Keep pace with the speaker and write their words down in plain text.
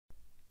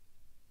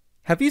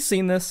Have you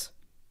seen this?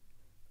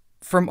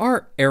 From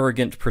our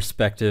arrogant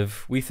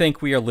perspective, we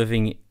think we are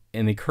living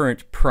in the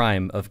current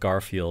prime of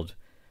Garfield,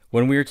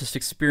 when we are just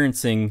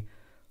experiencing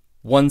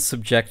one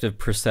subjective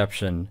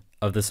perception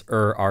of this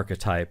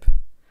archetype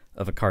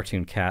of a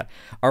cartoon cat.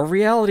 Our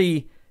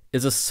reality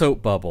is a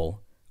soap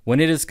bubble. When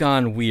it is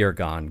gone, we are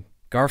gone.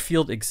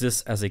 Garfield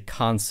exists as a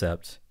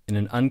concept in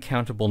an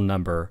uncountable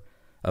number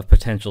of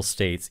potential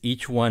states,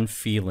 each one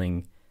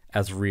feeling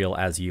as real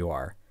as you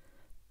are.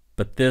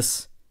 But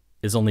this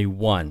is only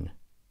one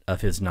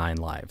of his 9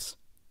 lives.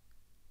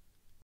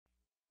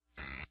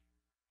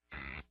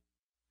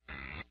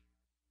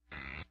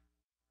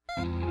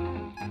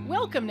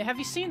 Welcome to Have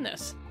You Seen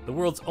This? The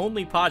world's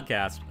only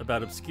podcast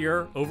about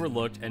obscure,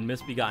 overlooked, and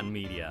misbegotten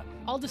media.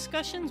 All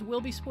discussions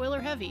will be spoiler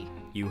heavy.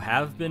 You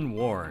have been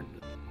warned.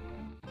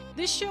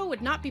 This show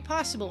would not be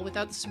possible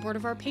without the support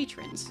of our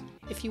patrons.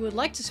 If you would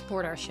like to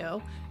support our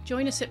show,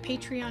 join us at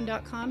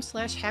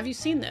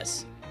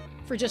patreon.com/haveyouseenthis.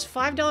 For just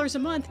 $5 a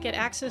month, get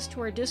access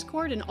to our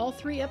Discord and all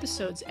 3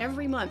 episodes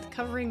every month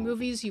covering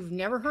movies you've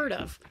never heard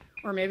of,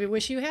 or maybe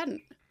wish you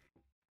hadn't.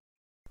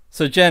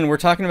 So Jen, we're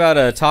talking about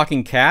a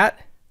talking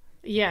cat?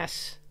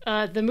 Yes.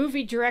 The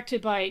movie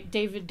directed by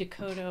David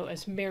Dakota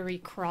as Mary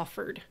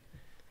Crawford.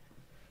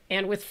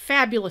 And with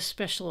fabulous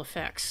special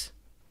effects.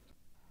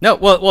 No,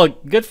 well,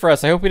 good for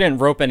us. I hope we didn't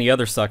rope any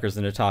other suckers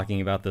into talking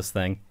about this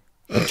thing.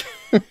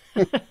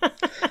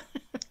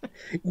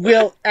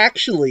 Well,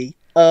 actually,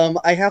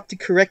 I have to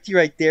correct you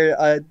right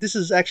there. This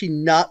is actually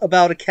not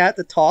about a cat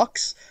that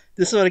talks.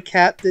 This is about a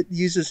cat that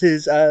uses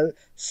his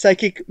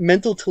psychic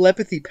mental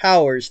telepathy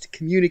powers to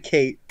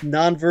communicate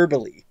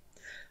non-verbally.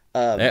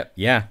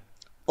 Yeah.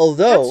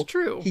 Although That's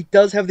true. he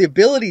does have the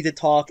ability to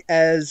talk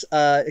as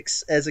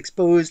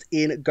exposed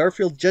in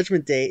Garfield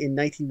Judgment Day in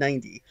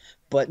 1990,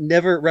 but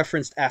never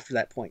referenced after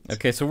that point.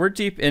 Okay, so we're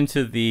deep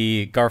into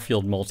the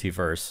Garfield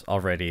multiverse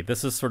already.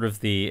 This is sort of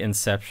the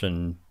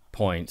inception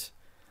point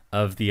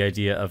of the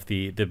idea of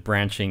the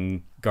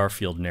branching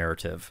Garfield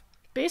narrative.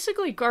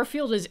 Basically,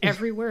 Garfield is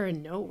everywhere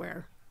and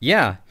nowhere.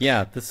 Yeah.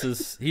 This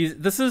is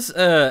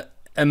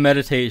a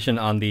meditation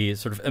on the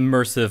sort of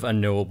immersive,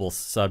 unknowable,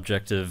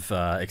 subjective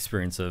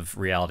experience of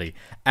reality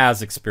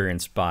as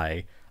experienced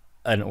by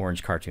an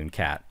orange cartoon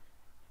cat.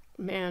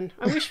 Man,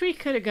 I wish we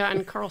could have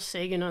gotten Carl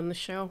Sagan on the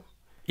show.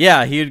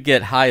 Yeah, he'd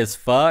get high as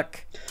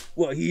fuck.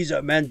 Well, he's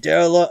a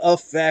Mandela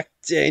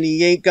effect, and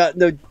he ain't got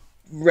no get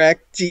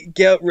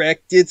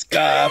wrecked. It's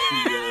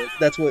Garfield.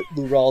 That's what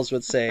Lou Rawls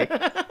would say.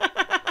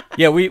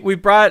 Yeah, we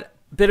brought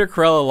Bitter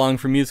Corella along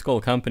for musical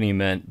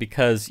accompaniment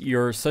because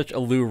you're such a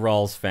Lou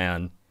Rawls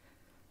fan.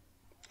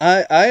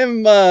 I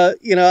am,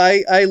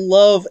 I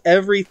love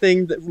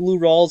everything that Lou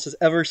Rawls has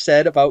ever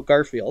said about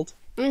Garfield.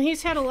 And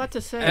he's had a lot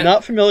to say. I'm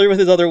not familiar with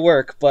his other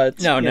work,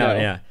 but...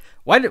 Yeah.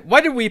 Why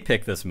did we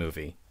pick this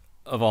movie,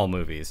 of all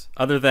movies,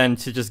 other than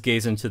to just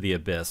gaze into the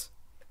abyss?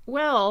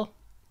 Well,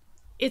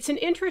 it's an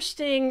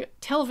interesting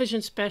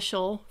television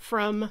special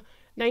from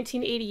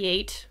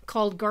 1988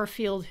 called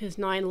Garfield, His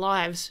 9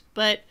 Lives,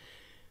 but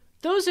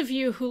those of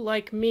you who,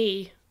 like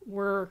me,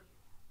 were,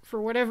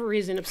 for whatever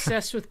reason,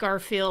 obsessed with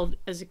Garfield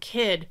as a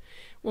kid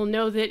will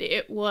know that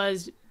it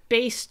was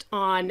based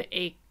on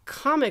a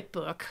comic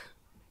book,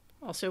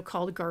 also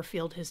called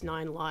Garfield, His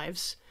 9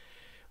 Lives,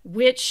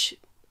 which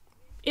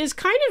is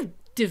kind of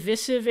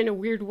divisive in a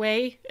weird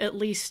way, at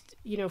least,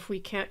 if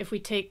we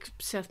take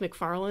Seth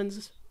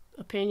MacFarlane's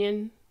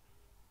opinion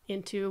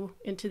into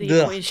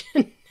the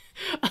equation.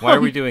 Why are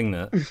we doing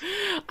that?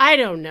 I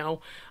don't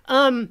know.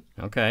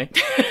 Okay.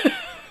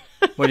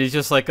 What, he's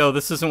just like, oh,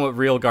 this isn't what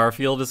real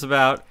Garfield is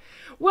about?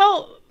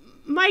 Well,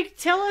 Mike,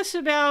 tell us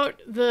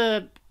about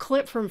the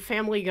clip from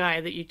Family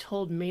Guy that you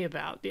told me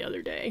about the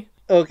other day.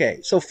 Okay,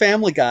 so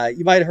Family Guy,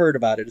 you might have heard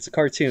about it. It's a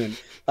cartoon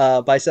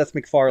by Seth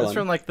MacFarlane. It's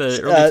from like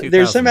the early 2000s,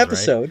 there's some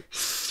episode.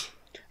 Right?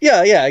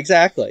 Yeah,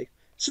 exactly.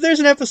 So there's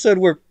an episode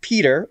where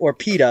Peter, or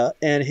PETA,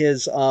 and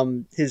his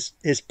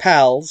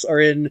pals are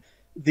in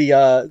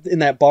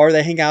that bar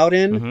they hang out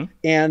in, mm-hmm.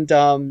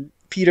 and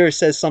Peter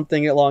says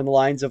something along the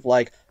lines of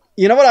like,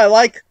 you know what I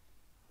like?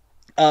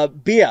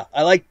 Beer.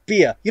 I like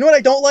beer. You know what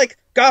I don't like?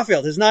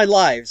 Garfield, His 9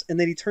 Lives. And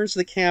then he turns to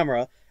the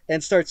camera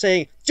and starts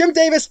saying, Jim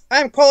Davis,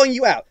 I'm calling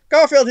you out.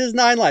 Garfield, His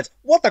 9 Lives.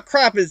 What the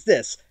crap is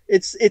this?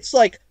 It's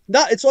like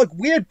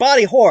weird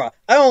body horror.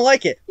 I don't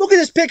like it. Look at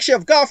this picture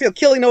of Garfield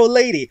killing an old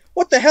lady.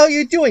 What the hell are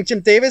you doing,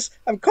 Jim Davis?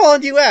 I'm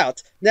calling you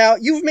out. Now,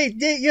 you've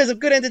made years of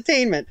good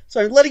entertainment, so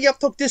I'm letting you off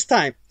the hook this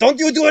time. Don't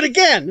you do it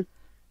again!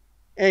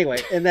 Anyway,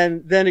 and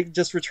then it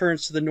just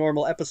returns to the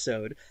normal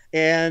episode.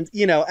 And,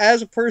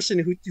 as a person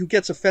who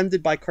gets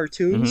offended by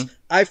cartoons, mm-hmm.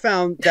 I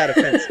found that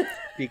offensive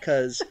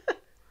because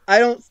I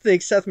don't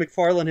think Seth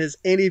MacFarlane has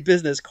any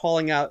business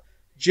calling out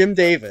Jim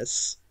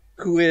Davis,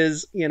 who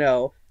is,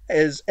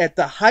 is at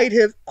the height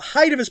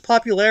of his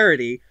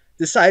popularity,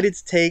 decided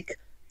to take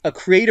a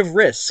creative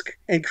risk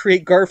and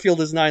create Garfield,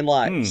 His 9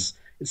 Lives.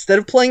 Instead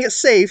of playing it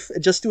safe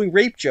and just doing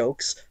rape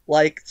jokes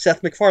like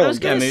Seth MacFarlane. I was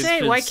going to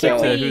say, why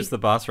can't we... Who's the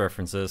boss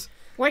references?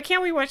 Why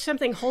can't we watch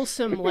something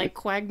wholesome like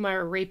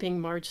Quagmire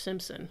raping Marge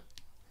Simpson?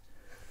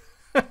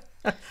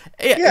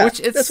 Yeah, which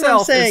that's what I'm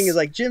itself saying. Is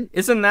like Jim.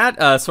 isn't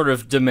that sort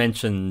of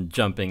dimension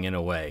jumping in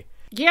a way?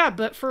 Yeah,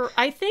 but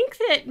I think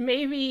that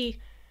maybe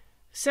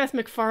Seth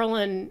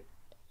MacFarlane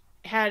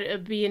had a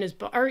bee in his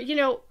butt, or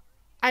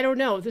I don't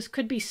know. This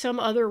could be some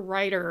other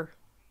writer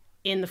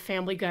in the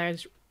Family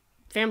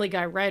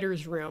Guy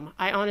writers' room.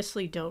 I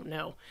honestly don't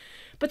know.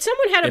 But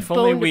someone had a If bone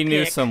only to we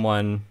knew pick.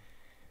 someone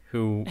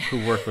who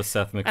worked with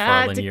Seth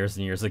MacFarlane years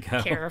and years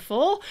ago.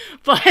 Careful,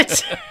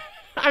 but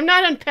I'm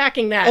not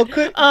unpacking that.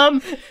 Oh,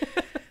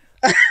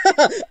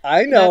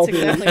 I know. That's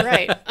exactly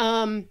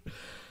right.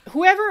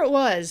 Whoever it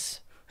was,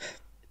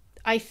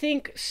 I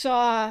think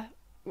saw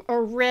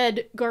or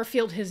read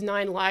Garfield His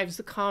 9 Lives,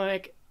 the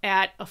comic,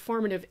 at a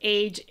formative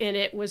age, and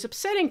it was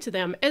upsetting to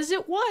them, as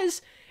it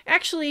was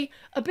actually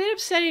a bit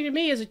upsetting to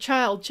me as a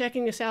child,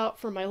 checking this out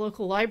from my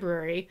local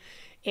library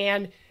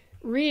and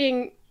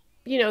reading,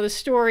 the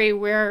story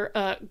where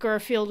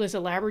Garfield is a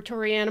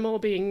laboratory animal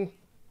being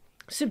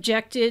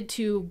subjected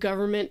to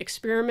government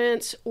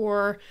experiments,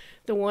 or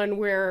the one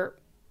where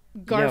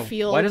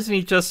Garfield... Yeah, why doesn't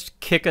he just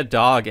kick a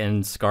dog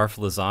and scarf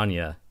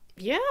lasagna?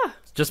 Yeah.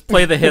 Just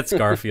play the hits,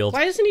 Garfield.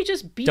 Why doesn't he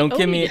just beat Don't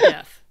give Odie me- to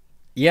death?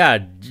 Yeah,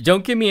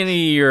 don't give me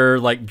any of your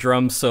like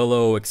drum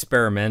solo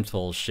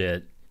experimental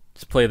shit.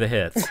 Just play the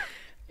hits.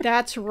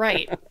 That's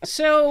right.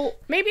 So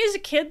maybe as a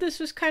kid this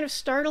was kind of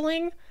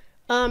startling.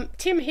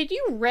 Tim, had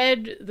you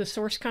read the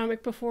source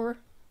comic before?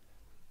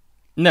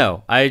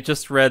 No, I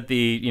just read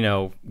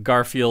the,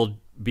 Garfield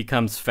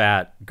becomes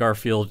fat,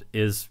 Garfield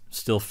is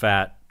still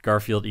fat,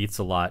 Garfield eats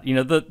a lot.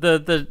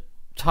 The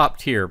top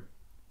tier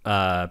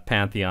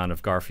pantheon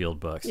of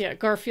Garfield books. Yeah,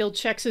 Garfield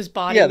checks his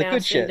body Yeah, the good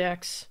mass shit.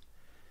 index.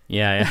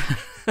 Yeah.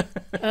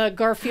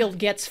 Garfield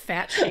gets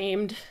fat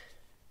shamed.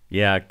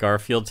 Yeah,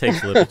 Garfield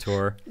takes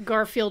Lipitor.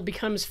 Garfield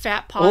becomes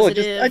fat Oh,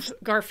 positive.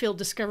 Garfield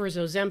discovers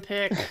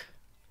Ozempic.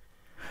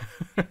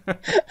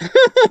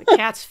 The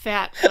cat's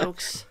fat,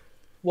 folks.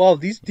 Wow,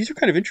 these are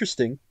kind of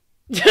interesting.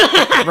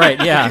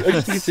 Right, yeah. I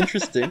just think it's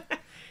interesting.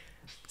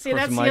 See,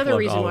 course, that's Mike the other loved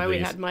reason all why of we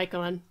these. had Mike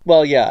on.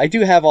 Well, yeah, I do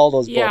have all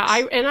those Yeah,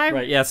 books.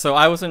 Right, yeah, so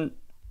I wasn't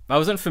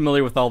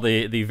familiar with all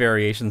the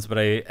variations, but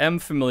I am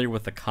familiar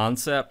with the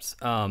concept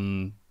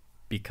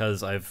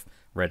because I've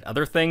read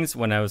other things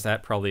when I was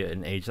at probably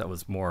an age that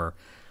was more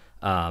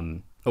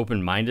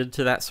open-minded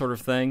to that sort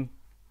of thing,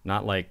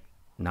 not like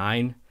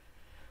 9.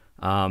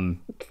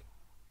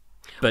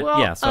 But Well,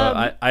 yeah,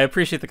 so I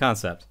appreciate the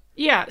concept.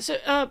 Yeah, so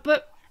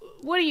but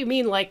what do you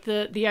mean, like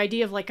the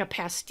idea of like a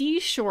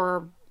pastiche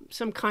or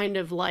some kind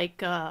of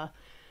like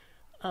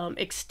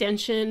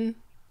extension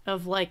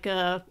of like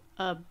a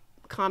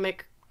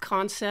comic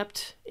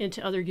concept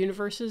into other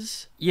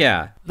universes?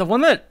 Yeah, the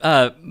one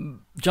that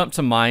jumped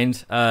to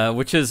mind,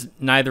 which is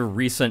neither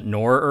recent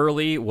nor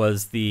early,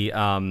 was the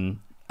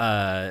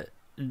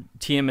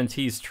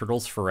TMNT's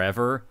Turtles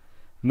Forever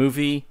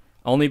movie.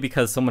 Only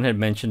because someone had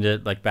mentioned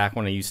it, like back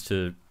when I used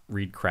to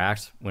read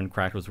Cracked, when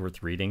Cracked was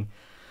worth reading,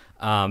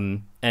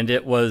 and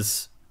it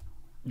was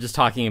just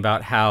talking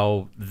about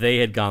how they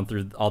had gone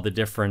through all the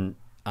different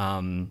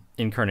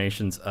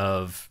incarnations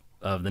of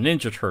the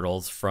Ninja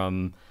Turtles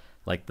from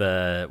like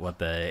the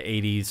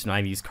 80s,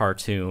 90s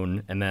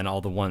cartoon, and then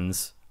all the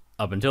ones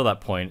up until that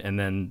point. And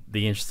then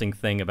the interesting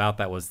thing about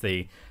that was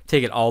they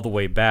take it all the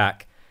way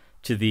back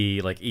to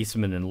the like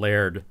Eastman and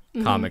Laird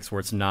comics, where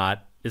it's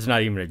not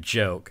even a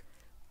joke,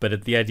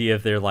 but the idea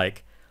of they're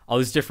like all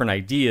these different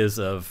ideas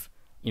of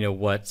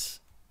what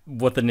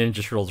the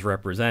Ninja Turtles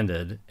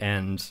represented,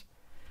 and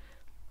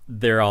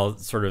they're all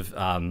sort of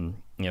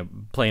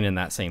playing in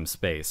that same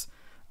space.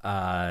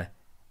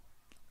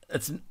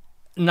 It's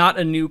not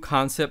a new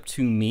concept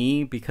to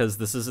me because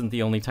this isn't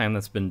the only time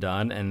that's been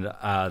done, and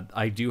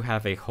I do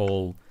have a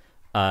whole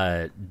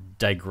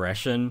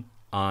digression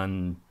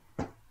on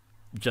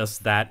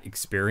just that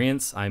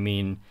experience. I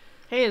mean,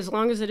 Hey, as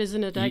long as it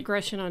isn't a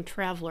digression on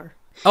Traveler.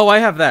 oh, I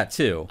have that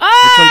too.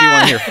 Which one do you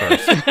want to hear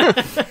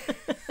first?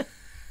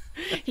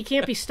 He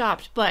can't be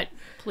stopped, but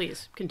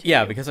please continue.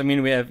 Yeah, because I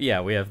mean we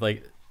have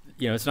like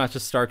it's not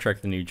just Star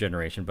Trek: The New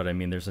Generation, but I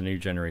mean there's a new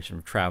generation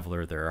of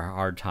Traveler. There are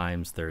Hard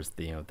Times. There's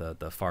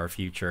the far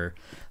future.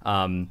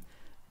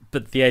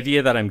 But the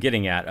idea that I'm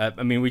getting at,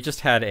 I mean, we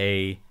just had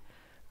a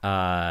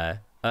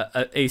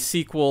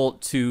sequel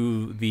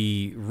to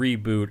the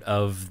reboot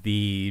of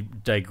the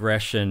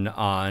digression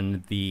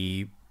on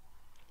the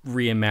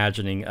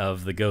reimagining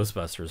of the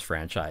Ghostbusters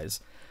franchise.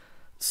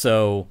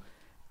 So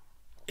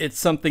it's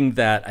something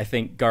that I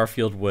think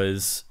Garfield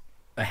was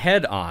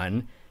ahead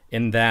on,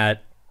 in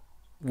that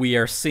we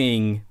are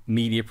seeing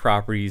media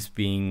properties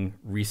being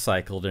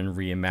recycled and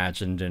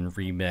reimagined and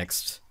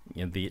remixed.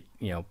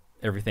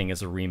 Everything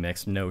is a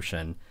remixed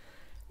notion.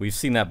 We've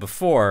seen that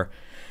before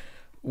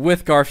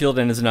with Garfield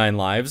and His 9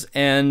 Lives,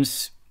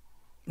 and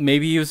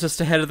maybe he was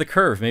just ahead of the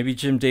curve. Maybe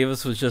Jim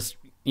Davis was just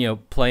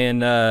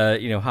playing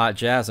hot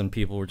jazz, and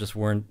people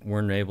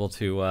weren't able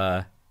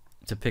to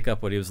pick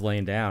up what he was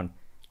laying down.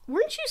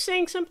 Weren't you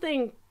saying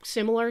something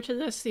similar to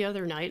this the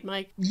other night,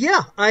 Mike?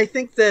 Yeah, I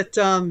think that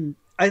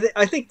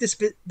I think this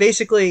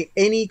basically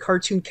any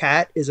cartoon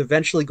cat is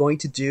eventually going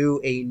to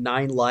do a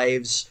 9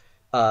 Lives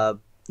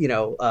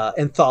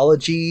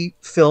anthology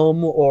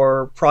film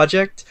or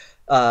project.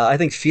 I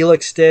think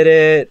Felix did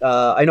it.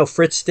 I know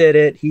Fritz did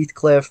it.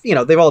 Heathcliff,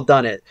 they've all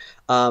done it.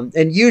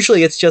 And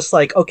usually it's just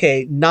like,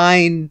 okay,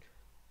 nine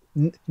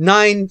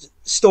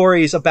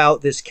stories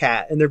about this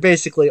cat, and they're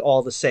basically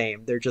all the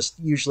same. They're just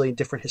usually in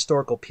different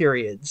historical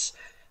periods.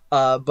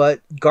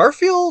 But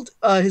Garfield,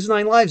 his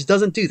 9 lives,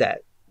 doesn't do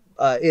that.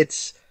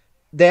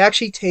 They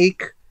actually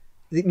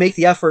make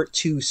the effort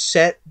to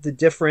set the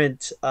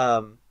different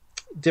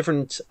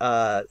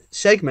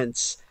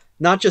segments,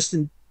 not just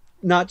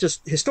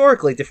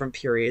historically different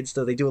periods,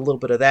 though they do a little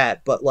bit of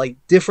that, but like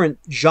different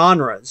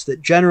genres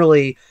that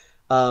generally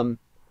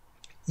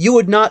you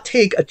would not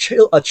take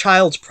a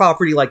child's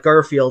property like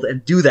Garfield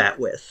and do that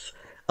with.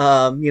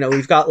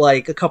 We've got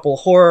like a couple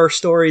horror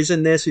stories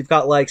in this. We've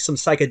got like some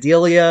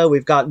psychedelia.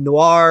 We've got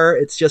noir.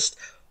 It's just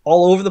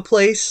all over the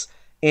place.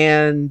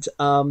 And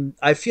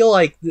I feel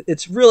like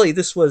this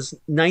was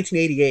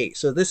 1988.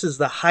 So this is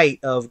the height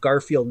of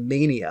Garfield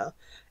mania.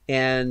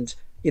 And,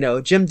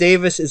 Jim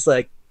Davis is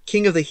like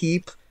king of the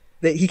heap,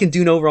 that he can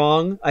do no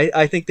wrong.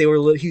 I think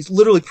he's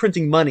literally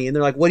printing money, and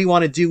they're like, what do you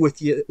want to do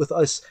with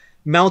us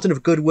mountain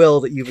of goodwill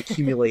that you've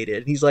accumulated?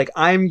 And he's like,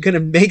 I'm going to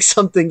make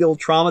something that will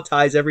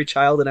traumatize every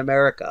child in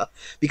America,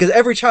 because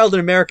every child in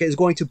America is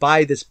going to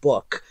buy this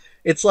book.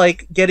 It's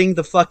like getting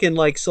the fucking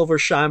like silver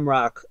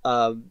shamrock,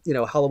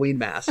 Halloween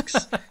masks.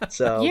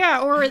 So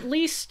yeah, or at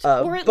least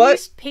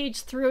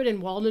page through it in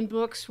Walden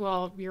Books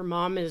while your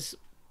mom is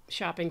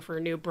shopping for a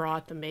new bra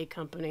at the May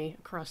Company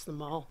across the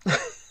mall.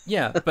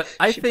 Yeah, but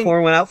I think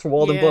pouring one out from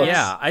Walden Books.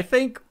 Yeah, I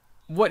think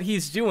what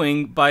he's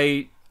doing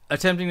by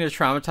attempting to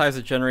traumatize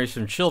a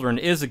generation of children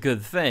is a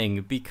good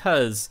thing,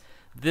 because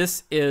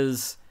this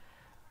is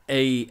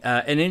an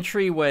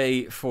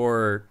entryway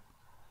for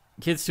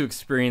kids to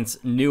experience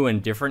new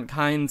and different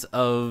kinds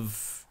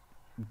of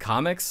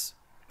comics,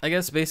 I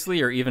guess,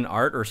 basically, or even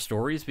art or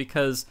stories,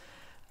 because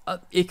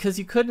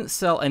you couldn't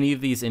sell any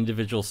of these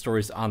individual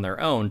stories on their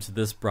own to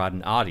this broad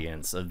an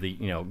audience of the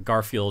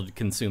Garfield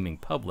consuming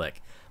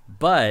public.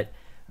 But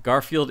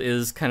Garfield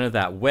is kind of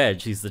that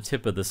wedge. He's the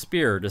tip of the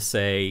spear to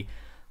say,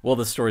 well,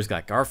 the story's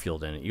got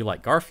Garfield in it. You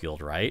like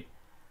Garfield, right?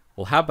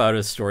 Well, how about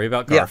a story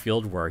about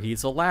Garfield where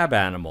he's a lab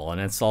animal,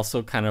 and it's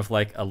also kind of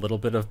like a little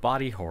bit of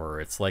body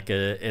horror. It's like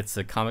it's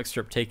a comic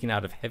strip taken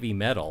out of heavy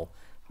metal,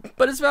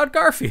 but it's about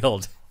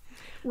Garfield.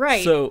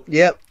 Right. So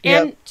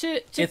and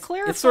to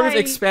clarify, it's sort of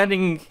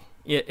expanding.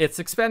 It's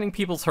expanding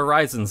people's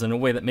horizons in a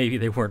way that maybe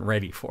they weren't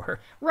ready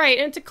for. Right,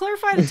 and to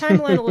clarify the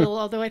timeline a little,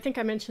 although I think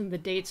I mentioned the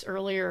dates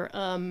earlier,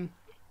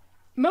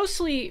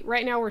 mostly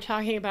right now we're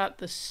talking about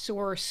the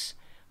source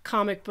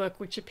comic book,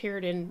 which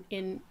appeared in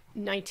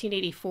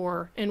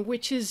 1984, and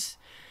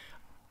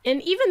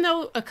even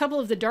though a couple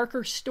of the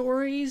darker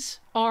stories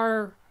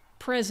are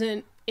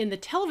present in the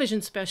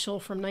television special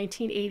from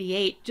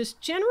 1988,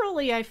 just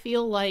generally I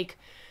feel like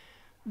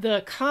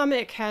the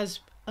comic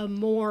has a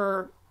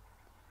more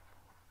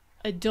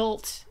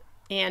adult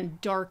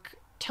and dark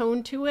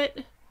tone to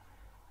it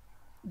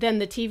than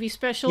the TV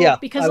special. Yeah,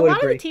 because a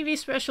lot of the TV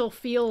special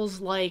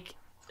feels like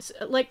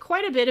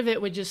quite a bit of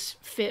it would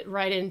just fit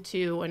right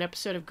into an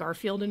episode of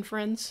Garfield and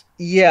Friends.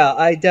 Yeah,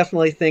 I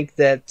definitely think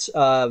that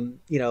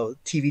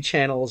TV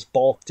channels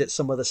balked at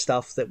some of the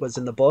stuff that was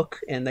in the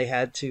book, and they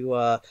had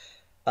to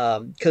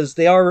because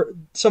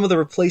some of the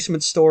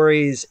replacement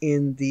stories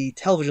in the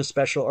television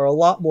special are a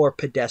lot more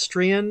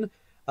pedestrian,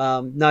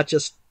 not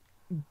just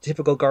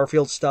typical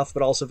Garfield stuff,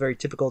 but also very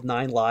typical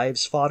 9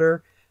 Lives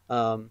fodder.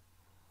 Although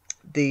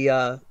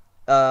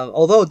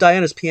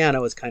Diana's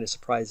piano is kind of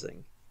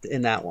surprising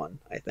in that one,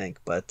 I think,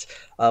 but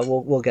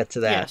we'll get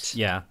to that. Yes.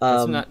 Yeah,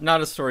 it's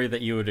not a story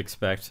that you would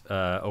expect.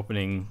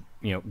 Opening,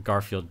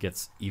 Garfield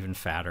gets even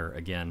fatter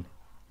again.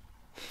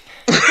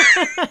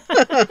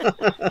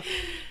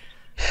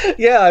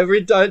 Yeah,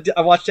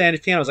 I watched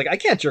Diana's piano. I was like, I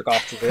can't jerk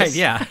off to this.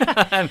 Yeah,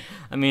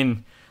 I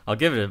mean, I'll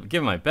give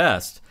it my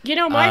best.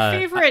 My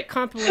favorite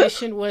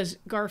compilation was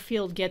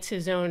Garfield gets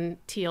his own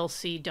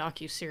TLC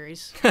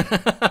docuseries.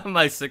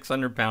 My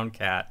 600-pound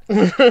cat.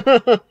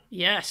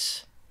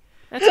 Yes.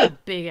 That's a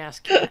big-ass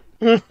cat.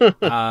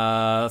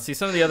 Let's see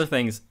some of the other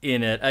things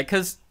in it.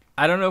 Because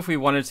I don't know if we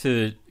wanted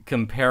to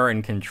compare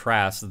and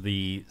contrast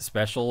the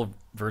special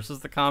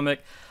versus the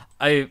comic.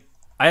 I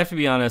have to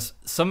be honest,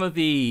 some of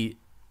the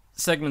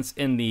segments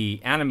in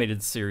the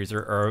animated series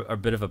are a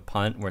bit of a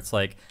punt, where it's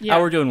like,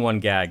 we're doing one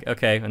gag.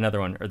 Okay, another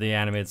one. Or the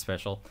animated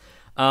special.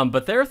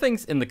 But there are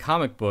things in the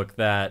comic book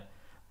that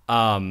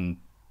I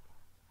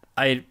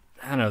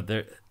don't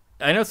know.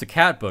 I know it's a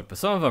cat book, but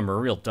some of them are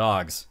real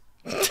dogs.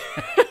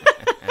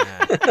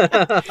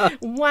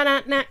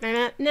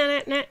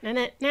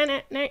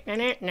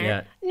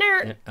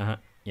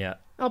 Yeah.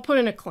 I'll put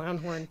in a clown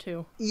horn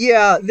too.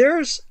 Yeah,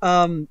 there's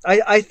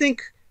I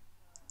think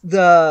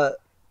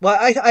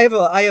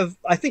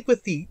I think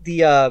with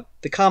the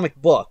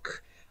comic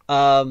book,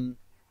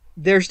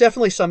 there's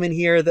definitely some in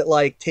here that,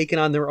 like, taken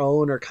on their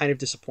own are kind of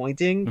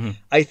disappointing. Mm-hmm.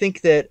 I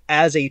think that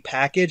as a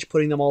package,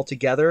 putting them all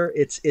together,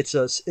 it's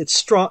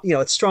strong.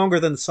 It's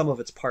stronger than the sum of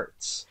its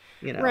parts.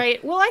 you know.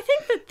 Right. Well, I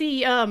think that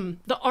the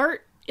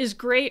art is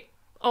great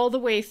all the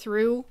way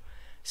through,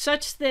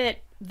 such that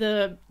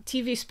the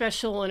TV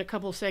special in a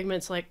couple of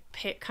segments like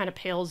kind of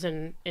pales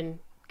in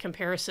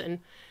comparison.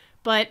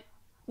 But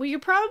we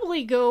could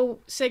probably go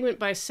segment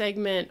by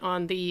segment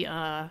on the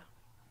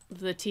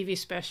TV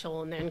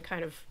special, and then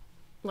kind of,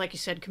 like you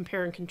said,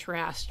 compare and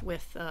contrast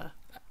with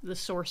the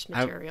source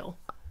material.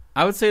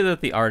 I would say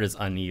that the art is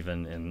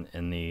uneven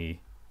in the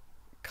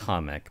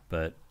comic,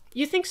 but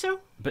you think so?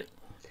 But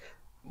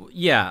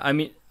yeah, I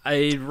mean,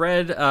 I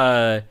read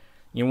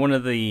one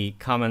of the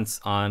comments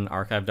on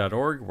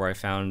archive.org where I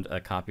found a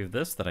copy of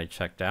this that I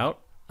checked out.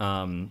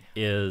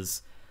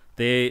 Is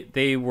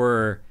they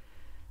were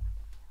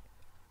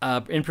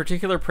in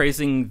particular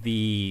praising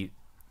the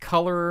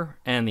color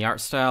and the art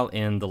style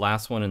in the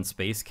last one in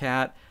Space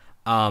Cat,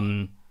 but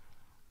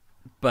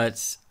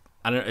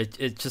I don't know.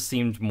 It just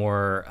seemed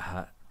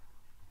more.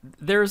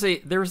 There's a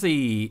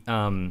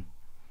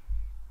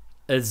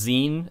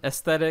zine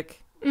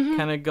aesthetic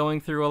kind of going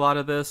through a lot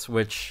of this,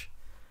 which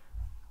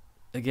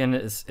again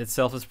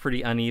itself is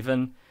pretty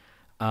uneven.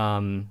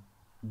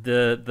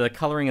 The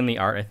coloring in the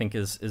art, I think,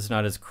 is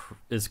not as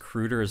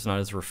crude or is not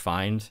as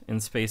refined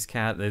in Space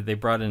Cat.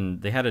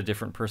 They had a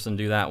different person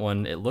do that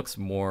one. It looks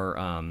more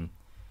I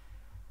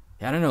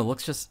don't know, it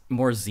looks just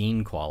more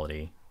zine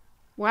quality.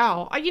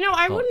 Wow.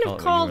 I wouldn't have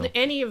called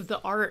any of the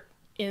art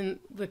in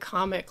the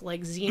comic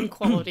like zine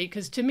quality,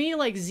 because to me,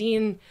 like,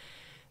 zine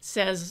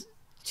says,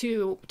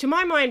 to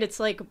my mind, it's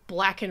like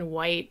black and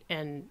white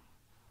and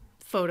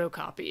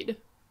photocopied.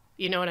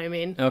 You know what I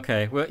mean?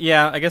 Okay. Well,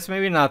 yeah, I guess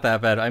maybe not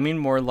that bad. I mean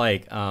more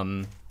like I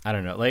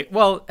don't know. Like,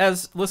 well,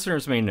 as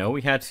listeners may know,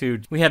 we had to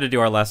do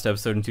our last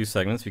episode in 2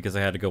 segments because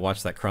I had to go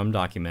watch that Crumb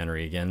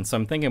documentary again. So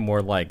I'm thinking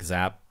more like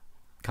Zap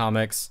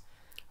comics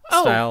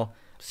style.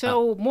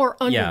 So more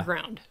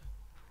underground. Yeah.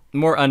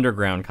 More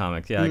underground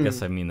comics. Yeah, I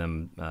guess I mean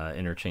them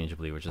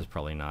interchangeably, which is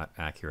probably not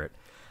accurate.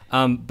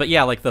 But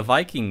yeah, like the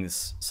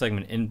Vikings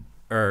segment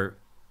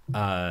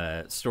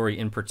story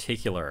in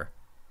particular,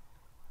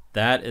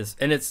 that is,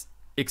 and it's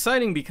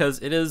exciting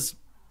because it is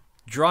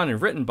drawn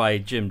and written by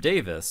Jim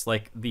Davis.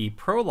 Like the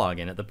prologue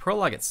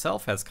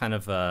itself has kind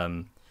of I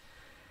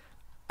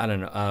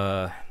don't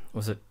know,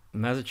 was it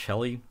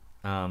Mazzucchelli,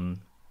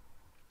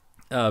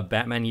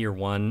 Batman Year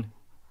One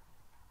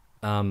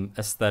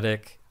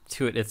aesthetic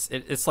to it.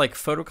 It's like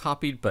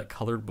photocopied but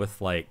colored with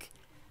like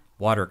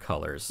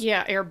watercolors.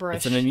 Yeah, airbrush.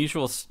 It's an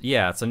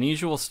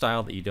unusual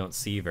style that you don't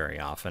see very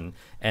often,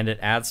 and it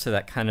adds to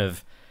that kind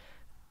of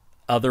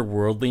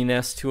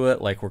otherworldliness to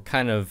it. Like we're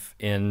kind of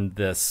in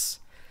this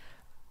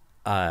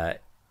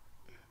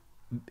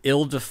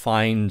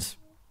ill-defined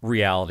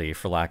reality,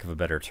 for lack of a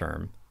better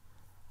term.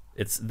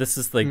 This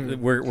is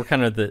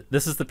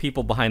the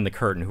people behind the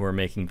curtain who are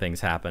making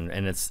things happen,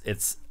 and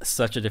it's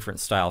such a different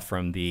style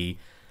from the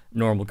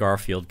normal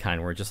Garfield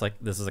kind, where just like,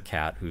 this is a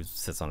cat who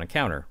sits on a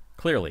counter.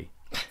 Clearly,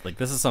 like,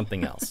 this is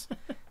something else.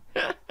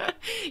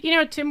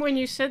 Tim, when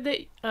you said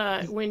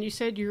that, when you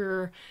said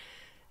you're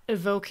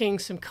evoking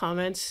some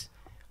comments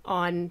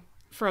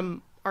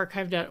from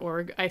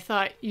archive.org, I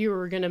thought you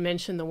were going to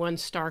mention the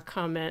 1-star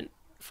comment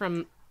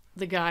from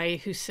the guy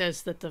who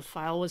says that the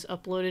file was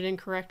uploaded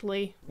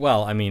incorrectly.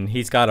 Well, I mean,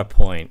 he's got a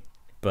point,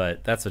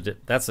 but that's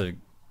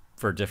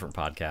for a different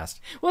podcast.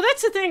 Well,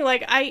 that's the thing.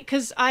 Like, I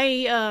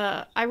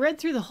read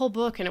through the whole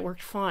book and it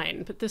worked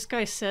fine, but this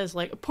guy says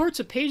like parts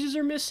of pages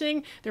are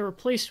missing. They're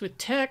replaced with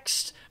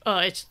text.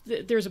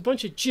 There's a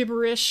bunch of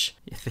gibberish.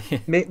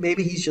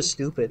 Maybe he's just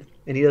stupid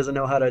and he doesn't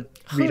know how to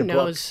read a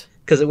book.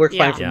 Because it worked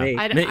fine for me.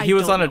 He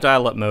was on a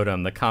dial-up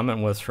modem. The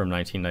comment was from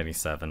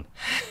 1997.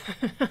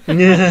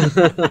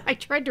 I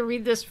tried to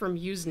read this from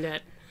Usenet.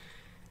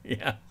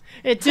 Yeah.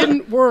 It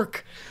didn't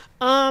work.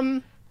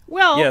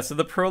 Well, yeah, so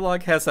the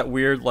prologue has that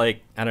weird,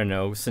 like, I don't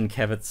know,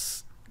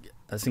 Sienkiewicz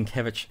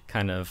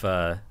kind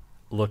of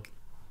look.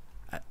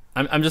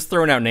 I'm just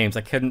throwing out names.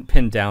 I couldn't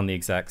pin down the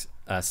exact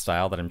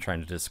style that I'm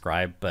trying to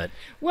describe, but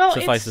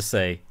suffice to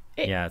say,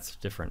 it's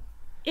different.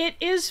 It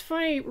is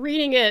funny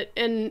reading it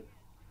and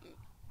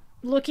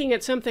looking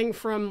at something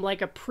from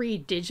like a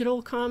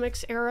pre-digital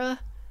comics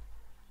era.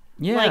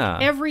 Yeah.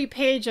 Like every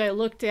page I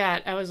looked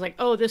at, I was like,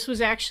 oh, this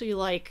was actually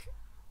like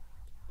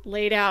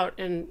laid out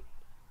and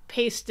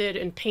pasted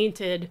and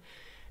painted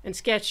and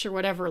sketched or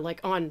whatever,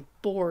 like on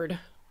board,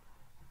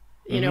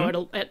 you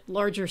know, at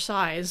larger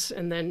size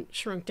and then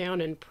shrunk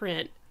down in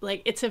print.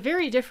 Like, it's a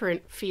very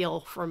different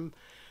feel from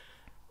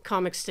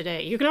comics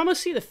today. You can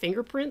almost see the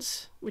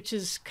fingerprints, which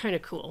is kind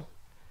of cool.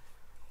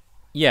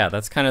 Yeah,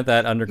 that's kind of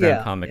that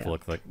underground comic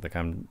look like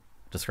I'm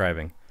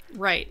describing.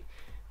 Right.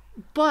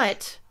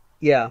 But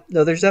yeah,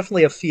 no, there's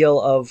definitely a feel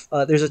of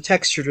there's a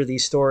texture to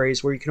these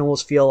stories where you can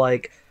almost feel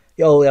like,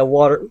 oh, yeah,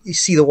 water. You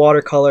see the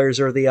watercolors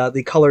or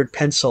the colored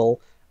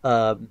pencil,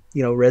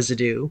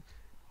 residue,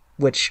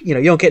 which you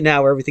don't get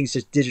now where everything's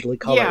just digitally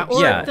colored. Yeah,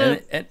 or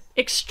the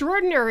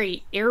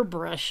extraordinary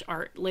airbrush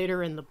art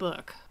later in the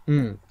book.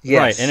 Yes.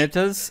 Right, and it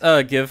does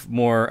give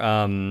more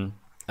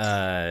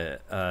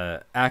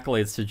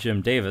accolades to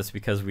Jim Davis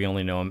because we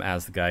only know him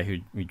as the guy who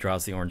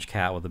draws the orange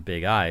cat with the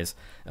big eyes.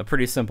 A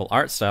pretty simple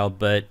art style,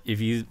 but if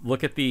you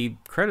look at the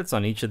credits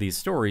on each of these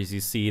stories,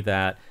 you see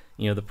that,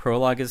 you know, the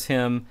prologue is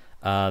him,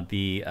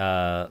 the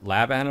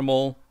lab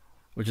animal,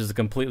 which is a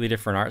completely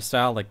different art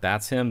style, like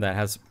that's him. That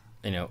has,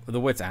 you know, the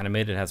way it's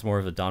animated has more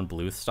of a Don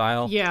Bluth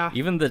style. Yeah.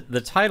 Even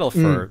the title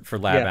for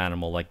lab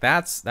animal, like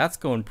that's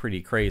going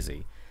pretty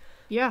crazy.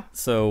 Yeah.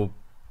 So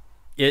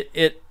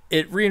it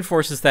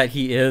reinforces that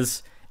he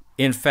is,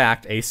 in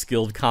fact, a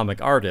skilled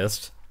comic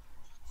artist,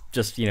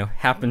 just, you know,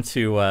 happened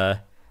to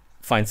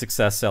find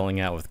success selling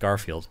out with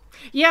Garfield.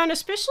 Yeah, and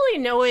especially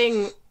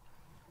knowing,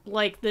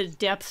 like, the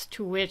depth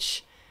to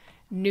which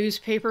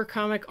newspaper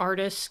comic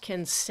artists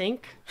can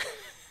sink.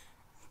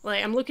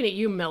 Like, I'm looking at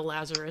you, Mel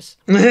Lazarus.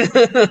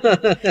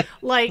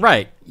 Like,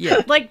 right,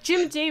 yeah. Like,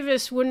 Jim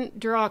Davis wouldn't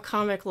draw a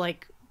comic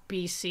like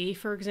BC,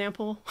 for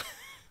example.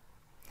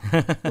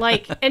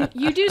 Like, and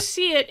you do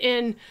see it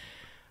in...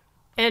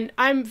 And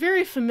I'm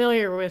very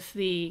familiar with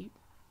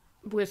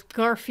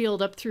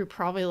Garfield up through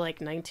probably like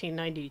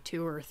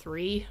 1992 or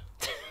 3,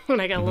 when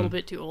I got a little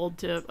bit too old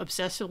to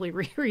obsessively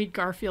reread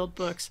Garfield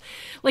books.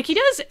 Like, he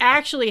does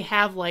actually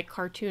have like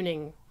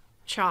cartooning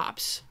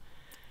chops.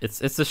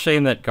 It's a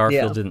shame that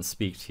Garfield didn't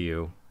speak to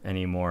you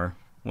anymore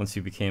once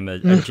you became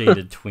a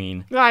jaded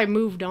tween. I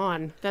moved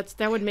on. That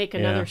would make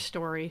another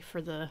story for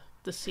the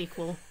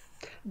sequel.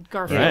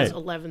 Garfield's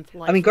 11th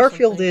life. I mean,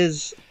 Garfield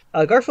is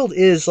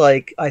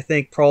like, I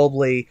think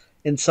probably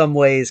in some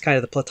ways kind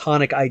of the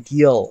platonic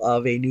ideal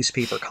of a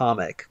newspaper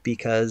comic,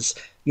 because,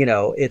 you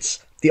know,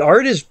 the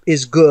art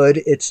is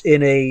good. It's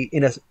in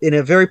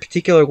a very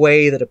particular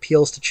way that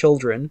appeals to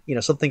children. You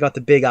know, something got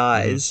the big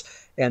eyes,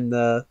 and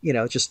you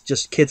know,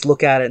 just kids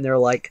look at it and they're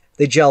like,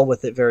 they gel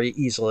with it very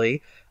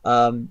easily.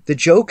 The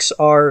jokes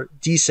are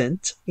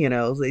decent, you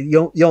know,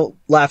 you don't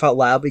laugh out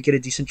loud, but you get a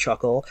decent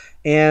chuckle,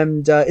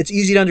 and it's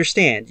easy to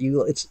understand.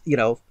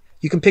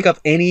 You can pick up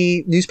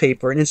any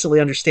newspaper and instantly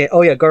understand,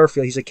 oh yeah,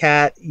 Garfield, he's a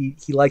cat, he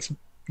likes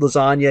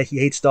lasagna, he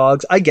hates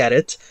dogs. I get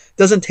it.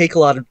 Doesn't take a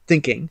lot of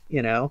thinking,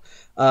 you know.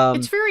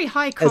 It's very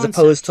high concept. As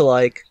opposed to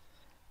like...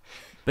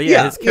 But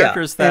yeah, his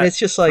character is that and it's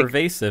just like,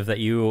 pervasive that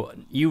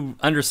you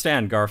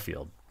understand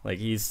Garfield. Like,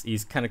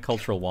 he's kind of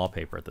cultural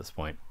wallpaper at this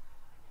point.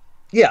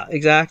 Yeah,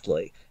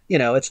 exactly. You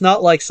know, it's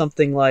not like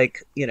something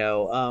like, you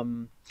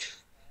know,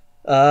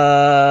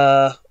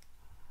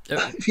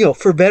 you know,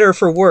 For Better or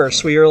For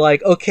Worse, where you're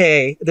like,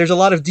 okay, there's a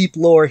lot of deep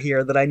lore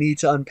here that I need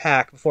to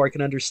unpack before I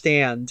can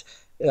understand,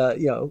 you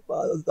know,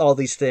 all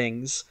these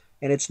things.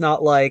 And it's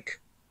not like,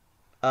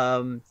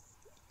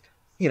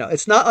 you know,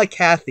 it's not like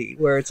Kathy,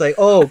 where it's like,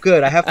 oh,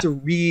 good, I have to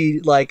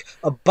read like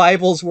a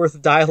Bible's worth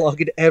of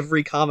dialogue in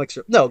every comic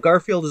strip. No,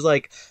 Garfield is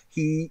like,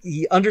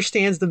 he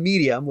understands the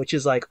medium, which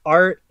is like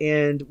art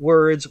and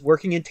words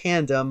working in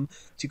tandem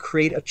to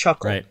create a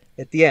chuckle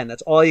at the end.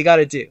 That's all you got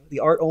to do. The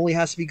art only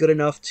has to be good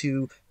enough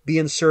to be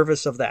in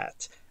service of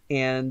that.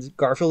 And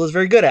Garfield is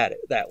very good at it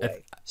that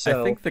way.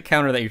 I think the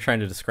counter that you're trying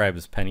to describe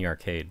is Penny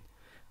Arcade.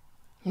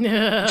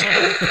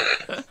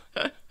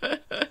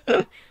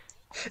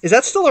 Is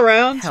that still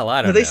around? Hell,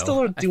 I don't know. Are they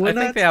still doing that?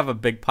 I think they have a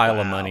big pile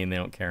of money and they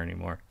don't care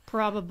anymore.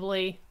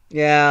 Probably.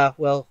 Yeah,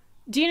 well...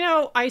 Do you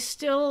know, I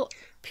still,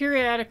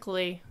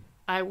 periodically,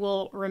 I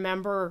will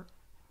remember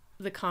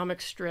the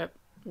comic strip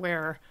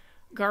where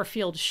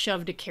Garfield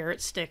shoved a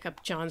carrot stick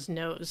up John's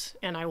nose,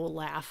 and I will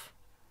laugh.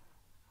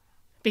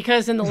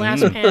 Because in the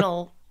last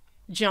panel,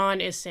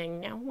 John is saying,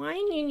 now why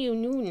didn't you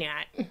do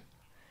that?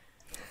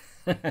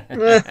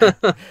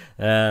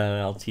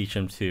 I'll teach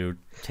him to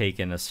take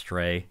in a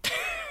stray.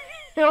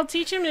 I'll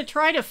teach him to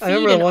try to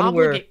feed an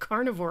obligate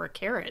carnivore a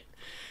carrot.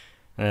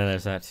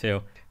 There's that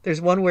too. There's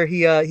one where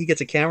he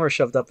gets a camera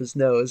shoved up his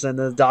nose, and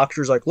the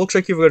doctor's like, looks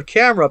like you've got a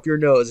camera up your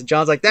nose. And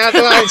John's like, that's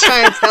what I was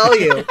trying to tell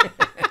you.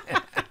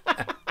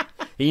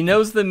 He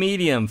knows the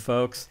medium,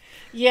 folks.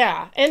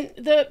 Yeah, and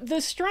the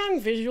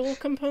strong visual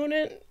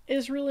component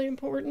is really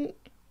important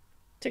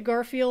to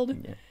Garfield.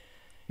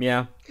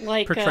 Yeah.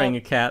 Like portraying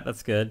a cat,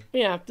 that's good.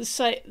 Yeah, the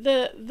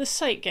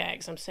sight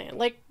gags, I'm saying.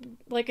 Like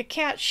a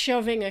cat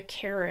shoving a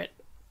carrot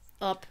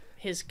up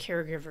his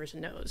caregiver's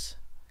nose.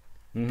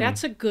 Mm-hmm.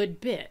 That's a good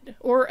bit.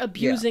 Or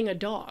abusing a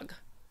dog.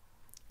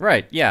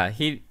 Right. Yeah.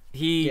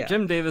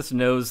 Jim Davis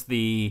knows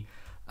knows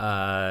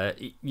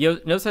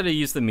how to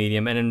use the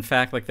medium, and in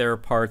fact, like, there are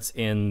parts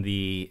in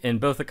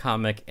both the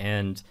comic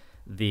and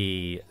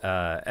the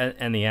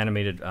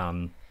animated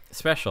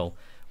special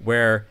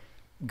where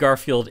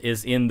Garfield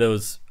is in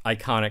those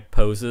iconic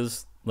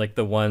poses, like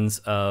the ones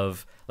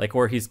of like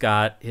where he's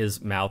got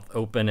his mouth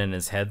open and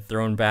his head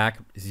thrown back.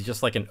 He's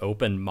just like an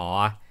open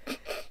maw,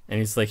 and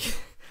he's like,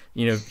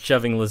 you know,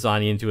 shoving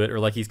lasagna into it, or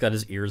like he's got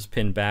his ears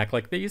pinned back.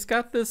 Like he's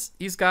got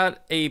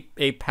a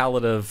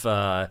palette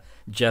of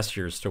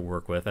gestures to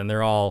work with, and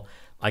they're all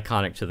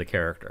iconic to the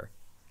character.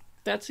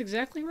 That's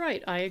exactly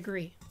right. I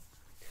agree.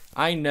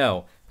 I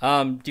know.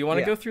 Do you want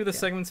to go through the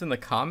segments in the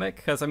comic?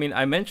 Because, I mean,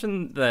 I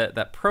mentioned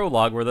that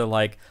prologue where they're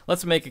like,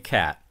 let's make a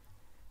cat.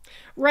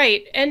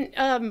 Right.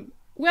 And,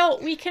 well,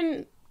 we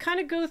can kind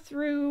of go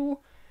through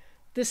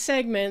the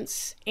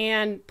segments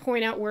and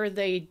point out where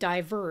they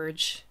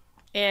diverge.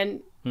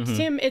 And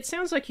Tim, it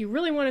sounds like you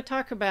really want to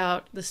talk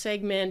about the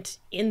segment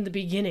in the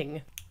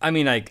beginning. I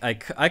mean, I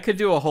could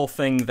do a whole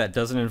thing that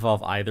doesn't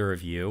involve either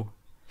of you.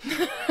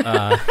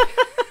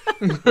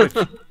 Which,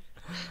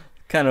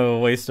 kind of a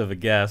waste of a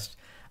guest.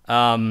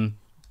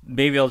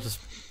 Maybe I'll just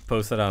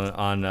post it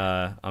on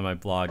my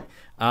blog.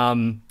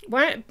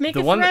 Why make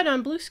a thread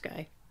on Blue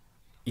Sky?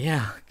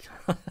 Yeah,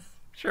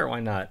 sure. Why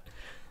not?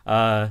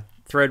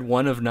 Thread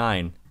 1 of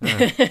 9.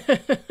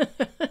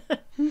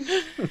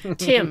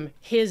 Tim,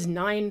 his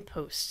 9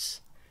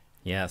 posts.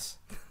 Yes,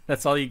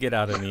 that's all you get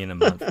out of me in a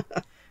month.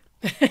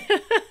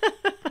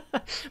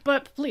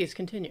 But please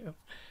continue.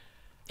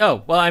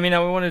 Oh, well, I mean, I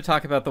wanted to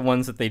talk about the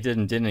ones that they did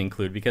and didn't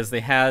include, because they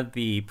had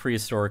the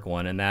prehistoric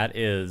one, and that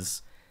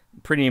is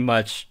pretty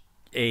much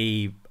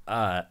a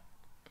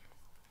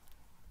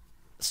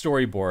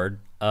storyboard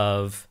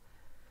of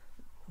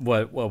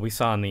what we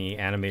saw in the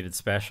animated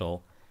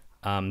special.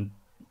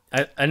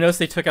 I noticed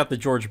they took out the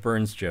George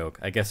Burns joke.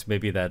 I guess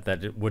maybe that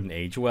it wouldn't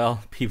age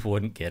well. People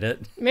wouldn't get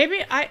it.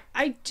 Maybe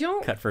I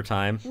don't cut for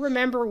time.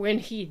 Remember when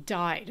he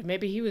died.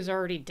 Maybe he was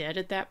already dead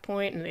at that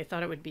point and they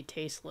thought it would be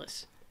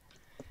tasteless.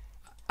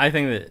 I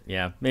think that,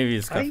 yeah, maybe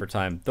it's cut for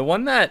time. The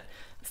one that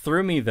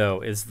threw me,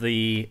 though, is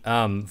the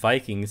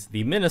Vikings,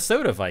 the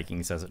Minnesota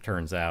Vikings, as it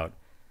turns out,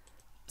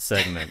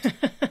 segment.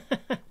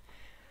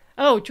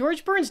 Oh,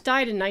 George Burns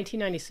died in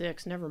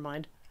 1996. Never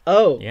mind.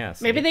 Oh. Yeah.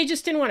 Maybe they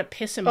just didn't want to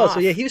piss him off. Oh, so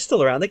yeah, he was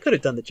still around. They could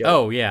have done the joke.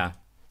 Oh, yeah.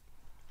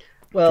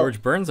 Well,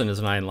 George Burns and his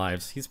 9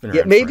 lives. He's been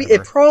around maybe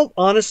forever.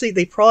 honestly,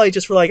 they probably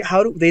just were like,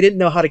 they didn't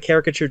know how to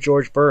caricature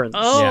George Burns.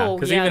 Oh, yeah,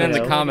 because even in the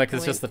know. comic,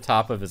 it's just the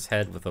top of his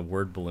head with a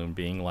word balloon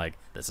being like,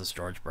 "This is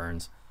George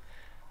Burns,"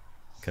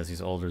 because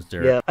he's old as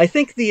dirt. Yeah, I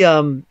think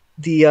the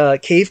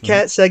cave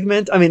cat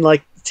segment. I mean,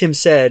 like Tim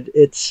said,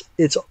 it's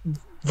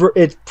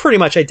pretty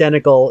much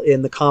identical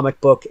in the comic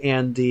book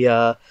and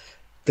the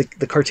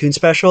cartoon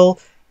special,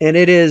 and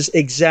it is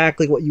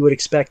exactly what you would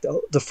expect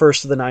the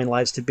first of the 9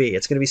 lives to be.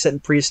 It's going to be set in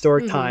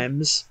prehistoric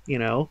times. You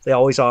know, they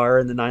always are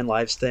in the 9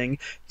 lives thing.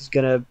 He's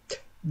gonna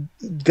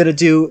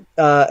do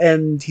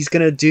and he's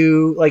gonna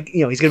do, like,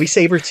 you know, he's gonna be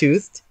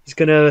saber-toothed. He's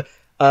gonna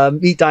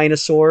meet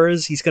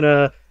dinosaurs. He's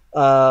gonna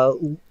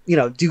do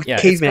caveman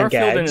it's Garfield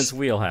gags in his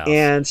wheelhouse.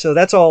 And so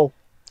that's all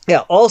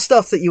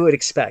stuff that you would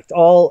expect,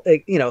 all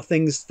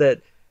things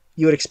that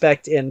you would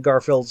expect in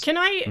Garfield's. Can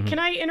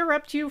I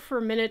interrupt you for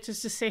a minute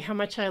just to say how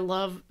much I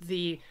love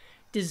the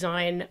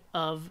design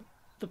of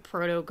the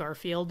proto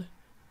Garfield?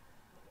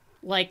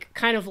 Like,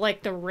 kind of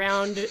like the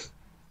round,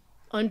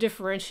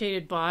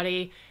 undifferentiated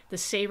body, the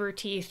saber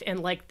teeth,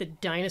 and like the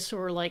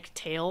dinosaur-like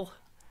tail.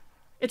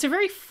 It's a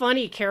very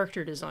funny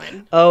character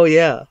design. Oh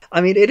yeah,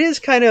 I mean, it is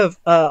kind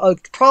of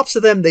props to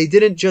them. They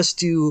didn't just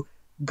do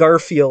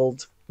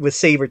Garfield with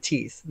saber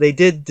teeth. They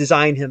did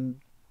design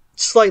him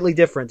slightly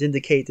different,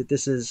 indicate that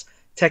this is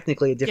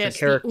technically a different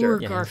character.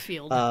 The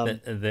Garfield.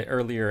 The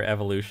earlier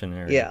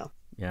evolutionary. Yeah.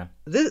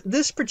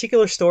 This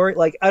particular story,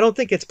 like, I don't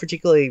think it's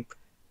particularly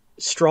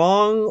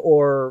strong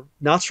or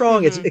not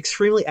strong. It's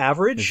extremely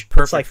average. It's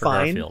perfect it's like for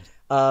fine.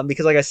 Garfield.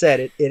 Because, like I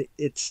said,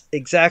 it's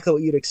exactly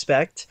what you'd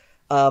expect.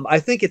 I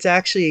think it's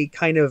actually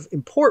kind of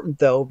important,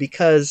 though,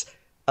 because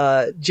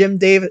Jim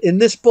Davis, in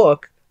this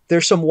book,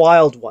 there's some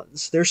wild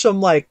ones. There's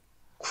some, like,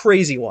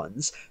 crazy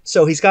ones.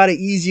 So he's got to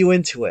ease you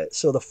into it.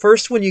 So the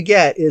first one you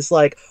get is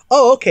like,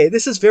 oh, okay,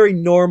 this is very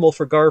normal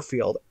for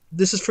Garfield.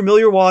 This is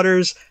familiar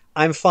waters.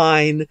 I'm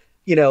fine.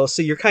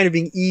 So you're kind of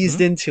being eased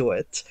into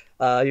it.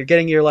 You're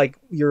getting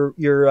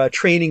your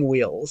training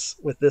wheels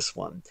with this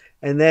one.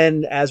 And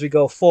then as we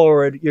go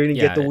forward, you're going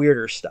to get the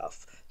weirder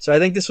stuff. So I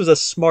think this was a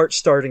smart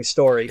starting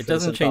story. It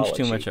doesn't change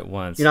too much at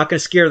once. You're not going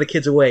to scare the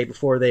kids away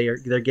before they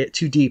get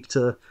too deep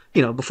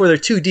before they're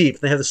too deep.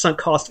 They have the sunk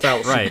cost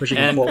fallacy pushing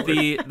them forward.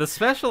 The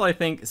special, I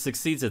think,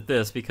 succeeds at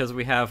this because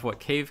we have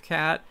Cave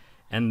Cat,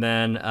 and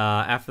then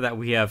after that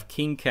we have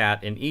King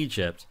Cat in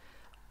Egypt.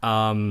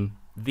 And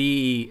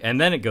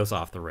then it goes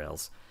off the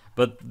rails.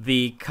 But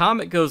the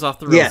comic goes off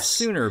the rails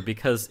sooner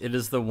because it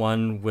is the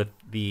one with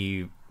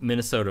the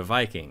Minnesota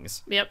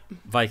Vikings. Yep.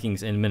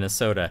 Vikings in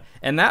Minnesota.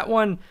 And that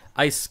one,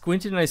 I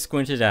squinted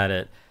at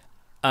it,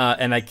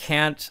 and I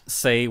can't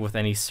say with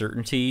any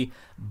certainty,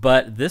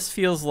 but this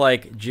feels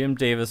like Jim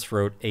Davis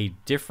wrote a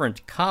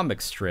different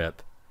comic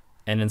strip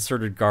and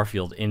inserted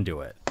Garfield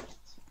into it.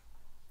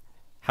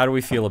 How do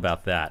we feel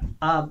about that?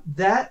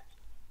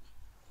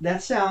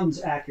 That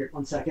sounds accurate.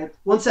 One second.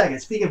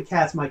 Speaking of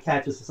cats, my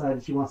cat just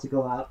decided she wants to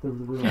go out of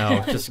the room.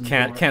 No, just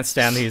can't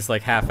stand these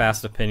like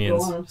half-assed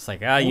opinions. Just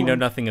like, you know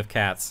nothing of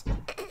cats.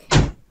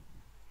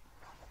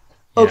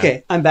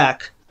 Okay, I'm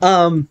back.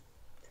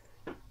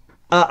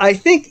 I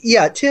think,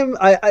 Tim,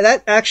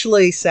 that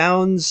actually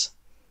sounds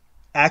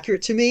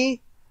accurate to me.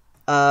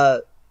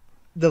 The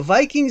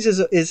Vikings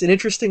is an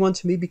interesting one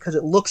to me because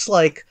it looks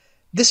like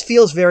this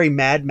feels very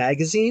Mad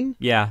Magazine.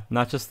 Yeah,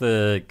 not just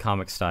the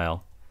comic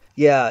style.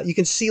 Yeah, you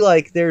can see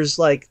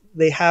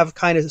they have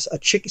kind of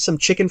some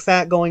chicken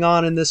fat going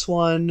on in this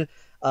one.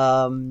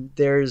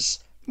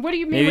 There's What do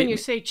you mean when you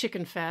say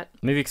chicken fat?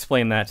 Maybe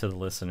explain that to the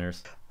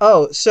listeners.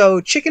 Oh,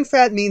 so chicken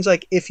fat means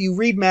like if you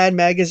read Mad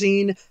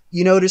Magazine,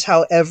 you notice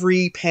how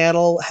every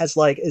panel has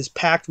like is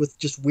packed with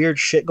just weird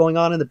shit going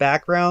on in the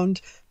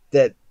background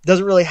that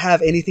doesn't really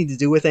have anything to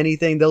do with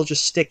anything. They'll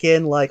just stick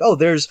in like, oh,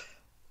 there's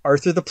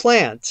Arthur the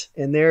Plant,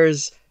 and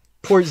there's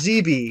Port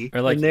Zeby,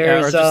 or like, and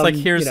there's or just like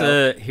here's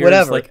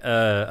whatever. like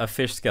a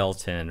fish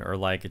skeleton or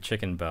like a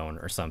chicken bone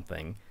or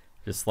something,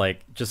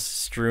 just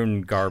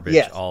strewn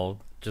garbage, all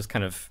just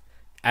kind of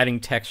adding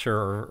texture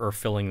or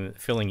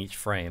filling each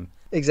frame.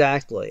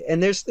 Exactly,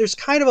 and there's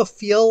kind of a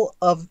feel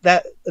of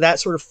that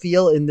sort of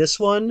feel in this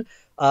one.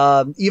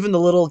 Even the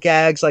little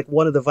gags, like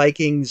one of the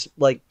Vikings,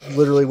 like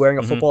literally wearing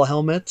a football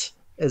helmet,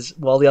 as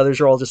while the others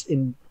are all just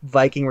in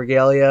Viking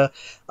regalia.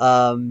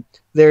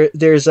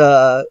 There's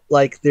a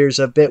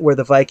bit where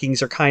the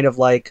Vikings are kind of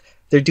like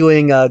they're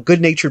doing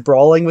good-natured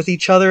brawling with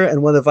each other,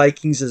 and one of the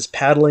Vikings is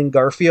paddling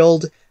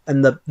Garfield,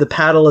 and the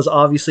paddle is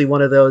obviously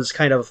one of those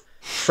kind of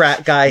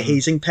frat guy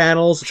hazing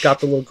panels. It's got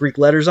the little Greek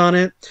letters on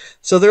it,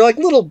 so they're like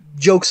little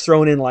jokes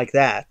thrown in like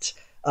that.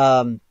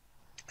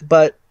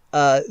 But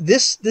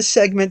this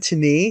segment to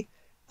me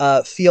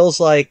feels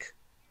like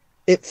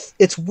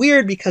it's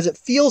weird because it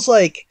feels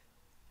like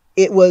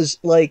it was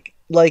like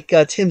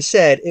Tim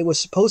said, it was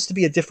supposed to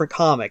be a different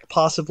comic,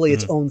 possibly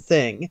its own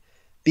thing,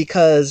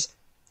 because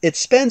it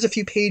spends a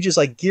few pages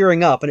like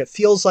gearing up, and it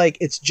feels like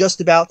it's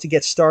just about to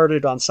get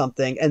started on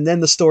something, and then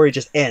the story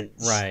just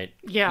ends. Right.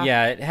 Yeah.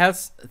 Yeah, it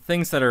has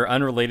things that are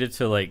unrelated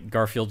to like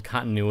Garfield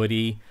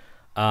continuity.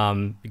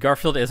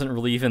 Garfield isn't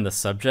really even the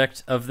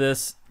subject of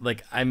this.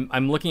 Like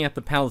I'm looking at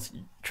the panels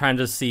trying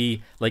to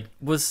see like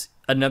was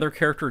another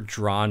character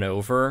drawn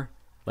over?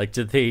 Like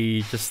did they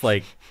just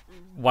like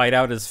white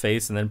out his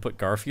face and then put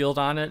Garfield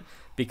on it?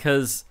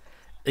 Because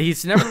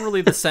he's never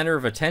really the center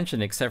of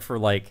attention, except for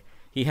like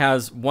he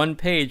has one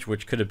page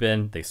which could have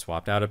been they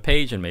swapped out a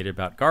page and made it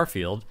about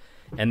Garfield,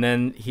 and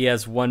then he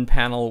has one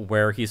panel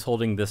where he's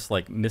holding this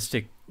like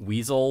mystic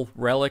weasel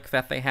relic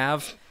that they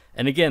have,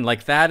 and again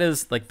like that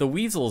is like the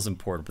weasel is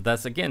important, but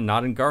that's again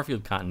not in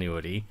Garfield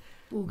continuity.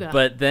 Ooga.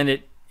 But then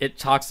it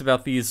talks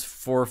about these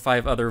 4 or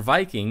 5 other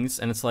Vikings,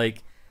 and it's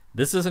like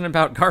this isn't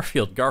about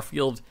Garfield.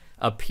 Garfield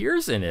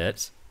appears in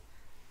it,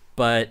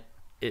 but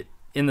it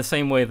in the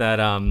same way that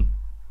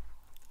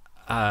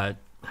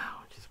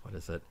what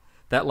is it?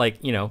 That like,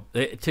 you know,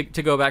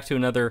 to go back to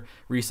another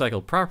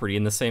recycled property,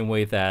 in the same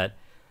way that,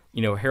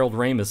 you know, Harold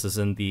Ramis is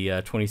in the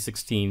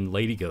 2016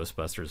 Lady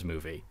Ghostbusters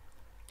movie.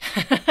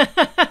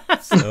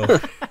 So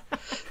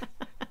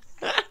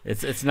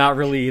it's not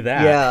really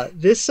that. Yeah,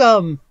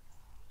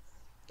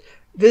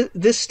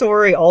 this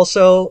story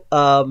also,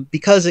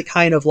 because it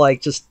kind of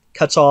like just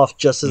cuts off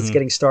just as it's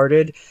getting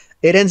started,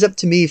 it ends up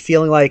to me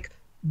feeling like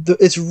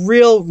its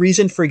real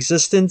reason for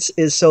existence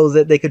is so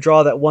that they could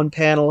draw that one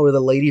panel where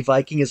the Lady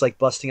Viking is like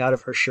busting out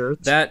of her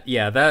shirt.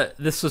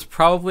 This was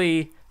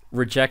probably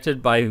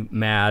rejected by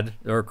Mad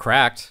or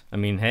Cracked. I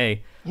mean,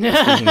 hey,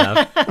 that's good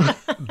enough.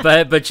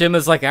 But Jim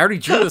is like, I already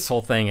drew this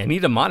whole thing. I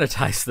need to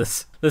monetize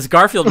this. This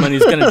Garfield money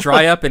is going to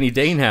dry up any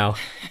day now.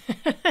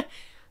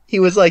 He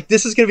was like,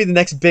 this is going to be the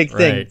next big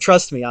thing. Right.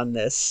 Trust me on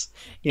this.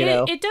 You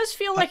know? It does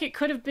feel like it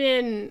could have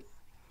been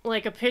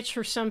like a pitch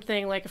for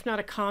something, like if not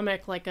a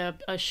comic, like a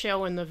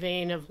show in the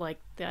vein of like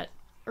that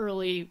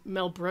early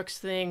Mel Brooks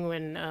thing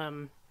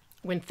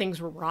when things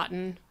were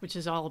rotten, which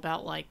is all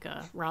about like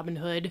Robin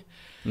Hood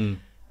in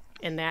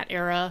that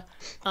era.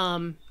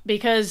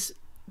 Because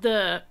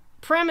the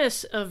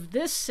premise of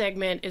this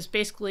segment is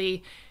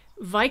basically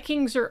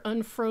Vikings are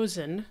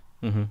unfrozen.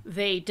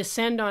 They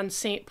descend on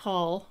St.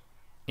 Paul.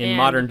 In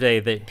modern day,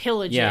 they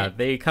pillage it.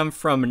 They come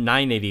from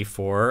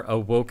 984,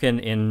 awoken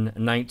in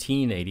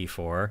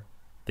 1984.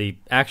 The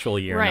actual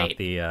year, right. Not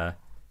the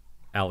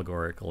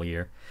allegorical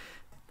year.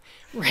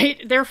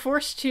 Right. They're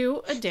forced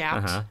to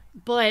adapt,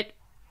 but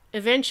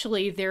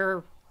eventually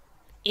their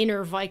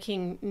inner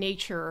Viking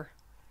nature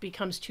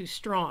becomes too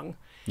strong.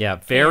 Yeah,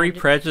 very and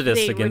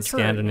prejudiced against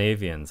return.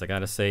 Scandinavians, I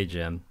gotta say,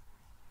 Jim.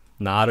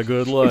 Not a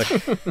good look.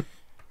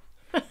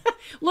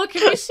 Look,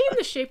 have you seen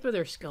the shape of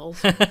their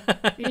skulls? You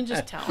can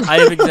just tell. I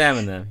have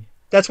examined them.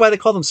 That's why they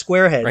call them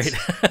squareheads. Right.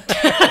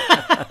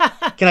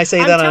 Can I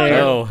say that on air?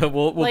 No,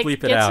 we'll like, bleep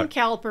it get out. some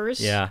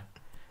calipers. Yeah.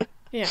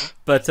 Yeah.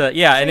 But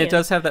yeah, and it Saying.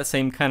 does have that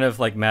same kind of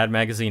like Mad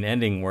Magazine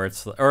ending where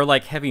it's, or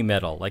like heavy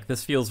metal. Like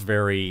this feels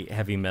very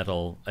heavy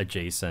metal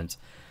adjacent.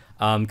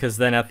 Because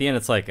then at the end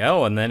it's like,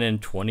 oh, and then in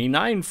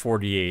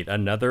 2948,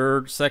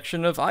 another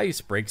section of ice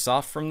breaks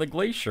off from the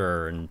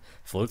glacier and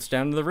floats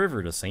down to the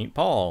river to St.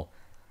 Paul.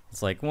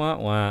 It's like,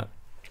 what?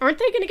 Aren't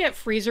they going to get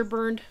freezer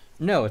burned?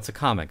 No, it's a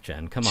comic,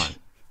 Jen. Come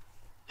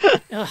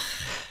on.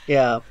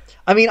 Yeah.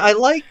 I mean, I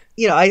like,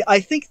 I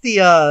think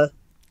the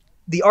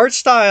art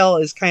style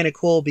is kind of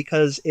cool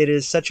because it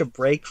is such a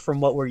break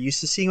from what we're used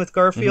to seeing with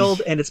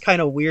Garfield, and it's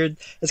kind of weird.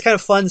 It's kind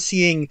of fun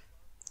seeing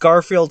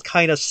Garfield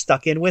kind of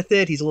stuck in with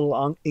it. He's a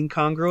little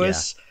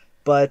incongruous,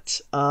 but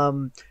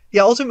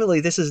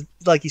ultimately this is,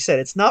 like you said,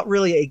 it's not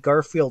really a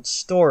Garfield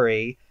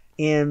story,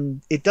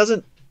 and it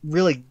doesn't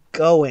really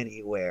go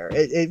anywhere.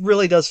 It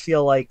really does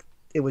feel like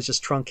it was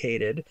just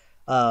truncated.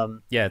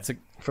 Yeah,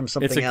 from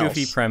something it's a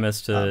goofy else.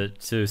 premise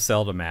to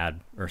sell to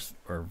Mad or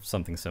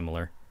something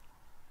similar.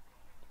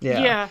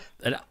 Yeah.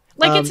 And,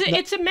 Like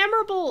it's a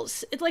memorable,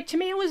 like to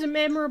me it was a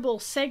memorable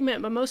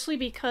segment, but mostly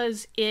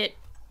because it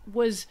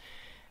was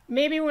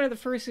maybe one of the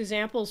first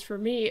examples for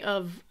me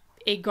of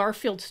a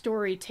Garfield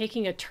story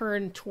taking a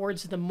turn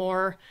towards the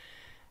more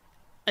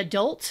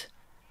adult.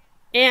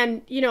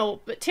 And, you know,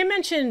 but Tim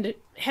mentioned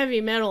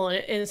heavy metal,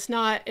 and it's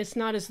not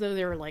as though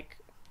there were like,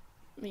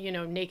 you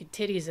know, naked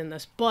titties in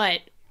this,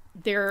 but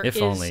there If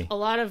is only. a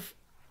lot of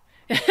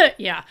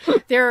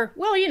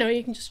well, you know,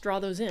 you can just draw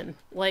those in.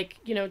 Like,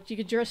 you know, you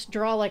could just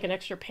draw like an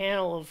extra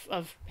panel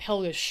of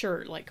Helga's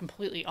shirt, like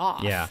completely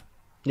off. yeah.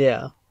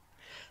 Yeah.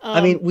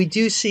 I mean, we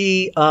do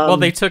see. Well,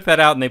 they took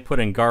that out and they put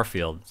in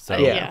Garfield. So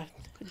Yeah.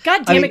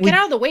 God damn I mean, it! Get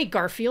out of the way,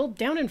 Garfield.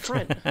 Down in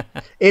front.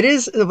 It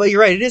is, but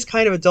you're right. It is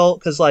kind of adult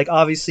because, like,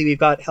 obviously we've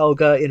got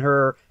Helga in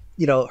her,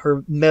 you know,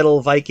 her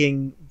metal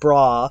Viking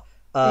bra.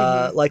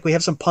 Like we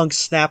have some punks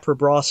snap her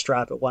bra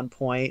strap at one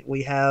point.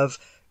 We have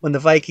when the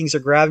Vikings are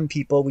grabbing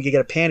people, we could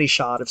get a panty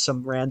shot of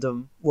some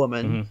random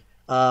woman.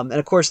 And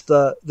of course,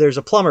 there's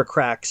a plumber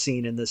crack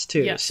scene in this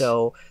too. Yes.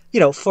 So you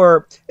know,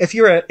 if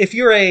you're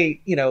a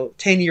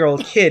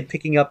 10-year-old kid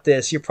picking up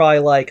this, you're probably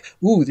like,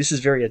 ooh, this is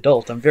very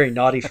adult. I'm very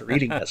naughty for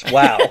reading this.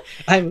 Wow,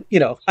 I'm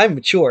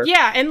mature.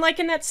 Yeah, and like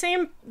in that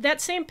same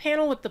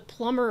panel with the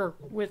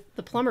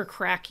plumber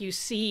crack, you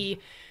see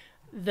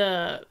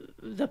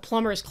the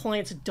plumber's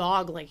client's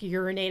dog like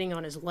urinating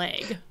on his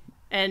leg,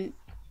 and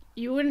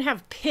you wouldn't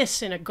have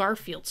piss in a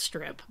Garfield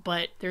strip,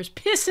 but there's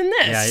piss in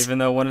this. Yeah, even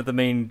though one of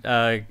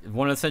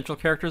the central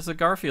characters of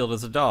Garfield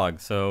is a dog,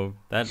 so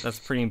that's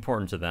pretty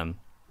important to them.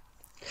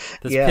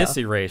 This piss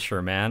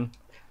erasure, man.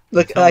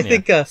 Look, I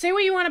think say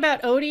what you want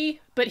about Odie,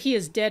 but he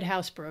is dead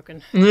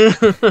housebroken.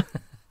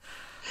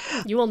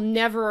 You will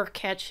never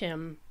catch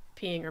him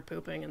peeing or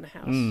pooping in the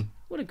house.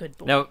 What a good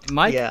boy. Now,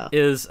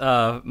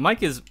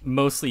 Mike is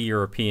mostly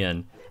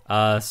European.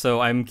 So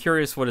I'm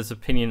curious what his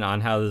opinion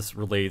on how this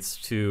relates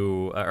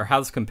to, or how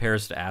this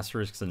compares to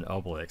Asterix and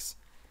Obelix.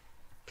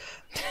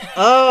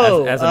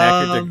 Oh, as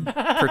an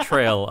accurate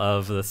portrayal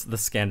of the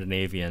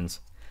Scandinavians.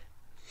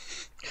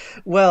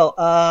 Well,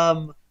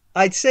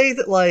 I'd say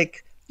that,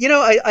 like, you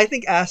know, I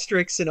think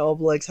Asterix and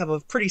Obelix have a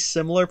pretty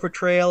similar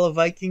portrayal of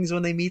Vikings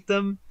when they meet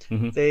them.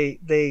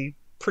 They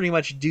pretty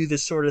much do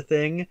this sort of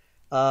thing.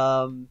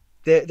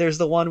 There's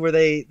the one where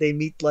they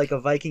meet like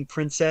a Viking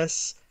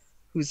princess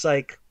who's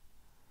like,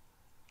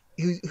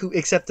 who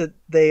except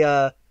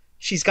that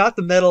she's got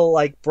the metal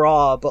like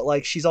bra, but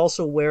like she's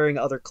also wearing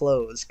other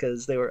clothes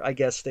because they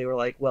were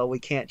like, well, we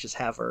can't just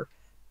have her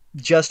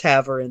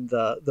in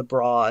the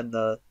bra and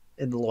the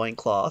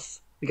loincloth.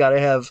 We got to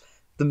have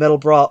the metal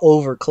bra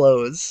over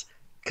clothes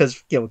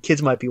because, you know,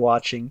 kids might be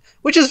watching,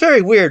 which is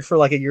very weird for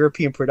like a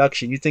European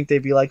production. You'd think they'd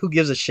be like, who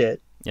gives a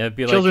shit? Yeah, it'd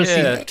be Children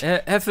like,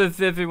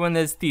 if everyone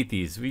has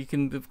titties, we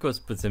can of course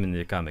put them in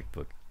the comic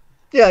book.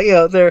 Yeah, you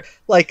know, they're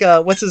like,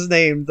 what's his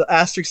name? The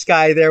Asterix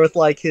guy there with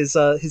like his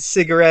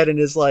cigarette and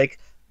his like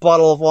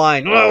bottle of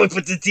wine. Oh, we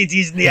put the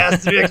TTs in the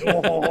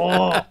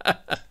Asterix.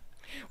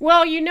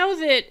 Well, you know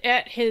that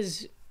at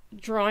his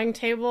drawing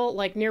table,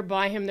 like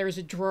nearby him, there's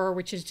a drawer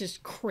which is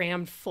just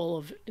crammed full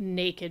of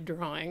naked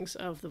drawings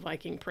of the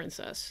Viking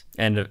princess.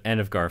 And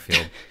of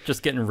Garfield.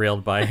 Just getting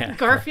railed by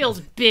Garfield's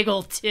big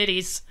old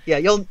titties. Yeah,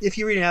 if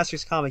you read an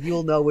Asterix comic,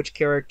 you'll know which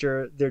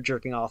character they're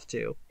jerking off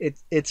to.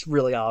 It's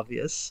really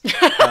obvious.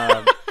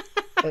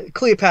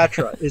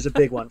 Cleopatra is a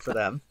big one for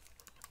them.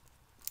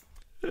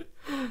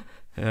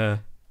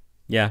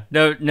 Yeah,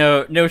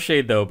 no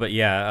shade though, but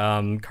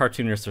yeah,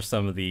 cartoonists are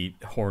some of the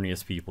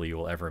horniest people you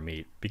will ever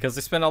meet because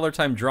they spend all their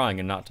time drawing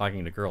and not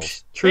talking to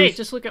girls. Truth. Hey,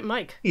 just look at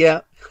Mike.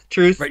 Yeah,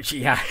 truth. Right?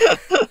 Yeah.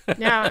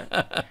 Now,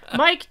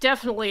 Mike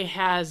definitely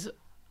has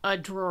a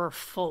drawer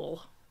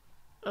full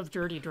of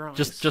dirty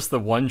drawings. Just the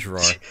one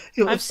drawer.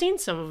 I've seen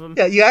some of them.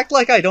 Yeah, you act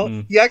like I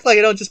don't. You act like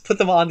I don't just put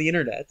them on the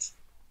internet.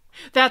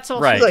 That's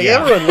also right. Like,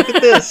 yeah. everyone, look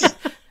at this.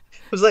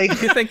 It was like,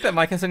 Do you think that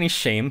Mike has any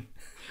shame?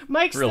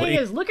 Mike's Really? thing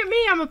is, look at me,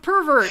 I'm a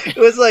pervert. it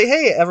was like,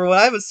 hey, everyone,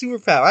 I have a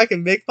superpower. I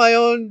can make my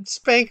own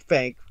spank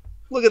bank.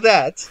 Look at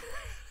that.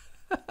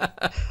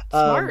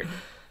 Smart.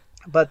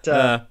 But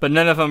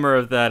none of them are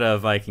of that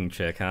Viking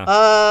chick,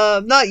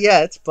 huh? not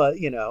yet. But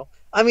you know,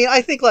 I mean,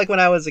 I think like when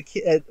I was a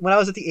kid, when I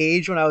was at the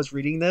age when I was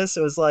reading this,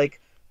 it was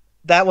like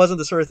that wasn't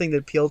the sort of thing that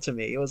appealed to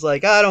me. It was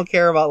like, I don't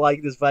care about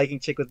like this Viking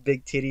chick with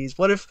big titties.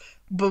 What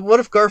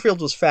if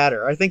Garfield was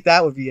fatter? I think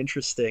that would be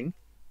interesting.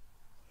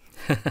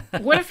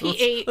 What if he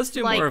ate Let's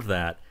do like more of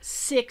that.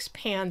 6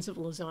 pans of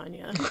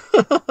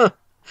lasagna?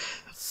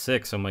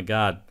 6. Oh my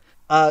god.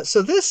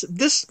 So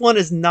this one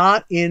is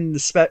not in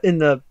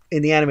the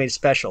animated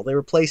special. They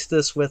replaced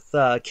this with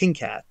King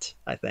Cat,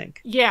 I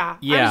think. Yeah.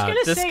 Yeah, I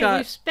was this gonna say got-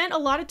 we've spent a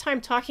lot of time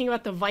talking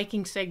about the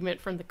Viking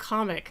segment from the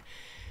comic.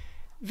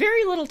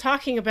 Very little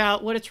talking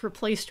about what it's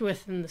replaced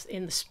with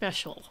in the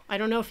special. I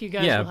don't know if you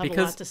guys will have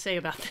a lot to say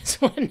about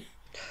this one.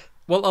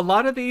 Well, a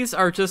lot of these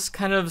are just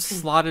kind of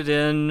slotted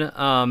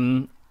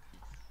in,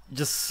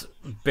 just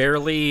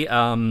barely.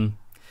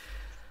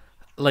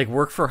 like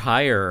work for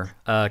hire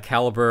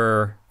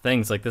caliber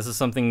things. Like this is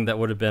something that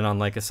would have been on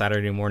like a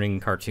Saturday morning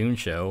cartoon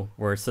show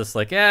where it's just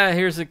like, yeah,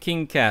 here's a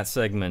King Cat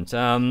segment.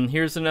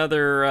 Here's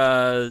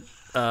another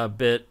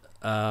bit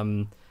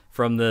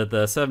from the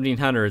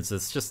 1700s.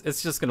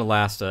 It's just gonna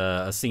last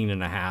a scene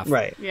and a half.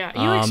 Right. Yeah,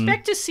 you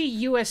expect to see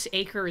U.S.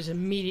 Acres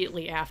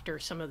immediately after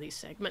some of these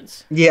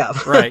segments. Yeah.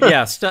 Right.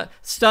 Yeah.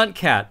 Stunt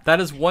cat. That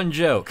is one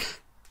joke.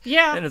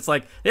 Yeah. And it's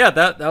like, yeah,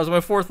 that was my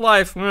fourth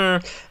life.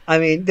 I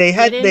mean, they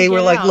were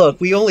get like, out.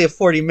 look, we only have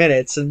 40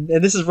 minutes, and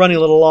this is running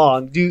a little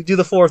long. Do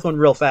the fourth one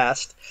real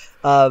fast.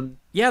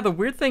 Yeah, the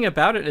weird thing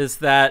about it is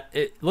that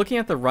looking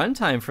at the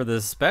runtime for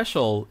this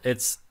special,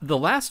 it's the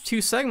last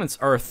two segments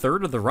are a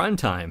third of the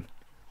runtime.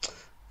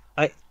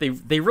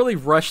 They really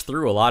rush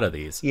through a lot of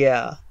these.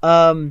 Yeah.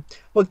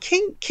 Well,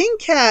 King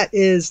Cat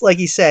is, like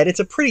he said, it's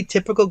a pretty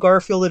typical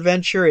Garfield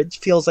adventure. It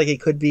feels like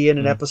it could be in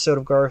an episode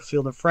of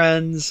Garfield and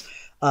Friends.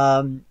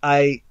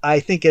 I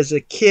think as a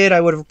kid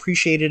I would have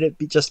appreciated it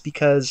just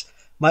because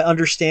my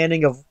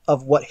understanding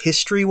of what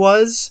history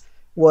was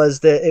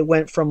that it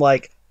went from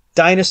like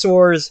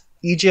dinosaurs,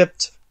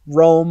 Egypt,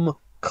 Rome,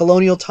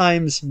 colonial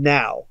times,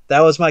 now.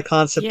 That was my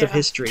concept of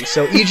history.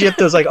 So Egypt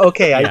was like,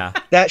 okay,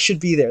 that should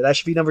be there. That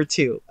should be number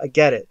 2. I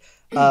get it.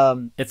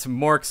 It's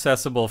more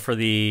accessible for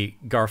the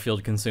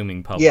Garfield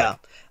consuming public. Yeah.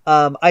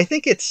 I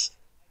think it's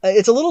a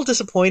little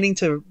disappointing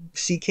to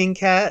see King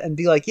Cat and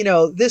be like,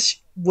 this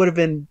would have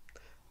been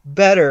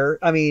better.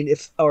 I mean,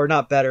 or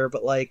not better,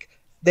 but like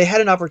they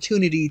had an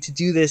opportunity to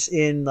do this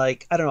in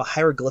like, I don't know,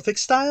 hieroglyphic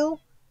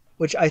style,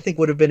 which I think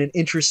would have been an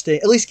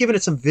interesting, at least given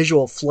it some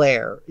visual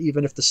flair,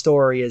 even if the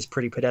story is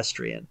pretty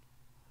pedestrian.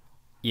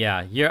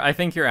 Yeah, I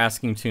think you're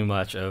asking too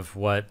much of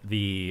what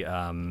the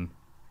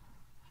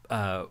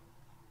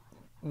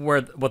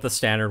what the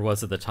standard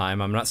was at the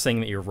time. I'm not saying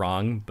that you're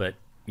wrong, but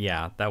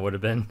yeah, that would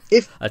have been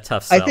a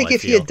tough sell. I think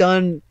if he had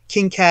done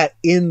King Cat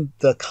in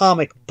the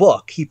comic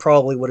book, he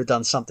probably would have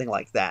done something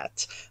like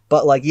that.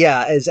 But like,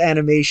 yeah, as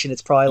animation,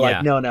 it's probably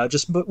like, no,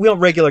 just we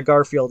want regular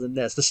Garfield in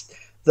this.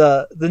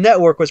 The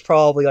network was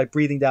probably like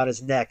breathing down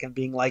his neck and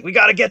being like, we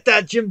got to get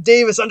that Jim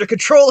Davis under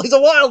control. He's a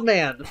wild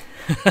man.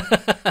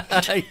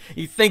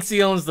 He thinks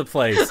he owns the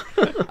place.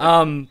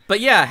 But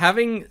yeah,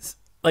 having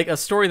like a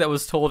story that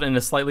was told in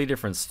a slightly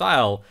different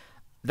style,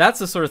 that's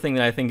the sort of thing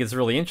that I think is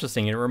really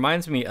interesting. It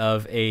reminds me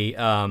of a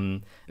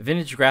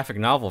vintage graphic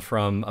novel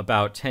from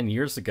about 10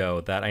 years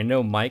ago that I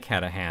know Mike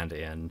had a hand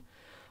in.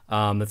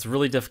 It's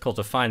really difficult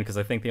to find because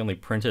I think they only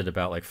printed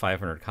about like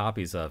 500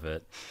 copies of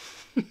it.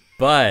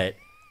 But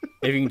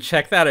if you can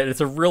check that out,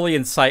 it's a really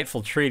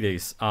insightful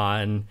treatise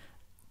on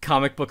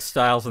comic book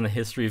styles and the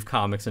history of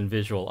comics and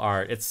visual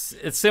art. It's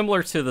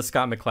similar to the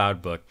Scott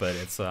McCloud book, but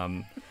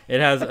it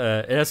has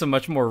a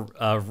much more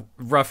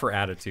rougher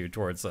attitude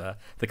towards the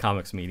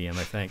comics medium,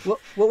 I think.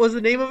 What was the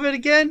name of it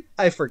again?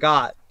 I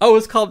forgot. Oh,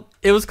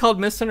 it was called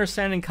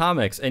Misunderstanding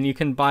Comics, and you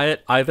can buy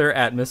it either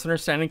at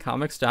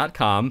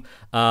misunderstandingcomics.com.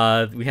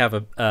 We have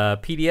a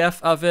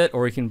PDF of it,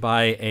 or you can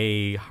buy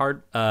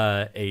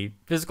a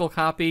physical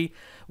copy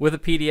with a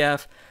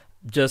PDF.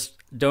 Just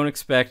don't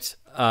expect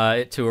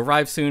it to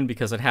arrive soon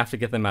because I'd have to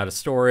get them out of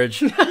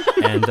storage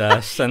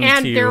and send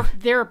them to you. And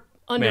they're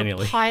under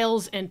manually.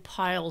 piles and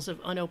piles of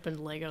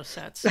unopened Lego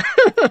sets.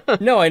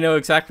 No, I know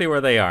exactly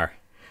where they are.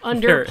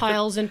 Under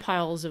piles and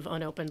piles of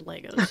unopened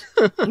Legos.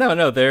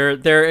 No,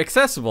 they're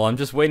accessible. I'm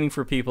just waiting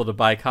for people to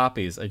buy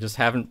copies. I just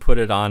haven't put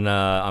it on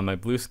my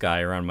Blue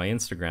Sky or on my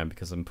Instagram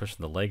because I'm pushing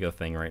the Lego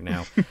thing right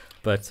now.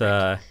 But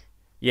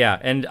yeah,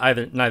 and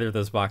neither of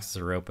those boxes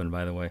are open,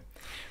 by the way.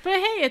 But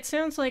hey, it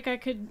sounds like I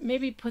could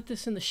maybe put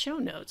this in the show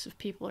notes if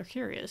people are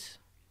curious.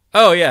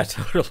 Oh yeah,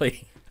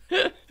 totally.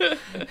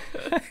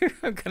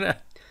 I'm gonna.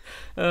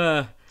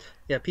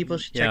 Yeah, people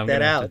should I'm check that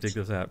gonna have out. to dig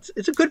this out.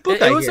 It's a good book.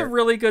 It was a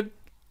really good.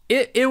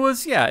 It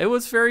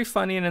was very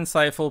funny and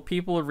insightful.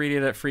 People would read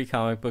it at Free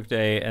Comic Book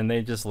Day, and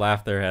they just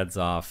laughed their heads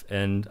off.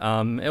 And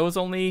it was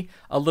only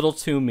a little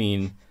too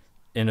mean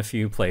in a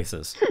few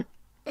places.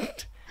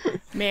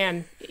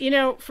 Man,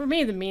 for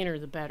me, the meaner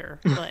the better.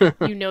 But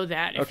you know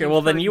that. Okay,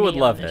 well then you would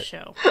love it.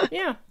 Show.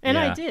 Yeah, and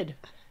I did.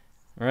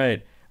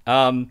 Right.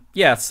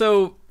 Yeah.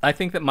 So I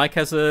think that Mike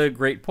has a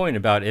great point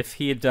about if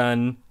he had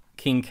done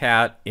King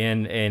Cat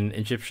in an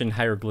Egyptian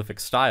hieroglyphic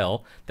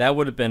style, that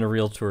would have been a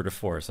real tour de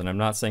force. And I'm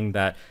not saying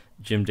that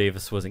Jim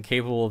Davis wasn't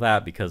capable of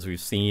that because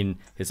we've seen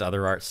his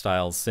other art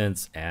styles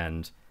since,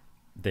 and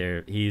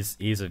he's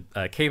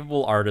a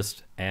capable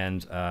artist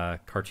and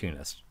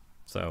cartoonist.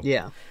 So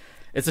yeah.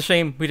 It's a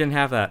shame we didn't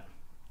have that.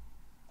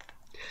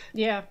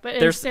 Yeah, but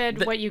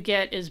instead what you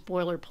get is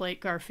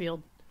boilerplate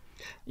Garfield.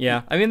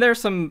 Yeah, I mean, there's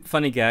some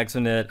funny gags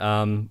in it.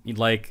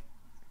 Like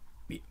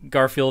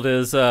Garfield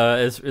is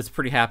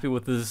pretty happy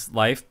with his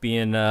life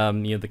being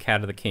the cat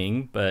of the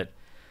king, but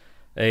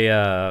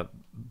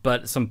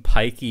some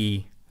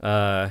pikey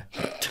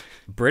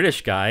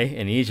British guy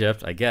in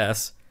Egypt, I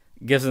guess,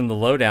 gives him the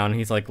lowdown.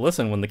 He's like,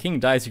 "Listen, when the king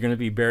dies, you're going to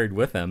be buried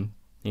with him."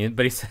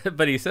 But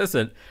he says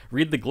it.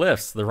 Read the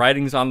glyphs. The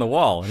writing's on the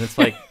wall, and it's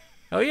like,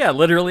 oh yeah,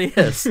 literally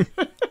is.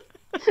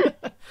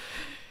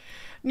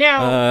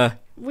 Now,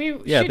 we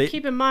should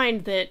keep in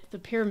mind that the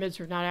pyramids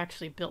were not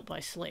actually built by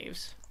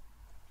slaves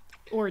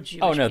or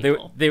Jewish Oh no,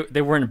 people.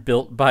 they weren't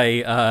built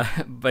by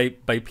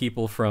by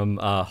people from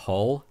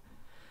Hull.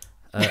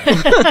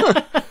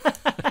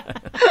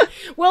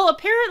 Well,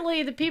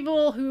 apparently the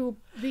people who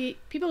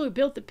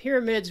built the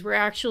pyramids were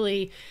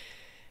actually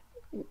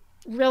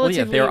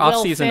relatively they were well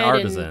off-season fed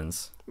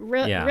artisans.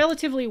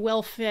 Relatively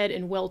well-fed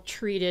and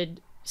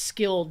well-treated,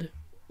 skilled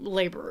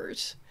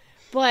laborers.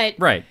 But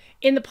Right.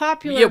 in the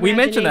popular we imagination,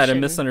 mentioned that in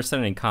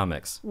Misunderstanding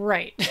Comics.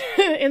 Right.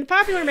 In the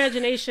popular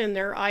imagination,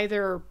 they're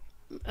either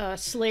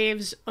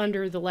slaves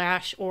under the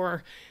lash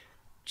or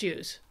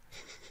Jews.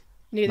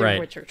 Neither of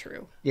which are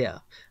true. Yeah.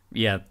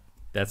 Yeah,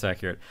 that's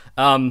accurate.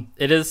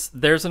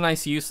 There's a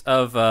nice use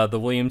of the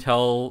William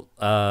Tell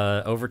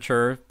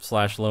overture /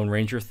 Lone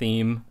Ranger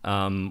theme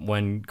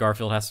when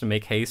Garfield has to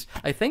make haste.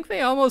 I think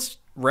they almost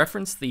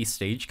reference the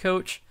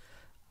stagecoach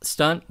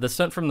stunt, the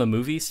stunt from the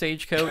movie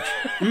Stagecoach.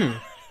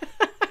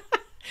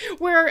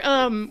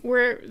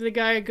 Where the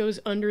guy goes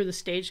under the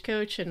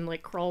stagecoach and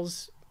like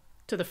crawls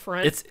to the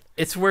front.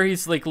 It's where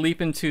he's like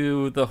leaping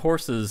to the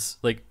horses,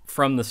 like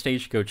from the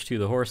stagecoach to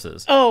the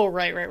horses. Oh,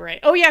 right.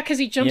 Oh yeah, because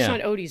he jumps on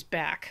Odie's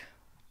back.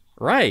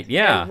 Right,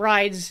 yeah. And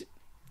rides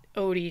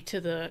Odie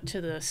to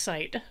the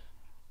site.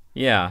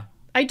 Yeah.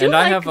 I do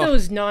like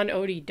those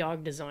non-Odie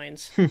dog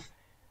designs.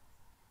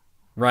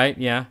 Right,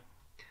 yeah.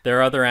 There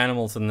are other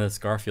animals in this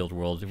Garfield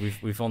world.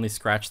 We've only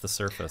scratched the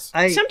surface.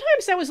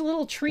 Sometimes that was a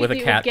little treat with that a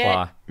you cat would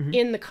claw. get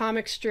in the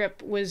comic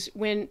strip was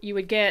when you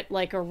would get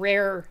like a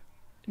rare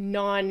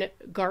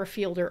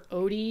non-Garfield or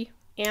Odie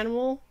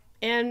animal.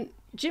 And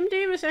Jim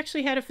Davis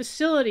actually had a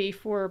facility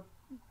for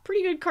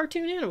pretty good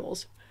cartoon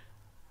animals.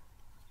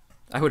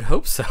 I would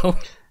hope so.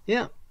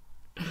 Yeah.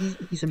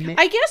 He's amazing.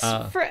 I guess,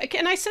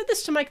 and I said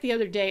this to Mike the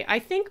other day, I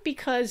think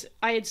because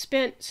I had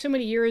spent so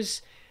many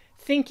years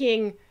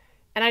thinking,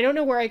 and I don't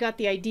know where I got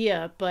the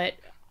idea, but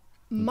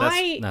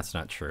that's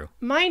not true.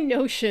 My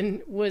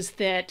notion was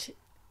that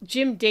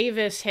Jim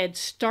Davis had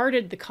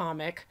started the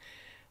comic,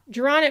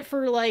 drawn it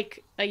for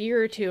like a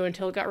year or two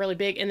until it got really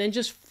big, and then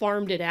just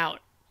farmed it out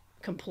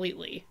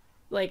completely.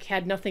 Like,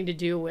 had nothing to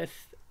do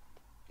with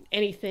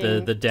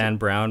anything. The Dan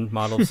Brown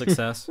model of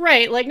success?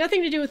 Right, like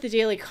nothing to do with the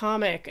Daily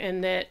Comic,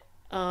 and that,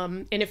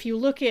 and if you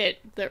look at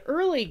the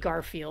early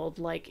Garfield,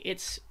 like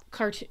it's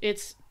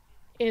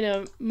in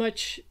a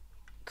much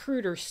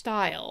cruder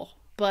style,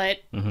 but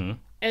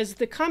as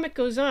the comic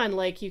goes on,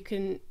 like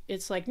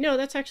it's like, no,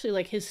 that's actually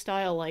like his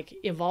style, like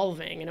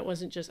evolving, and it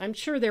wasn't just, I'm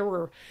sure there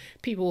were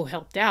people who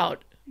helped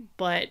out,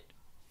 but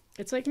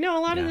it's like, no, a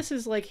lot of this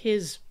is like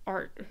his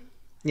art.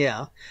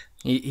 Yeah.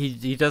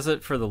 He does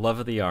it for the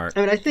love of the art. I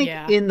mean, I think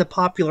in the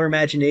popular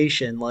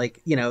imagination,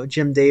 like,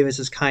 Jim Davis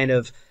is kind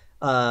of,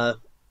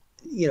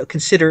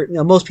 considered,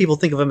 most people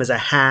think of him as a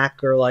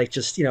hack or like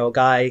just, a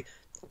guy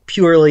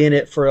purely in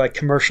it for like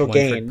commercial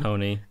gain.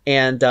 Pony.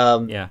 And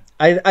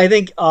I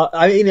think,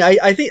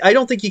 I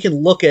don't think you can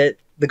look at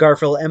the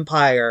Garfield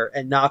empire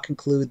and not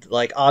conclude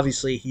like,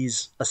 obviously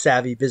he's a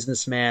savvy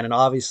businessman and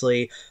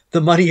obviously the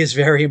money is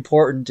very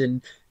important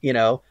and,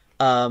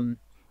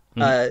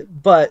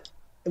 but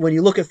when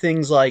you look at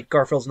things like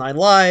Garfield's 9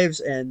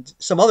 Lives and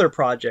some other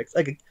projects,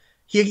 like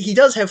he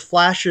does have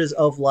flashes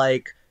of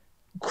like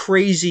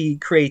crazy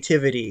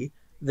creativity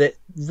that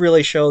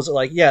really shows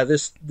like, yeah,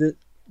 this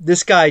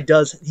guy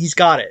he's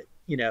got it.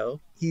 He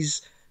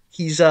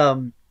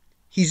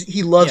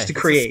loves to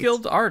create. He's a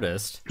skilled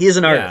artist. He is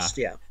an artist.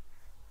 Yeah.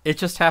 It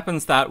just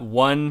happens that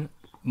one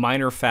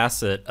minor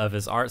facet of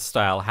his art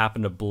style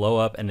happened to blow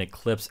up and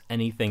eclipse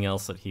anything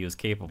else that he was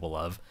capable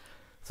of.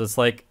 So it's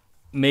like,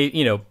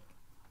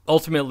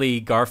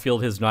 ultimately,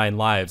 Garfield, His 9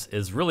 Lives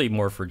is really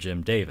more for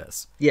Jim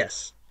Davis.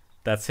 Yes.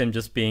 That's him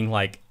just being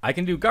like, I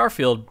can do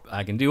Garfield,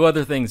 I can do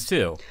other things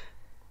too.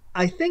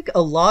 I think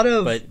a lot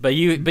of... But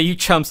you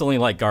chumps only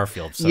like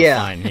Garfield, so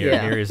fine.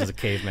 Here he is as a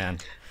caveman.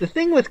 The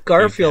thing with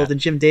Garfield and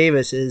Jim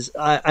Davis is,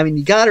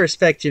 you gotta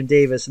respect Jim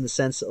Davis in the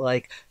sense that,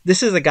 like,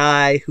 this is a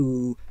guy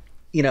who,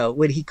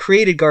 when he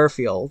created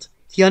Garfield,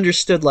 he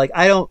understood, like,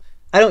 I don't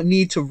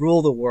need to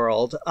rule the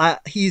world.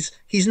 He's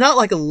not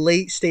like a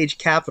late stage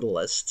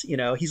capitalist.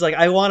 He's like,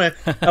 I want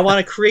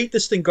to create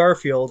this thing,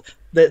 Garfield,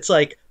 that's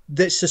like,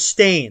 that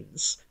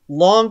sustains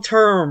long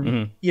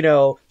term,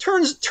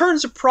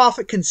 turns a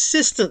profit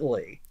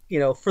consistently,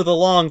 for the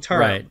long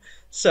term. Right.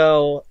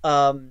 So,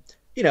 and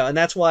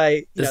that's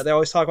why, they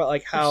always talk about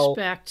like how,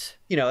 respect.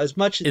 As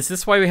much. Is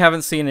this why we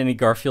haven't seen any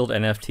Garfield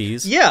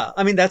NFTs? Yeah.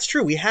 I mean, that's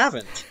true. We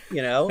haven't,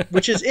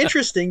 which is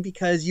interesting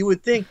because you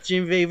would think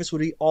Jim Davis would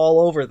be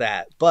all over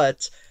that.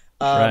 But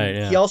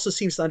he also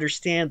seems to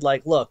understand,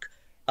 like, look,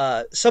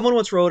 someone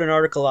once wrote an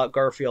article about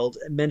Garfield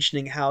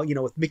mentioning how,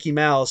 with Mickey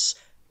Mouse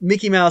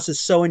is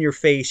so in your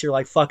face, you're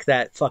like, fuck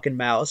that fucking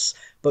mouse.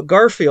 But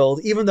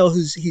Garfield, even though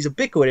he's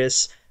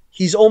ubiquitous,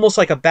 he's almost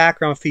like a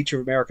background feature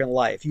of American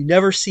life. You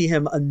never see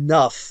him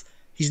enough.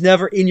 He's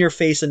never in your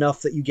face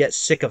enough that you get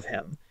sick of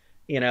him,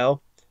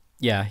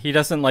 Yeah, he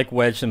doesn't like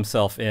wedge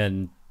himself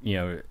in,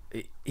 he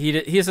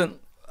isn't,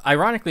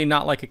 ironically,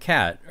 not like a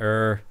cat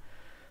or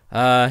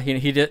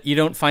You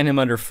don't find him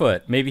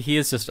underfoot. Maybe he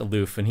is just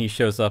aloof, and he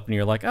shows up, and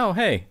you're like, oh,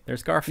 hey,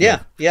 there's Garfield.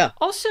 Yeah, yeah.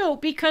 Also,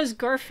 because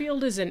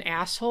Garfield is an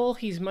asshole,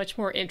 he's much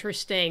more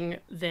interesting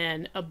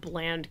than a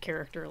bland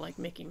character like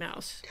Mickey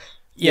Mouse.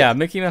 Yeah,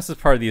 Mickey Mouse is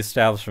part of the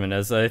establishment.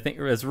 As I think,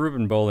 as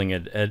Ruben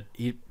Bowling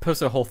he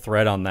posted a whole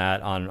thread on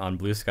that on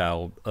Blue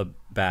Sky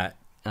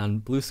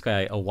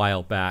a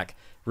while back.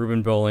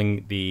 Ruben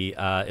Bowling, the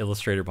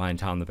illustrator behind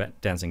Tom the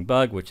Dancing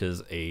Bug, which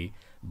is a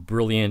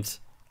brilliant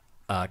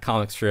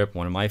comic strip,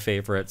 one of my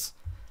favorites.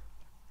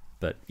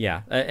 But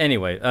yeah,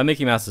 anyway,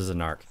 Mickey Mouse is a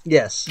narc.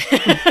 Yes.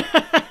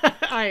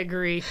 I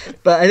agree.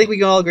 But I think we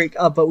can all agree,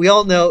 but we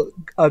all know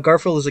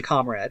Garfield is a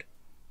comrade.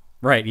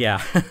 Right,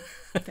 yeah.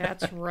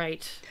 That's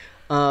right.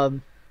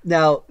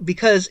 Now,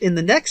 because in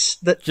the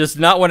next... Just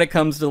not when it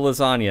comes to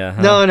lasagna,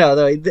 huh? No.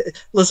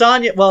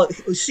 Lasagna, well,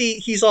 see,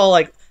 he's all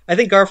like... I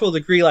think Garfield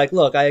would agree, like,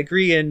 look, I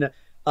agree in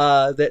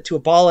that to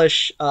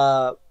abolish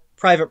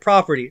private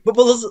property, but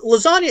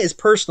lasagna is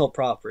personal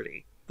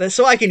property,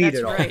 so I can eat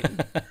it all. That's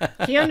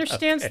right. He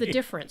understands the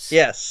difference.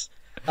 Yes.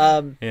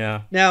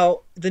 Yeah.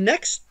 Now, the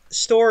next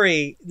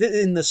story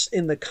in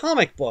the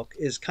comic book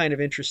is kind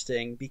of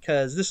interesting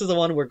because this is the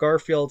one where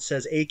Garfield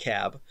says "a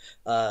cab,"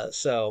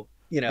 so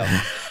you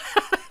know.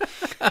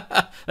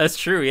 That's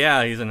true.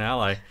 Yeah, he's an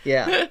ally.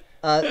 Yeah.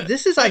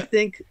 This is, I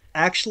think,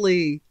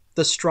 actually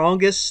the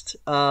strongest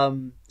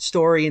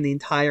story in the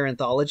entire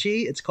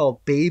anthology. It's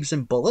called Babes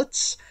and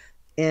Bullets,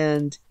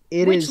 and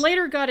which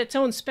later got its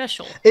own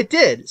special. It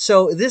did.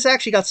 So this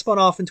actually got spun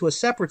off into a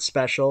separate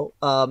special,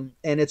 and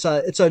it's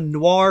a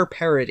noir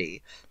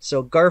parody.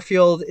 So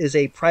Garfield is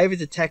a private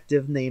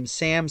detective named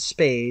Sam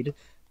Spade,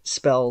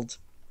 spelled,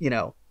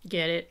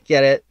 Get it? Yeah,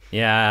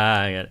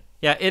 I get it.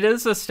 Yeah, it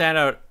is a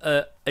standout,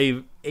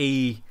 a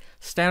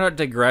standout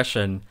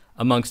digression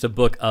amongst a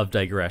book of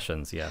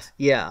digressions. Yes.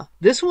 Yeah,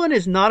 this one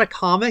is not a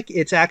comic.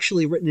 It's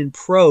actually written in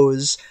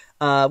prose.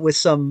 With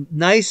some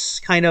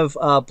nice kind of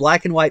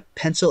black and white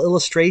pencil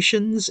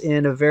illustrations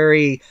in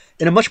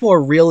a much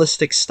more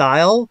realistic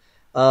style.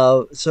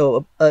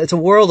 So it's a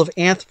world of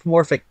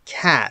anthropomorphic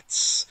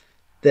cats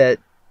that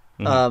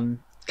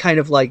kind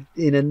of like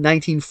in a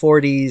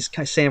 1940s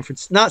kind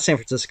of not San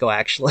Francisco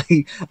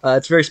actually.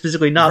 It's very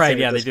specifically not right. San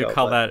Francisco, Yeah, they do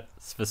call that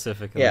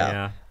specifically.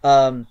 Yeah.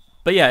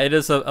 But yeah, it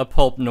is a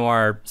pulp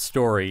noir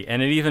story,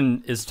 and it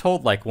even is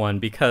told like one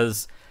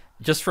because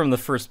just from the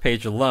first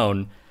page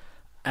alone.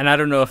 And I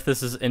don't know if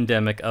this is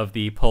endemic of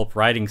the pulp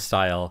writing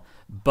style,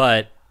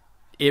 but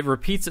it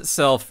repeats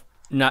itself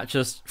not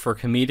just for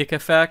comedic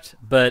effect,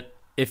 but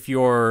if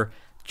you're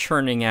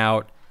churning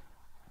out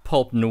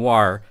pulp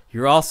noir,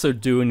 you're also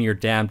doing your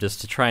damnedest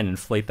to try and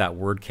inflate that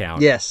word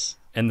count. Yes.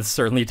 And this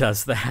certainly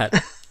does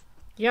that.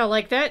 Yeah,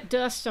 like that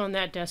dust on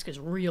that desk is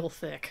real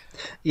thick.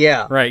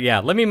 Yeah. Right,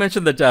 yeah. Let me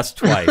mention the dust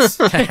twice.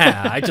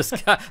 I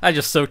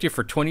just soaked you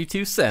for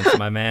 22 cents,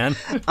 my man.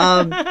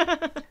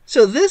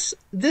 So this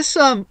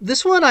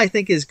one I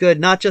think is good,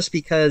 not just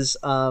because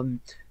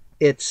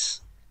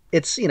it's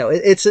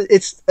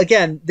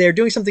again, they're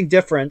doing something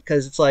different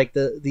because it's like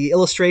the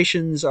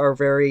illustrations are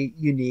very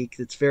unique.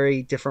 It's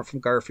very different from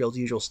Garfield's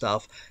usual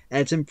stuff,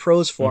 and it's in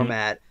prose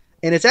format,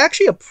 and it's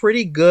actually a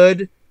pretty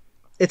good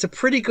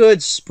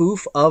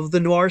spoof of the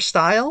noir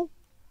style,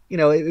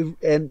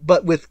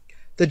 but with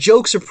the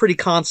jokes are pretty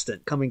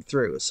constant coming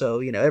through.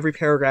 So every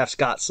paragraph's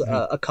got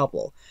a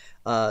couple.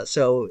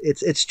 So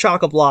it's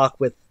chock-a-block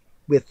with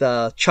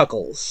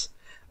chuckles.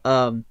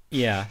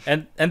 Yeah,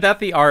 and that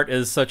the art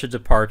is such a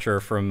departure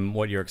from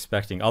what you're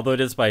expecting, although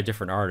it is by a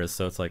different artist,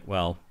 so it's like,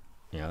 well,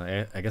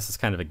 I guess it's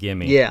kind of a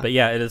gimme. Yeah. But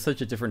yeah, it is such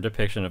a different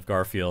depiction of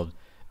Garfield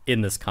in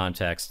this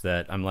context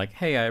that I'm like,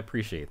 hey, I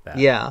appreciate that.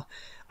 Yeah.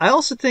 I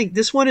also think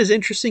this one is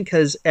interesting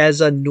because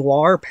as a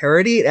noir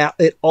parody,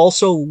 it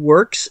also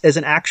works as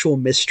an actual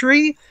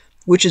mystery,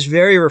 which is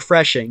very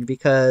refreshing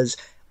because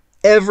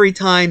every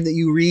time that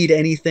you read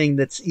anything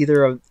that's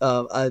either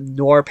a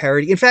noir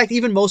parody, in fact,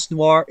 even most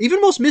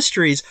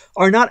mysteries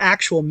are not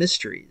actual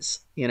mysteries.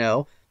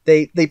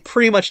 They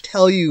pretty much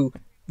tell you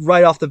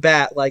right off the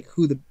bat like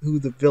who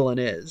the villain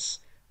is.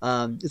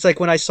 It's like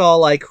when I saw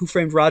like Who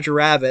Framed Roger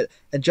Rabbit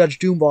and Judge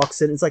Doom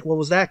walks in, it's like, what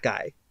was that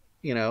guy?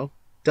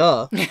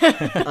 Duh.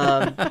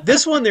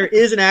 This one, there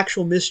is an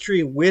actual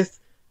mystery with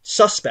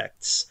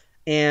suspects,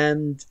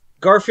 and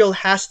Garfield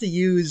has to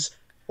use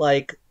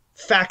like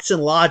facts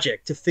and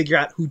logic to figure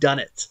out who done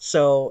it.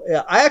 So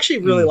I actually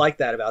really like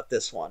that about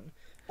this one.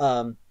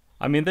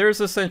 I mean, there's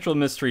a central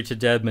mystery to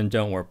Dead Men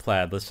Don't Wear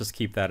Plaid. Let's just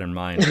keep that in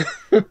mind.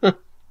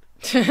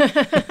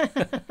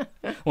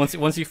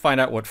 Once you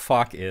find out what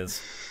Fock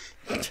is.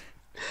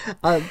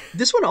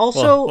 This one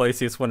also... Well, you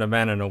see, it's when a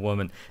man and a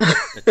woman...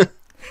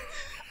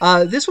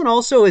 This one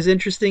also is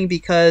interesting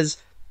because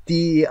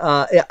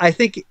I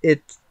think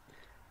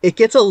it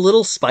gets a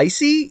little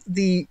spicy.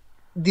 The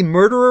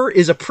murderer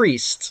is a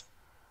priest,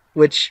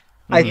 which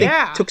I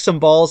think took some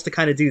balls to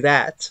kind of do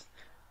that.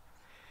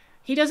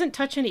 He doesn't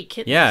touch any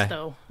kittens,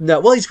 though. No,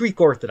 well, he's Greek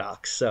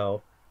Orthodox,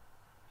 so...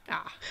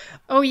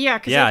 Oh, yeah,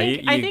 because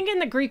I think in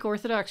the Greek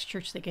Orthodox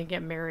Church they can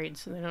get married,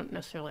 so they don't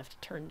necessarily have to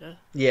turn to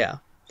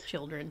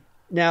children.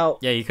 Now,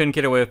 Yeah, you couldn't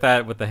get away with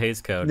that with the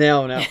Hays Code.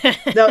 no. Now,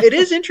 it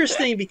is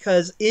interesting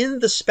because in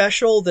the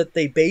special that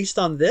they based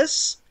on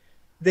this,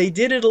 they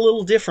did it a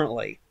little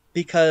differently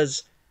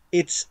because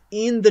it's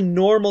in the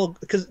normal,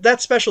 because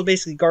that special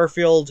basically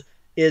Garfield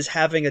is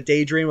having a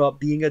daydream about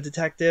being a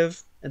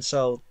detective, and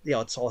so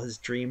it's all his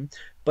dream,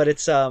 but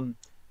it's done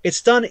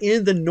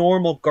in the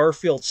normal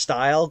Garfield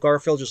style.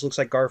 Garfield just looks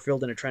like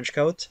Garfield in a trench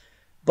coat,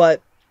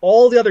 but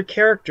all the other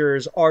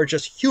characters are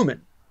just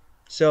human.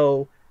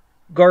 So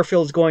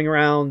Garfield's going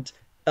around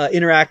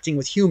interacting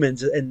with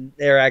humans, and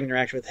they're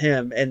interacting with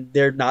him, and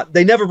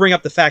they never bring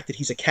up the fact that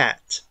he's a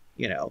cat,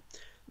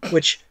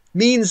 which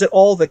means that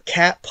all the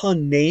cat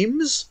pun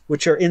names,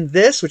 which are in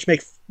this, which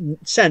make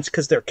sense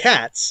because they're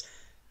cats,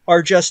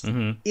 are just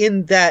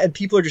in that, and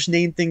people are just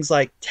named things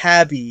like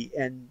Tabby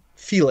and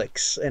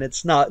Felix, and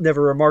it's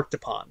never remarked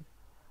upon.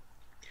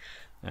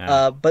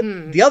 But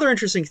the other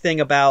interesting thing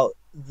about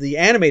the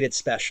animated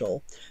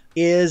special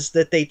is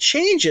that they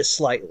change it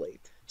slightly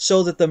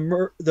so that the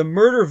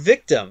murder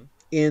victim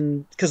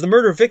because the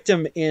murder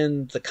victim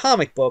in the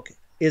comic book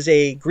is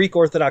a Greek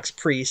Orthodox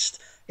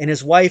priest, and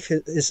his wife,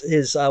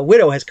 his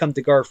widow, has come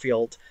to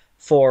Garfield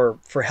for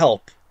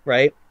help,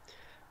 right?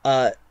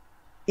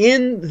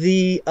 In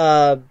the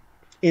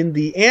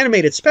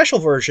animated special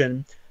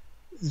version,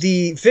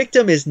 the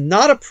victim is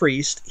not a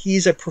priest;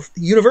 he's a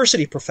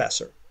university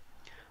professor,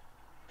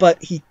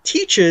 but he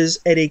teaches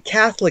at a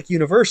Catholic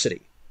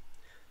university.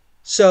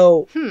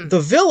 So the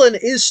villain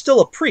is still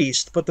a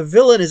priest, but the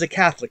villain is a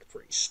Catholic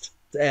priest,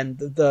 and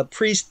the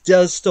priest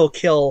does still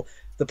kill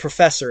the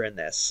professor in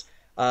this.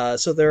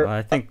 So there,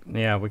 I think,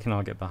 we can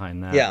all get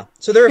behind that. Yeah.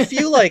 So there are a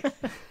few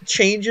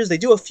changes. They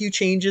do a few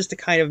changes to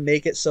kind of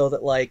make it so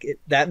that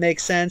that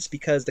makes sense,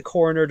 because the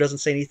coroner doesn't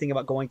say anything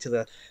about going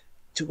to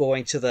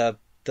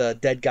the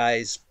dead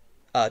guy's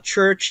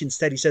church.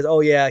 Instead, he says,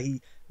 "Oh yeah,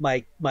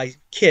 my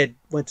kid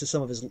went to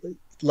some of his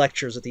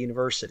lectures at the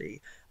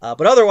university."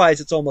 But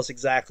otherwise, it's almost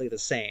exactly the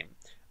same.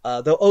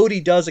 Though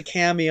Odie does a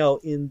cameo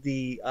in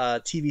the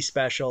TV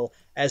special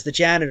as the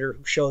janitor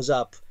who shows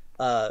up,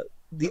 the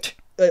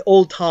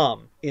old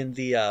Tom in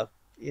the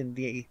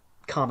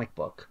comic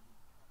book.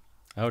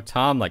 Oh,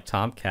 Tom, like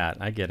Tomcat.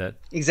 I get it.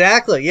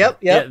 Exactly. Yep.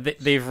 Yeah,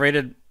 they've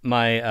rated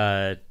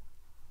my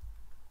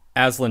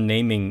Aslan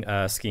naming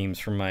schemes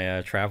from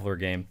my Traveler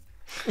game.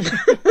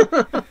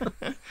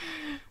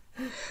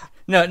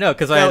 No,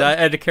 because I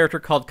had a character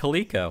called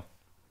Kaliko.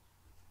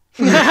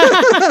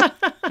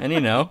 And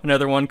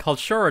another one called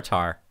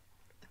Shorotar.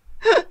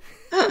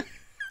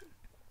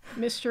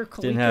 Mr.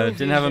 Kaliko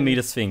Didn't have a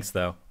Metasphinx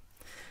though.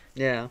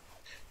 Yeah.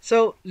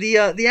 So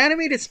the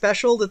animated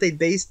special that they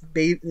based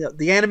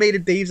the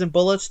animated Babes and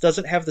Bullets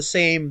doesn't have the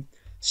same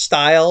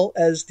style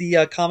as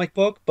the comic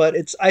book, but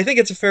I think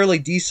it's a fairly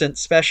decent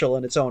special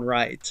in its own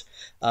right.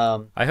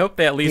 I hope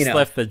they at least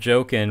left the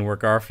joke in where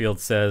Garfield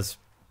says,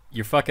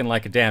 "You're fucking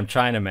like a damn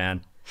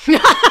Chinaman."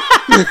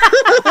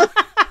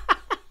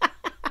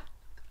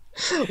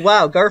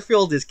 Wow,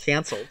 Garfield is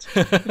canceled.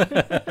 It's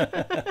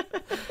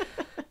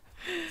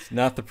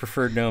not the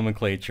preferred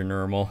nomenclature,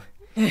 normal.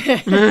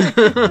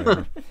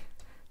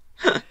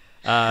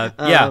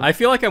 I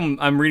feel like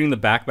I'm reading the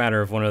back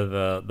matter of one of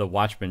the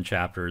Watchmen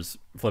chapters,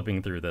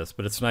 flipping through this,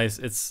 but it's nice.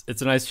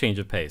 It's a nice change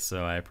of pace,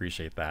 so I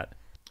appreciate that.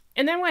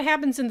 And then what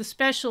happens in the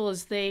special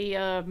is they,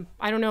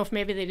 I don't know if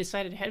maybe they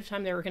decided ahead of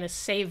time they were going to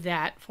save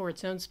that for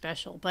its own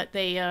special, but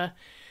they,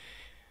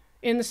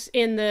 in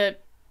the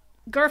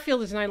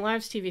Garfield is Nine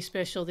Lives TV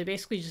special, they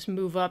basically just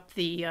move up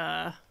the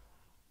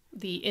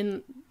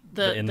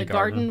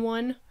garden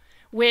one,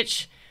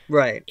 which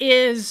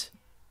is,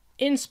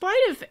 in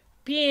spite of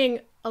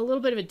being a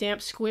little bit of a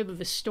damp squib of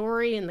a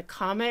story in the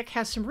comic,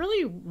 has some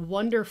really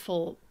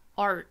wonderful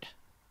art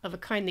of a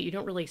kind that you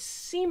don't really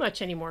see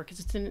much anymore,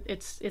 because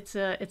it's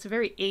a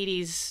very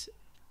 80s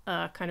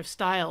kind of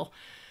style.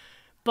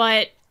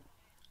 But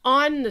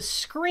on the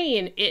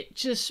screen, it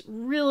just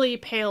really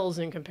pales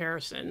in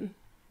comparison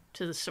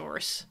to the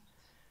source.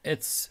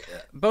 It's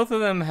both of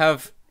them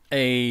have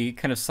a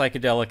kind of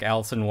psychedelic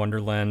Alice in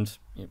Wonderland,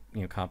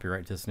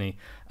 copyright Disney,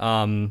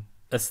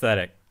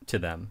 aesthetic to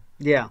them.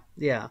 Yeah.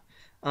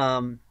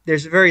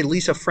 There's a very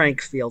Lisa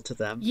Frank feel to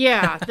them.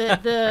 Yeah,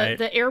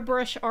 the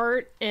airbrush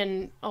art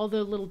and all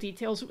the little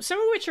details, some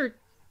of which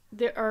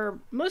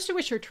most of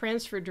which are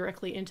transferred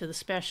directly into the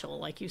special.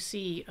 Like you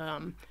see,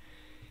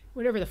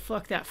 whatever the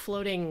fuck that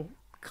floating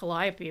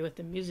calliope with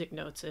the music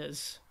notes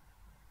is.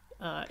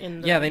 They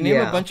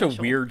name a bunch of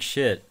weird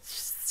shit.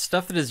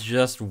 Stuff that is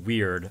just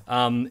weird.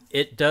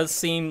 It does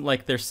seem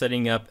like they're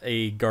setting up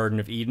a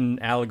Garden of Eden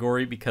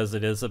allegory, because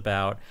it is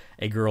about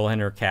a girl and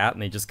her cat,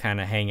 and they just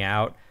kind of hang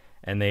out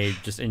and they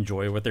just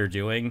enjoy what they're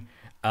doing.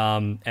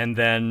 And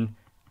then,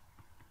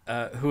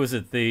 who is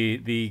it?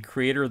 The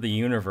creator of the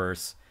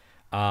universe,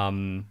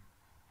 Uncle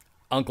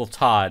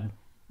Todd,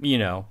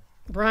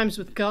 rhymes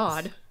with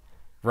God.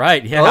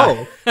 Right, yeah.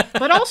 Oh.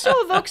 But also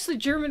evokes the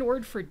German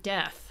word for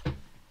death.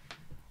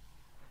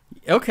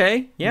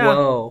 Okay, yeah.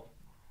 Whoa.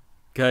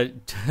 Good.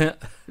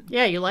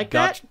 Yeah, you like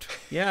that?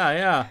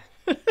 Yeah.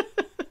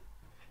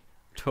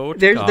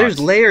 there's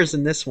layers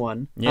in this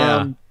one.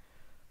 Yeah.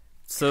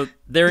 So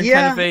they're in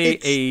kind of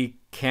a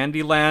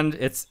Candyland.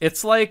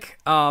 It's like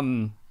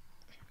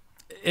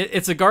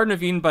it's a Garden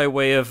of Eden by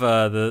way of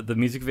the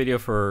music video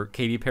for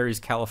Katy Perry's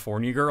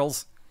California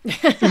Girls.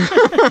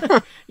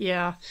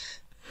 Yeah.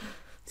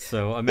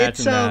 So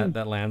imagine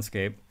that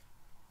landscape.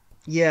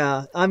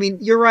 Yeah, I mean,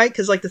 you're right,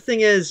 because like the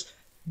thing is,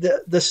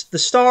 the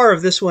star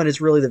of this one is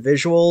really the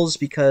visuals,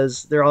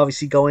 because they're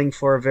obviously going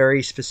for a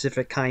very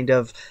specific kind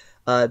of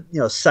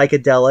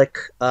psychedelic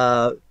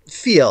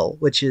feel,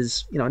 which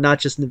is not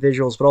just in the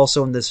visuals but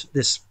also in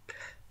this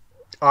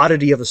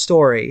oddity of the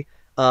story.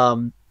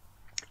 And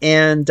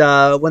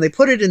when they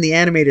put it in the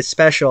animated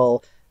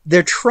special,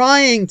 they're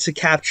trying to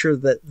capture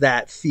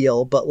that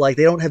feel, but like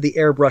they don't have the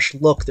airbrush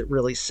look that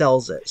really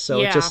sells it.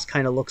 So it just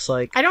kind of looks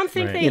like, I don't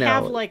think they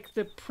have like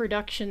the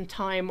production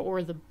time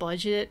or the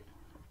budget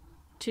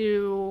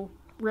to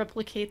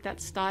replicate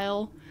that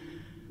style.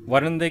 Why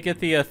didn't they get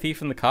the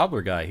Thief and the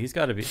Cobbler guy? He's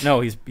got to be...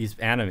 No, he's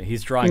anime.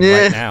 He's drawing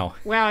right now.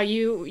 Wow,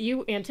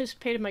 you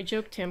anticipated my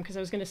joke, Tim, because I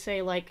was going to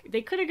say, like,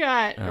 they could have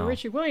got a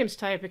Richard Williams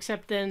type,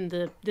 except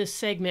then this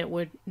segment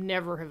would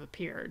never have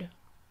appeared.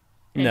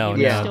 And he would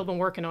have still been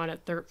working on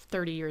it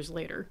 30 years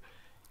later.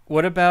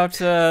 What about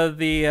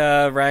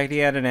the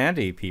Raggedy Ann and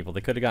Andy people?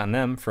 They could have gotten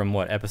them from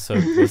what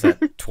episode was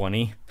that?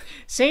 20?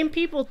 Same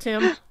people,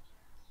 Tim.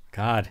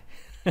 God.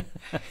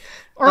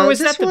 Or was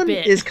that the one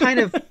bit? Is kind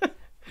of...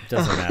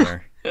 Doesn't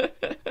matter.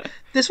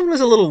 This one was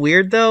a little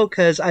weird, though,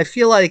 because I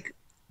feel like,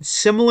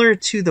 similar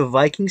to the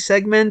Viking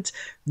segment,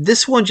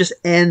 this one just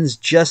ends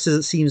just as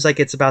it seems like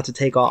it's about to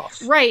take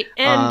off. Right,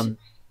 and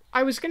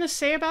I was going to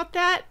say about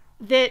that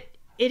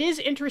it is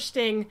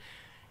interesting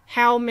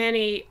how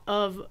many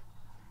of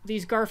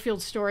these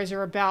Garfield stories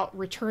are about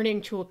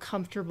returning to a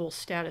comfortable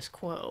status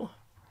quo.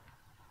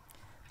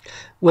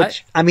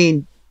 Which, I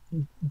mean,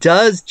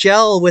 does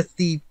gel with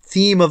the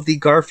theme of the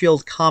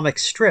Garfield comic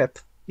strip.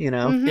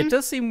 Mm-hmm. It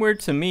does seem weird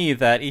to me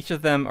that each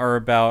of them are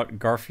about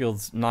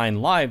Garfield's 9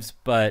 lives,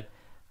 but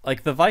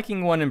like the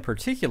Viking one in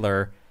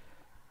particular,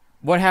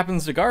 what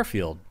happens to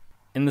Garfield?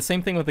 And the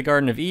same thing with the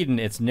Garden of Eden,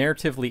 it's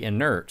narratively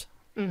inert.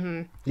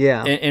 Mm-hmm.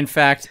 Yeah. In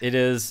fact, it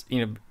is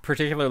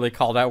particularly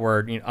called out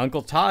where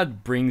Uncle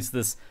Todd brings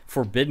this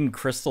forbidden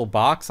crystal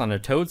box on a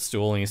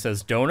toadstool and he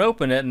says, "Don't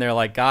open it," and they're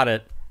like, "Got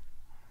it."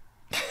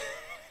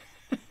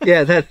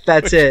 Yeah,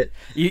 that's it.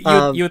 You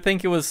would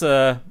think it was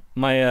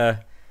my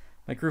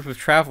group of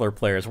Traveler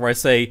players, where I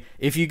say,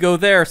 if you go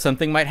there,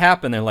 something might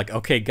happen. They're like,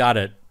 okay, got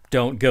it.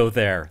 Don't go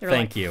there.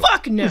 Thank you.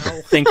 Fuck no.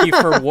 Thank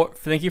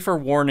you for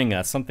warning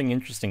us. Something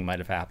interesting might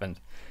have happened.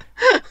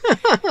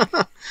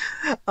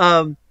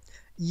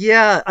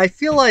 Yeah, I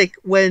feel like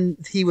when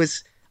he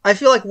was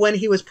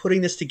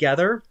putting this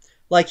together,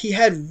 like he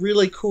had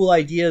really cool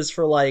ideas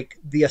for like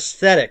the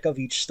aesthetic of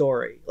each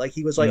story. Like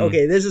he was like,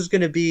 okay, this is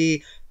going to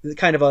be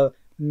kind of a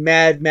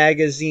Mad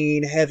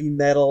Magazine heavy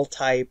metal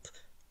type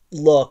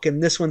look,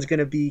 and this one's going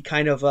to be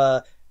kind of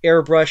a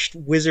airbrushed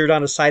wizard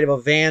on the side of a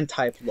van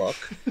type look.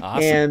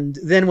 Awesome. And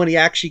then when he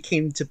actually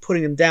came to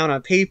putting them down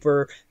on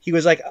paper, he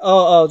was like,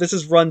 oh, this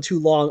has run too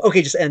long.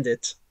 Okay, just end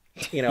it.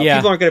 People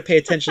aren't going to pay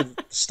attention to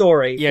the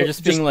story. Yeah,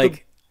 just being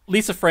like,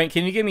 Lisa Frank,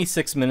 can you give me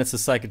 6 minutes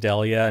of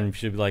psychedelia? And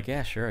she'd be like,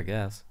 yeah, sure, I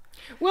guess.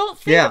 Well,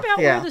 think about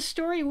where the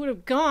story would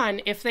have gone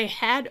if they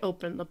had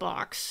opened the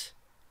box.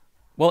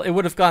 Well, it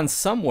would have gone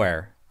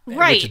somewhere.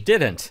 Right. Which it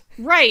didn't.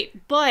 Right,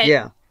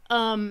 but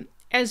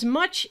as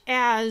much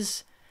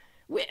as...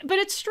 But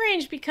it's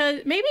strange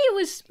because maybe it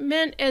was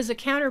meant as a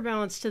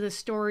counterbalance to the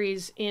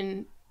stories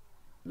in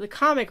the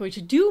comic,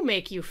 which do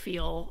make you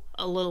feel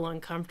a little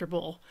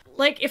uncomfortable.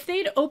 Like, if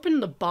they'd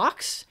opened the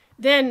box,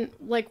 then,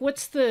 like, what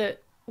does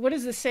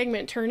the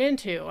segment turn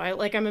into?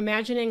 I'm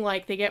imagining,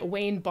 like, they get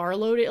Wayne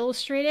Barlow to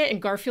illustrate it,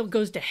 and Garfield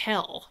goes to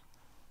hell.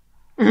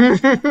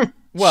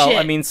 Well, Shit.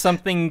 I mean,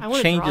 something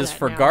changes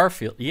for now.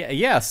 Garfield.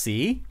 Yeah,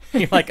 see?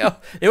 You're like, oh,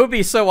 it would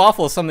be so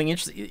awful if something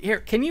interesting... Here,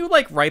 can you,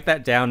 like, write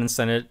that down and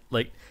send it,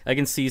 like... I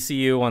can CC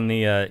you on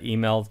the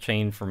email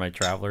chain for my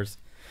travelers.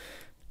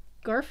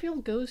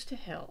 Garfield goes to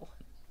hell.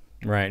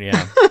 Right,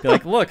 yeah. Be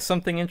like, look,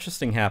 something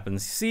interesting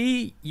happens.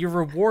 See, you're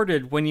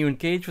rewarded when you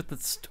engage with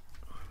the...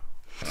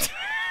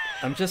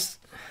 I'm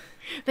just...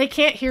 Mm-hmm. They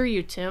can't hear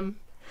you, Tim.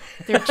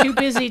 They're too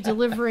busy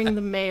delivering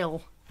the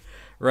mail.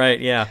 Right,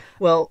 yeah.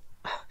 Well,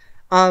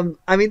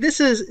 I mean, this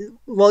is...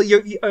 Well,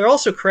 you're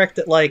also correct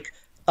that, like,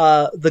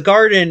 the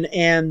Garden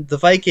and the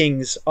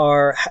Vikings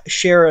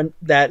share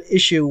that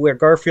issue where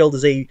Garfield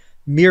is a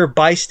mere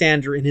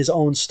bystander in his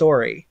own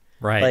story.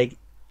 Right. Like,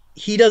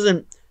 he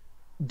doesn't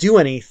do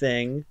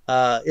anything.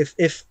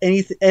 If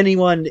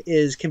anyone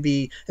can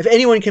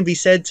be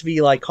said to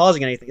be like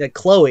causing anything, like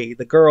Chloe,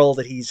 the girl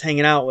that he's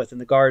hanging out with in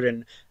the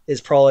garden, is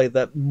probably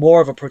the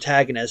more of a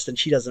protagonist, and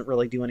she doesn't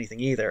really do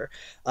anything either.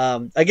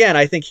 Again,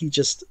 I think he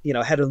just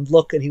had a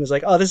look and he was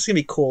like, oh, this is gonna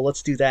be cool.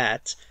 Let's do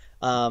that.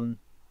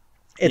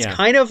 It's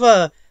kind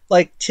of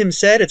like Tim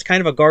said, it's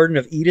kind of a Garden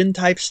of Eden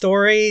type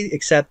story,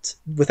 except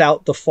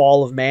without the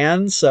fall of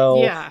man.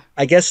 So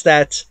I guess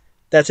that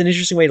that's an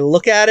interesting way to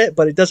look at it,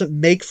 but it doesn't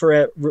make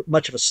for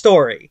much of a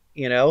story,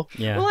 you know?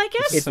 Yeah. Well, I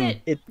guess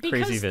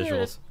crazy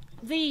visuals.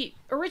 The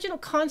original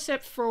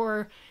concept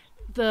for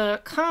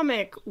the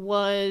comic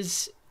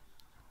was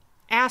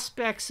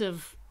aspects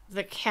of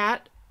the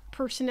cat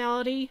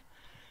personality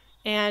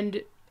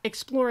and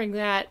exploring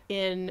that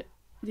in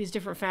these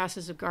different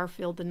facets of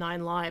Garfield, the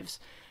 9 lives.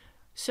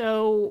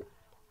 So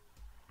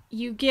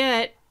you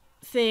get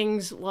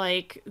things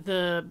like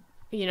the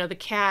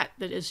cat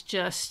that is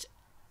just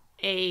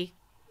a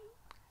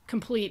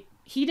complete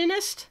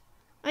hedonist,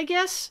 I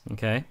guess.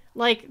 Okay.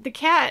 Like the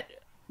cat,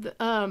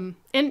 and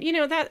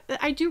that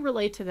I do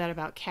relate to that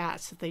about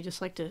cats, that they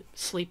just like to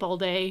sleep all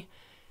day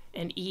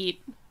and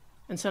eat,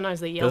 and sometimes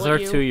they yell Those at are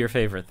you. 2 of your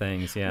favorite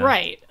things, yeah.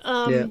 Right.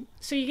 Yeah.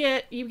 So you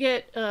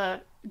get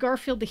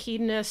Garfield the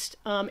hedonist.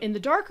 In the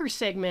darker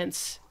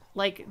segments,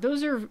 like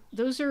those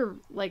are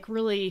like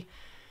really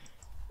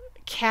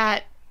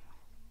cat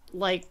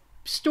like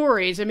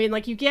stories. I mean,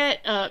 like you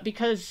get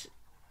because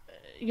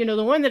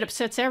the one that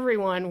upsets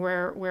everyone,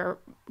 where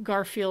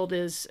Garfield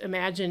is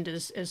imagined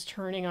as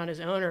turning on his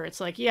owner. It's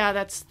like, yeah,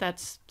 that's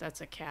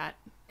a cat.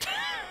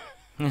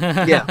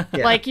 Yeah.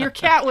 Like your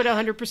cat would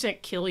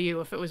 100% kill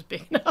you if it was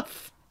big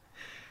enough.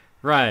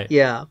 Right.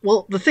 Yeah.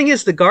 Well, the thing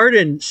is, the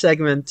garden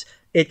segment,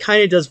 it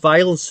kind of does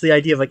violence to the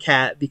idea of a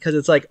cat, because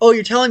it's like, oh,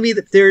 you're telling me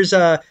that there's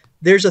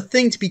a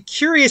thing to be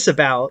curious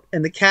about,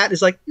 and the cat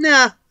is like,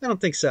 nah, I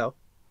don't think so.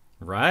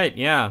 Right.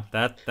 Yeah.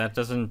 That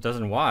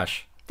doesn't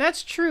wash.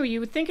 That's true.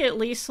 You would think at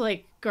least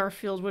like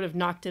Garfield would have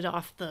knocked it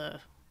off the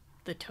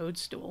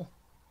toadstool.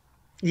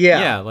 Yeah.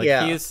 Yeah.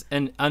 Like he's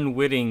an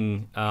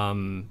unwitting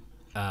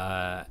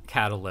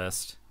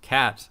catalyst.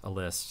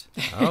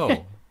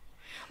 Oh.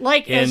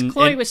 Like as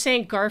Chloe was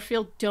saying,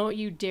 Garfield, don't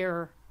you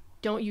dare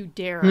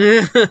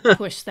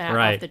push that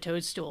Right. off the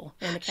toadstool.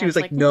 And the cat's She was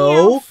like, no,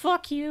 no.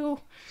 fuck you.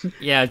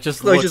 Yeah,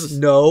 just Chloe looks just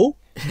no.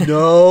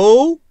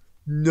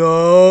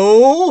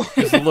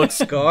 just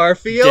looks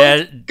Garfield,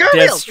 dead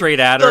Garfield! straight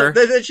at her.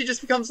 So then she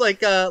just becomes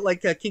like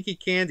Kinky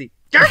Candy.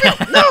 Garfield,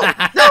 no,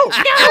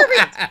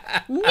 Garfield.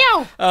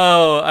 No.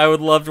 Oh, I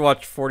would love to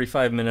watch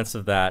 45 minutes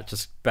of that,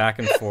 just back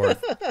and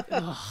forth.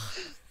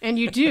 And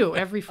you do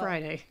every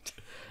Friday.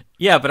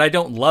 Yeah, but I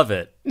don't love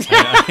it.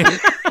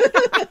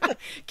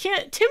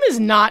 Tim is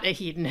not a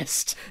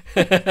hedonist.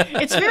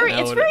 It's very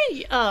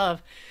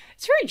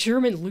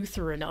German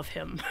Lutheran of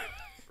him.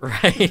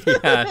 Right,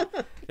 yeah.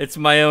 It's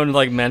my own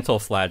mental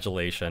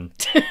flagellation.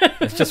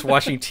 It's just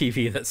watching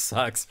TV that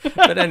sucks.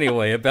 But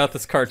anyway, about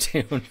this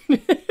cartoon.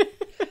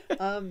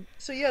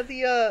 So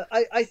yeah,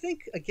 I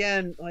think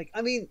again,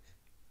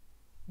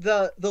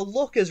 the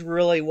look is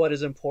really what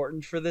is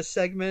important for this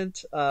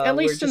segment. At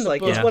least in the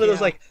book. It's one of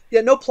those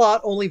no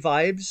plot, only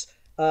vibes,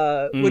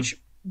 which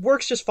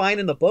works just fine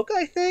in the book.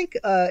 I think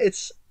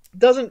it's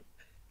doesn't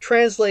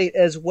translate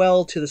as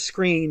well to the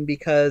screen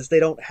because they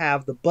don't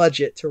have the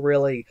budget to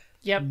really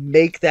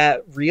make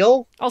that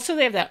real. Also,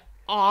 they have that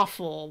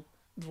awful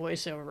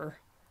voiceover.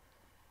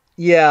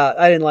 Yeah,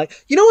 I didn't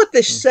like. You know what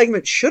this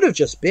segment should have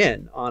just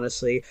been,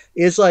 honestly,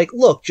 is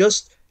look,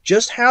 just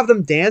have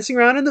them dancing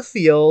around in the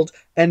field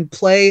and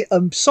play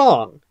a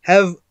song.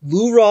 Have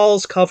Lou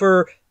Rawls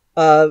cover,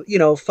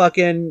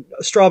 fucking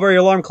Strawberry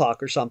Alarm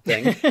Clock or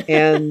something,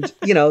 and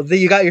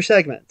you got your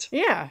segment.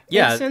 Yeah,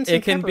 yeah.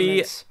 It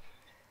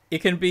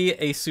can be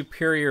a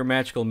superior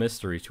magical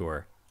mystery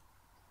tour.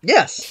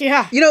 Yes.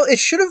 Yeah. It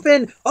should have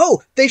been.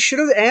 Oh, they should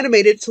have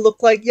animated it to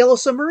look like Yellow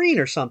Submarine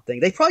or something.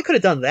 They probably could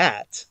have done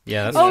that.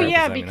 Yeah. That's oh true,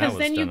 yeah, that because was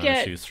then you done on a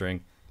get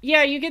shoestring.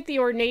 Yeah, you get the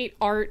ornate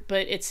art,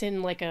 but it's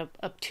in like a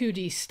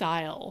 2D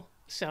style,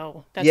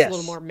 so that's a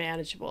little more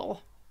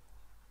manageable.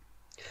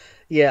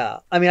 Yeah,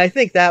 I mean, I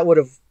think that would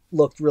have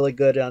looked really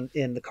good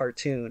in the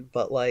cartoon,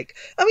 but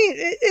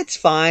it's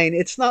fine.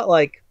 It's not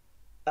like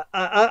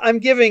I'm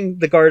giving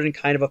the garden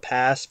kind of a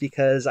pass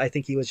because I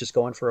think he was just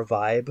going for a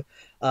vibe.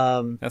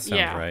 That sounds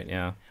right,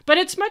 yeah. But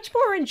it's much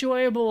more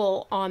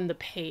enjoyable on the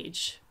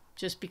page,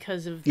 just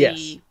because of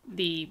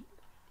the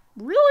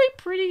really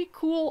pretty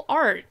cool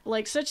art,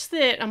 such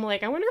that I'm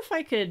like, I wonder if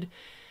I could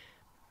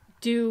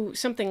do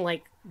something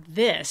like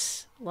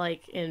this,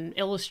 like in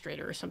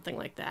Illustrator or something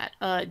like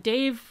that.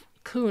 Dave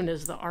Kuhn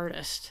is the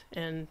artist,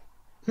 and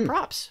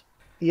props.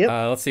 Yep.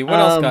 Let's see, what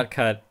else got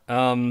cut?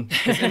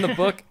 'Cause in the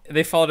book,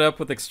 they followed up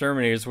with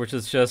Exterminators, which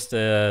is just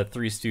a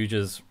Three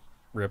Stooges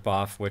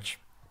ripoff, which,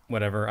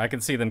 whatever. I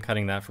can see them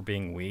cutting that for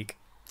being weak.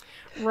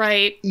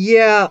 Right.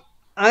 Yeah,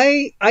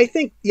 I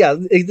think,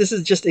 this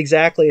is just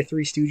exactly a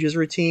Three Stooges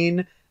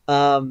routine.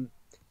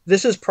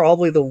 This is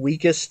probably the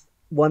weakest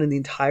one in the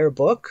entire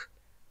book.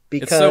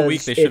 Because it's so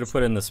weak they should have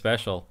put in the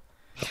special.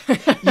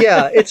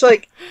 Yeah, it's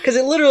because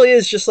it literally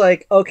is just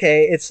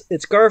okay,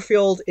 it's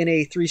Garfield in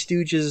a Three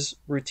Stooges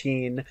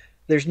routine.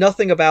 There's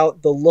nothing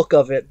about the look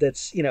of it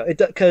that's,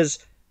 because,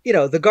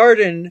 the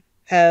garden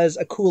has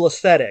a cool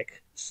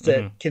aesthetic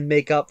that can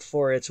make up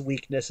for its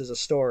weakness as a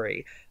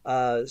story.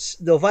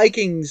 The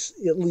Vikings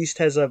at least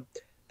has a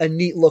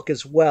neat look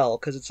as well,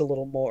 because it's a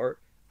little more,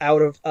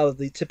 out of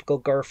the typical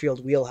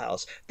Garfield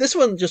wheelhouse. This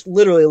one just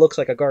literally looks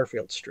like a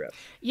Garfield strip.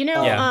 You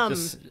know, Yeah,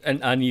 just an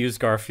unused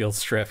Garfield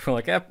strip. We're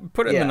like,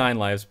 put it in the 9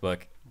 Lives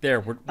book. There,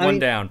 we're one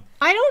down.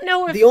 I don't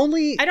know if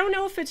I don't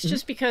know if it's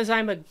just because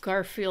I'm a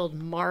Garfield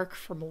mark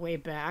from way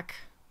back,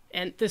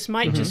 and this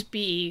might just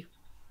be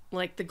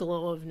like the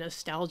glow of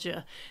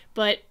nostalgia,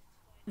 but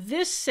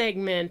this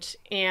segment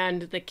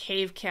and the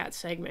Cave Cat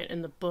segment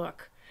in the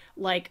book,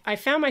 like, I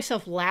found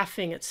myself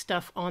laughing at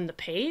stuff on the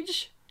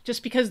page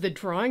just because the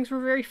drawings were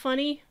very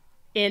funny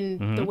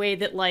in the way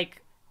that,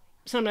 like,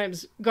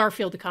 sometimes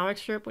Garfield the comic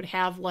strip would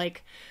have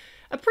like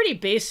a pretty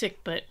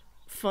basic but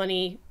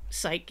funny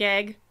sight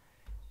gag.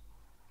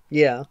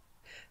 Yeah.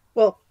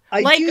 Well,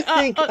 I do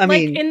think, I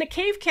mean... Like in the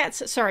Cave Cat...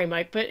 Sorry,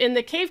 Mike, but in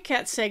the Cave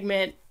Cat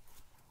segment,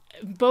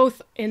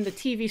 both in the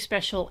TV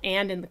special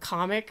and in the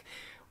comic,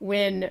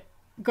 when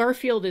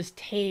Garfield is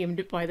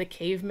tamed by the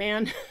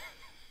caveman,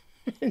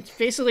 it's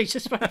basically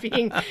just by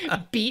being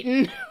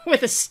beaten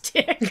with a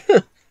stick.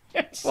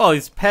 Well,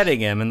 he's petting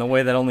him in the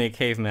way that only a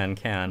caveman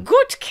can.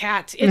 Good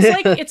cat!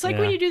 It's like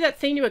when you do that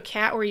thing to a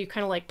cat where you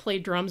kind of like play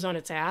drums on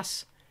its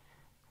ass.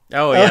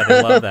 Oh yeah,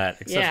 they love that,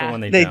 except for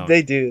when they don't.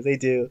 They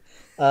do.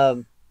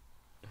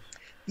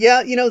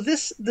 Yeah, you know,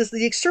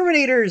 the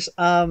Exterminators.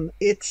 I'm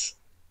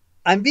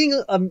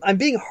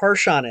being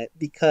harsh on it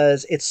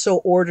because it's so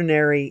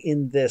ordinary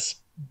in this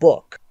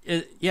book.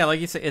 Yeah, like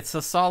you say, it's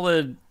a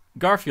solid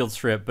Garfield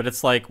strip, but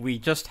it's like we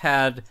just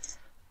had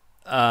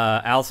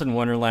Alice in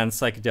Wonderland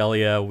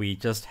psychedelia. We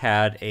just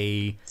had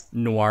a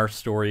noir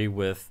story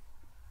with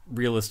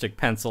realistic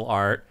pencil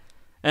art,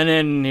 and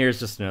then here's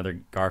just another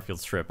Garfield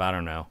strip. I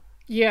don't know.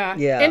 Yeah.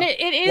 And it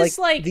is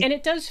and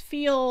it does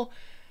feel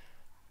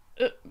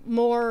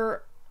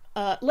more,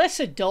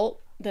 less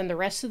adult than the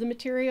rest of the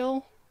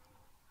material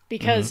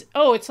because,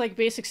 it's like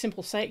basic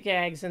simple sight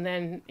gags, and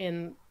then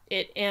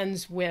it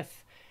ends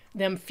with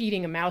them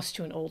feeding a mouse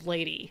to an old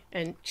lady,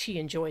 and she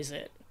enjoys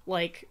it.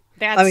 Like,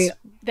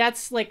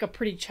 that's like a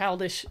pretty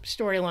childish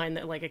storyline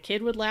that like a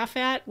kid would laugh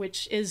at,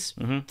 which is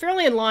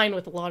fairly in line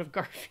with a lot of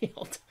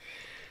Garfield.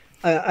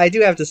 I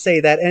do have to say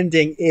that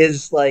ending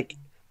is like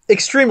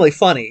extremely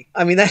funny.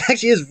 I mean, that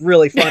actually is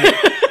really funny.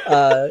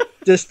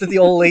 Just that the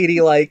old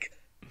lady like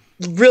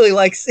really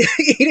likes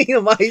eating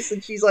the mice,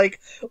 and she's like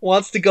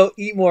wants to go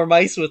eat more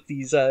mice with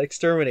these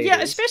exterminators.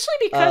 Yeah, especially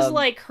because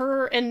like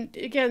her, and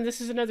again,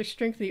 this is another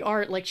strength of the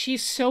art. Like,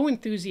 she's so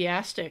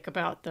enthusiastic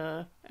about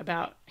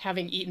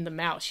having eaten the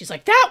mouse. She's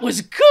like, "That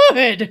was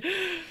good."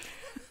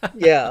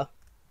 Yeah,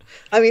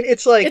 I mean,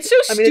 it's like it's so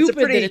stupid. It's a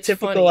pretty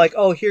typical funny. Like,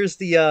 oh, here's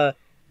the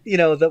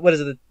what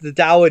is it, the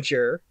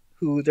dowager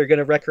who they're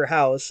gonna wreck her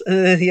house, and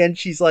then at the end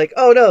she's like,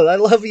 "Oh no, I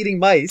love eating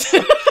mice.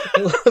 I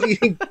love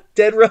eating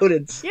dead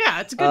rodents." Yeah,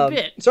 it's a good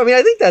bit. So I mean,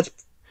 I think that's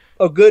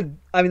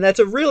that's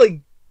a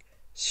really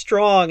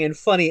strong and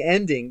funny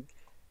ending.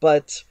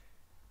 But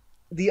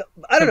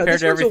I don't know,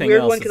 this one's a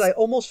weird one because I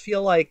almost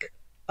feel like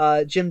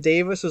Jim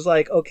Davis was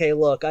like, okay,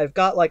 look, I've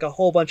got like a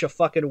whole bunch of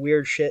fucking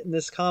weird shit in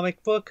this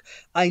comic book.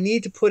 I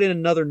need to put in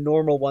another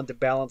normal one to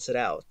balance it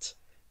out.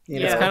 You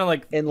know? It's kind of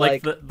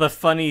like the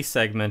funny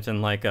segment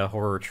in like a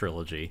horror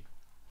trilogy.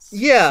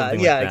 Yeah,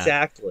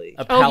 exactly.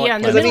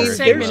 And the middle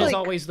segment is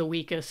always the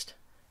weakest.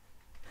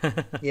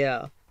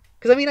 Yeah.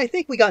 Because, I mean, I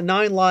think we got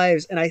 9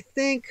 lives, and I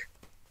think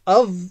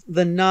of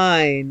the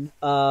 9,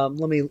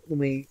 let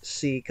me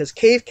see, because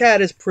Cave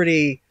Cat is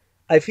pretty...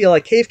 I feel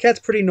like Cave Cat's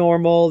pretty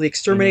normal, the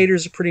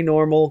Exterminators are pretty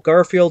normal,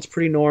 Garfield's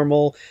pretty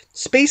normal,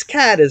 Space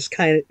Cat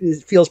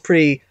feels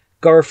pretty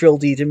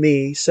Garfield-y to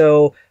me,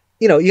 so,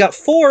 you know, you got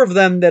 4 of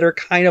them that are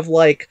kind of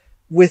like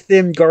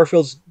within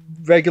Garfield's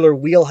regular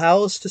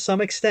wheelhouse to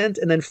some extent,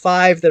 and then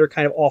 5 that are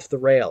kind of off the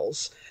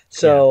rails.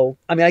 So,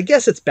 I mean, I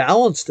guess it's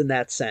balanced in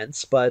that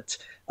sense, but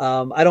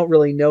I don't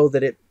really know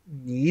that it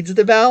needs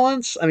the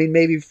balance. I mean,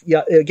 maybe,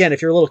 again,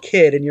 if you're a little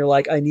kid and you're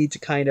like, I need to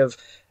kind of,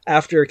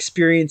 after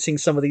experiencing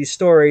some of these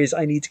stories,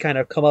 I need to kind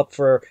of come up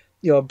for,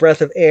 a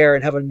breath of air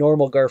and have a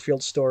normal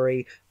Garfield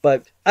story.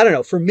 But I don't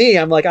know. For me,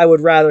 I'm like, I would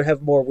rather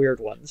have more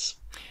weird ones.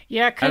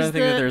 Yeah, because I don't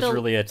think that there's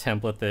really a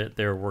template that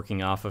they're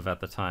working off of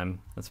at the time.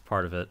 That's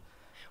part of it.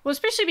 Well,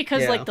 especially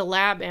because like the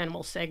lab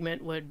animal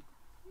segment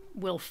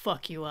will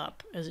fuck you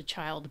up as a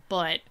child,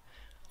 but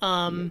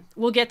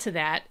we'll get to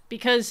that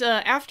because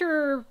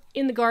after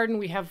In the Garden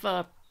we have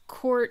a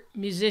court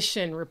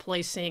musician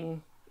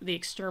replacing the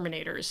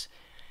Exterminators,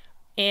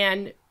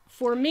 and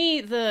for me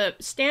the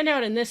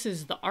standout in this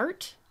is the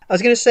art. I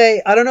was gonna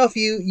say, I don't know if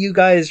you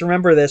guys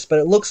remember this, but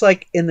it looks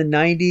like in the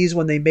 90s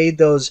when they made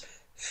those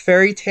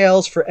fairy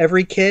tales for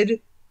every kid,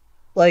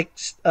 like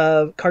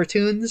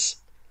cartoons.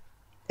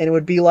 And it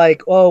would be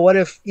like, oh, what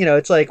if,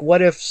 it's like,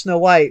 what if Snow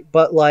White,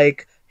 but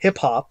like hip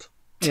hop,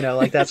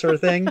 like that sort of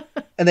thing.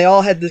 And they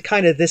all had the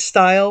kind of this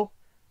style.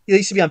 It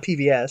used to be on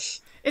PBS.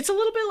 It's a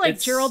little bit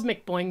like Gerald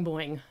McBoing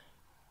Boing.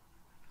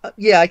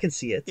 Yeah, I can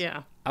see it.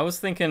 Yeah. I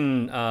was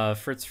thinking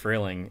Fritz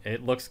Frayling.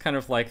 It looks kind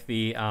of like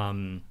the,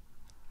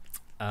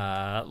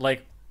 what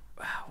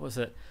was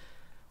it?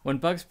 when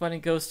Bugs Bunny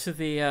goes to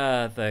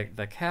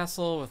the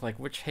castle with like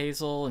Witch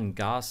Hazel and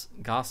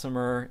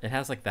Gossamer, it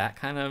has like that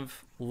kind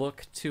of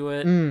look to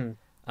it.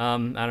 I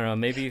don't know,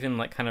 maybe even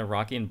like kind of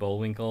Rocky and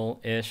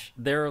Bullwinkle-ish.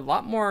 There are a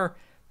lot more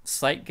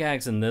sight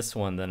gags in this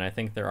one than I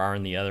think there are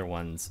in the other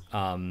ones.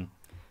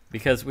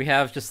 Because we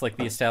have just like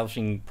the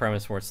establishing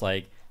premise where it's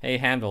like, hey,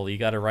 Handel, you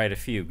got to write a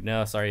fugue.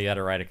 No, sorry, you got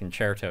to write a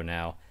concerto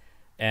now.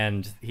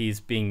 And he's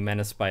being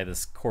menaced by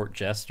this court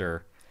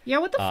jester. Yeah,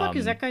 what the fuck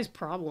is that guy's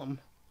problem?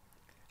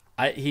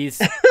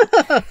 He's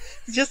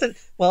just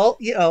well,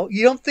 you know,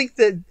 you don't think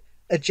that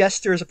a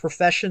jester is a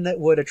profession that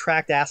would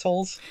attract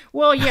assholes?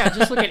 Well, yeah,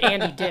 just look at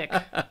Andy Dick.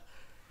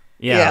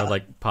 Yeah,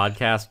 like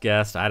podcast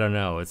guest. I don't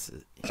know. It's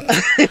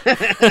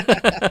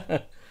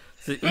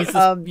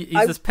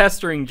he's this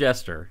pestering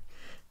jester.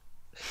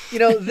 You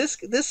know, this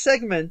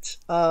segment,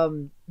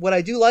 what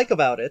I do like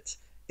about it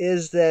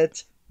is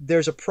that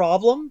there's a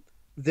problem,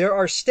 there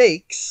are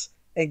stakes,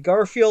 and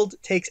Garfield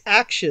takes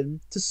action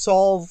to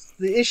solve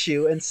the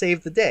issue and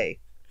save the day.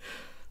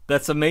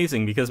 That's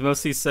amazing, because most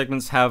of these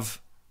segments have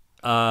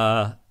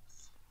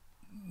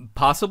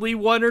possibly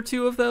one or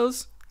two of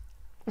those.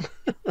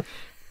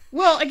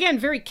 Well, again,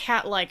 very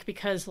cat-like,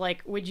 because,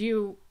 like, would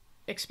you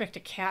expect a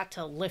cat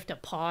to lift a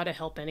paw to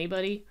help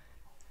anybody?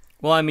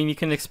 Well, I mean, you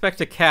can expect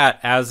a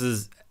cat, as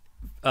is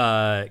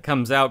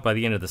comes out by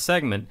the end of the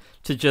segment,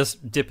 to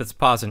just dip its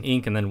paws in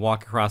ink and then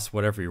walk across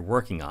whatever you're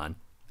working on.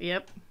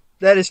 Yep.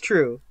 That is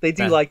true. They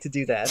do like to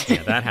do that.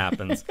 Yeah, that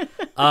happens.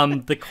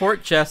 The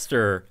court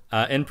jester,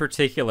 in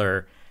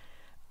particular,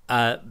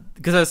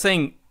 because I was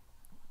saying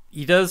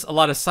he does a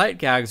lot of sight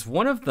gags.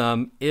 One of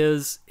them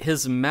is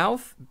his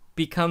mouth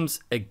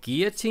becomes a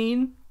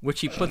guillotine, which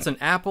he puts an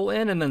apple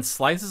in and then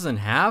slices in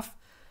half.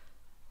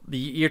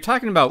 You're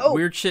talking about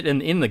weird shit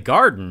in the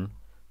garden.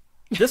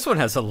 This one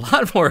has a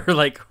lot more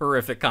like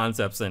horrific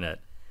concepts in it.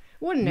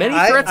 Wouldn't Many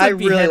it? threats I of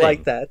really beheading.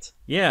 like that.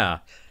 Yeah.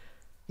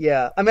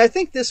 Yeah, I mean, I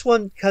think this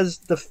one because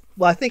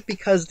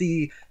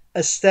the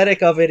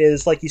aesthetic of it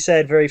is, like you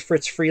said, very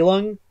Fritz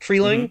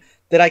Freleng.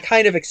 That I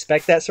kind of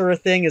expect that sort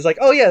of thing is like,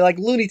 oh yeah, like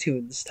Looney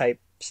Tunes type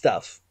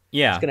stuff.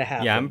 Yeah, it's gonna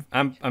happen. Yeah,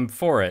 I'm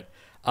for it.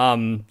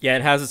 Yeah,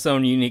 it has its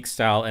own unique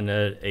style and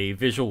a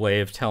visual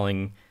way of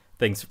telling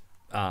things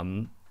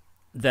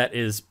that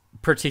is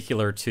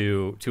particular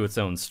to its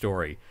own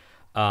story.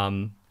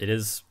 It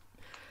is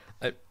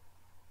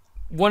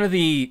one of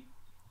the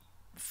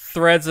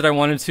threads that I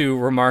wanted to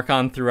remark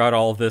on throughout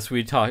all of this.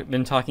 We've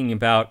been talking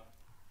about,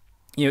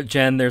 you know,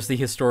 Jen, there's the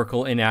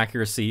historical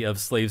inaccuracy of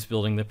slaves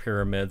building the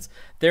pyramids.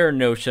 There are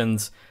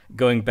notions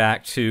going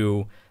back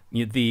to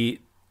the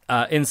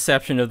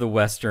inception of the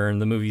Western,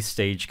 the movie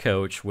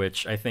Stagecoach,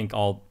 which I think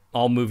all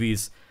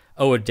movies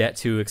owe a debt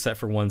to, except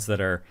for ones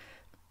that are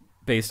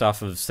based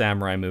off of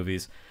samurai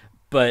movies.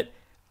 But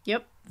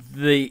Yep.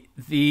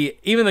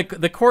 Even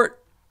the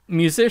court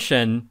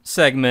musician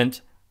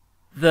segment,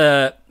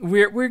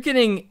 we're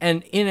getting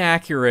an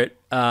inaccurate,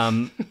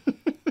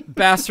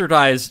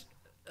 bastardized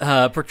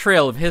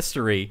portrayal of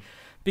history,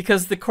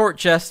 because the court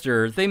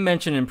jester, they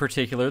mention in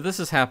particular, this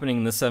is happening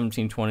in the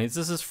 1720s.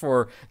 This is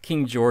for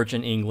King George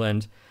in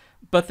England,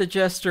 but the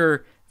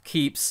jester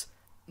keeps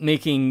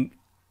making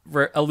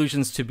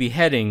allusions to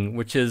beheading,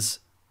 which is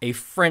a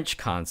French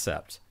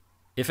concept.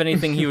 If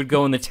anything, he would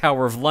go in the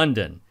Tower of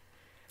London.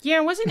 Yeah,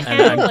 wasn't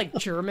Hannah like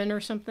German or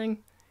something?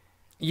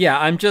 Yeah,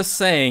 I'm just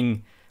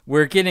saying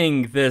we're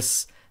getting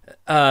this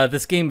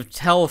this game of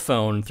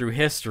telephone through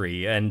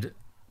history, and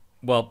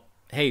well,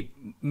 hey,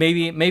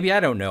 maybe I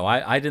don't know.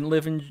 I didn't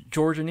live in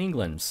Georgian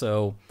England,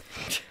 so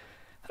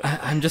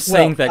I'm just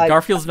saying that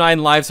Garfield's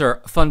 9 lives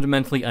are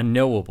fundamentally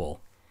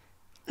unknowable.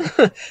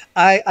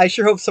 I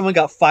sure hope someone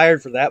got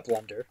fired for that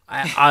blunder.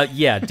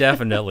 Yeah,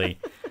 definitely.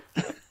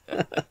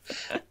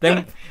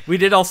 Then we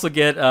did also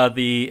get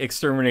the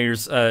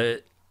Exterminators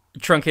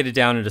truncated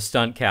down into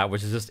Stunt Cat,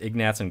 which is just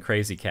Ignatz and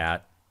Crazy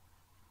Cat.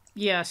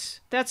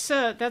 Yes, that's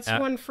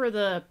one for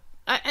the.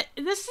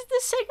 This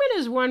segment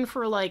is one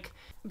for like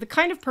the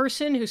kind of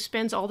person who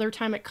spends all their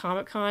time at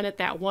Comic-Con at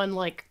that one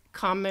like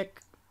comic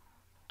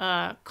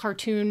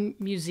cartoon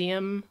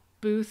museum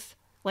booth,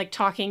 like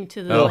talking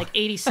to the like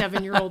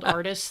 87-year-old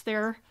artists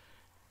there.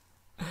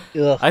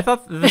 Ugh. I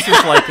thought this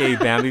was like a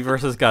Bambi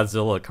versus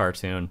Godzilla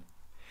cartoon.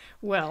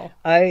 Well,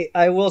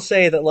 I will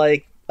say that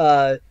like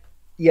comic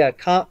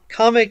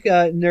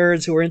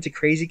nerds who are into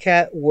Crazy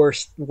Cat,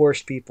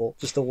 worst people,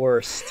 just the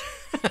worst.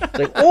 It's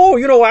like, oh,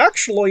 you know,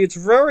 actually, it's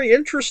very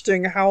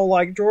interesting how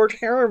like George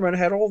Harriman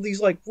had all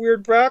these like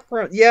weird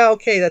background. Yeah,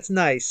 okay, that's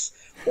nice.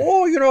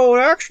 Oh, you know,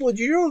 actually,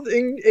 do you know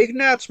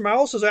Ignatz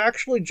Mouse is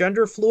actually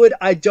gender fluid?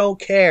 I don't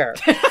care.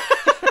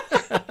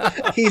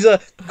 He's a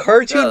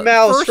cartoon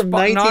mouse from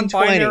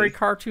 1920. Non-binary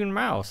cartoon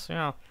mouse,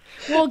 yeah.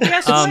 Well,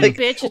 guess what,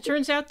 bitch? It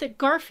turns out that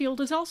Garfield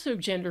is also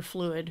gender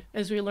fluid,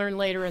 as we learn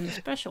later in the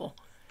special.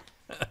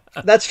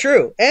 That's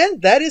true.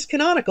 And that is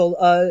canonical.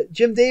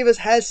 Jim Davis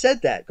has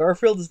said that.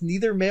 Garfield is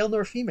neither male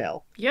nor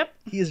female. Yep.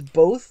 He is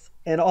both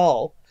and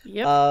all.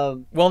 Yep.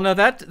 Well, no,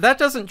 that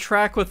doesn't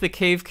track with the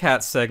cave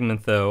cat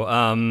segment, though.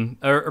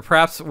 Or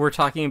perhaps we're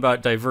talking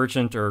about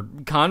divergent or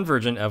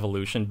convergent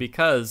evolution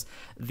because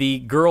the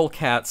girl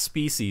cat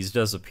species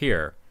does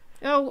appear.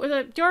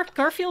 Oh,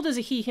 Garfield is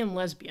a he/him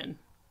lesbian.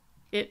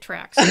 It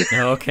tracks.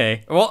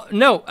 Okay. Well,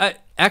 no, I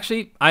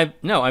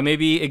may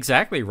be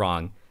exactly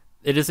wrong.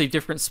 It is a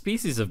different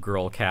species of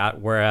girl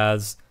cat,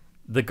 whereas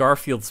the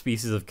Garfield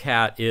species of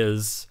cat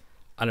is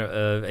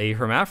a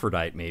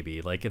hermaphrodite,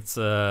 maybe. Like it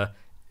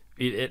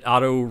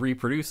auto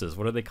reproduces.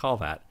 What do they call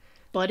that?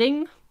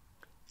 Budding?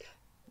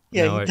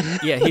 Yeah, No,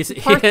 he's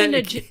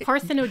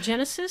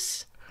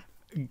Parthenogenesis?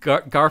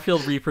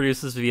 Garfield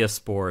reproduces via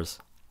spores.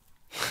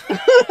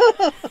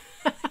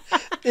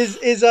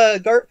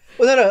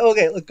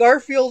 Okay, look,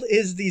 Garfield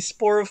is the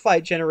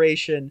sporophyte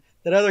generation.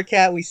 That other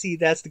cat we see,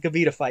 that's the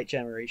gametophyte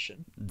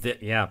generation.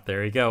 Yeah,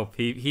 there you go.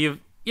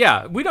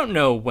 Yeah, we don't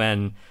know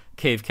when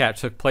cave cat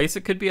took place.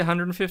 It could be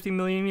 150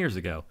 million years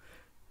ago.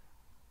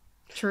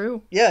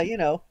 True.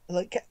 Yeah,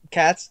 like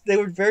cats, they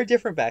were very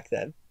different back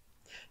then.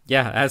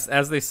 Yeah,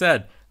 as they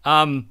said.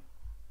 Yeah,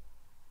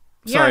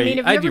 Sorry, I mean,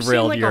 have you ever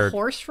seen like your... a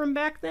horse from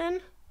back then?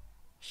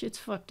 Shit's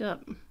fucked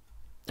up.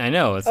 I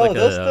know, it's I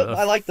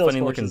like those funny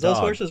horses. looking Those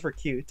dog. horses were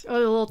cute. Oh, the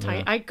little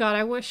tiny. Yeah.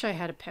 I wish I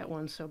had a pet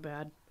one so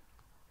bad.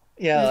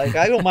 Yeah, like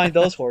I don't mind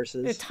those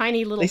horses. A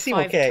tiny little They seem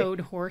okay.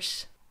 5-toed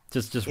horse.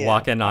 Just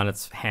walking on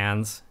its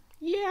hands.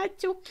 Yeah,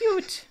 it's so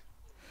cute.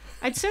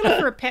 I'd settle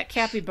for a pet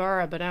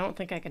capybara, but I don't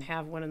think I can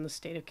have one in the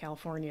state of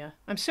California.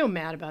 I'm so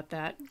mad about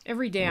that.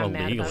 Every day I'm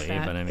mad about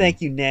that. But I mean,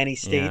 Thank you, nanny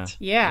state.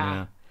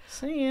 Yeah.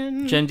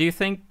 Saying. Jen, do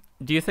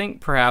you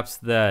think perhaps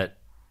that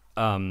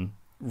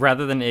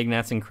rather than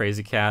Ignatz and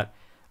Crazy Cat,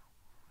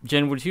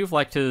 Jen, would you have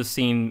liked to have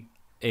seen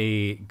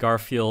a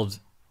Garfield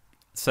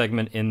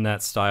segment in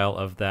that style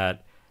of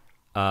that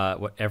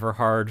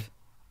Everhard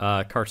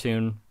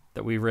cartoon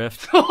that we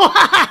riffed?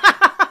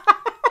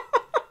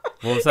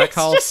 What was that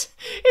called?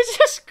 It's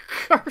just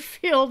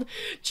Garfield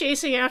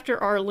chasing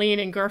after Arlene,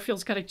 and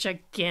Garfield's got a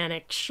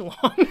gigantic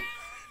schlong.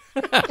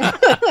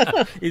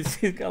 he's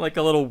got like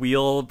a little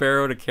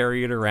wheelbarrow to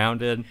carry it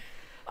around in.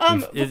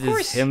 Of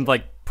course, him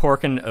like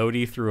porking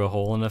Odie through a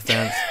hole in the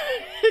fence.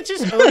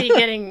 just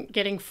Odie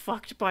getting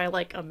fucked by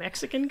like a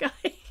Mexican guy.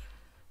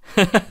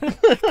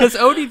 Because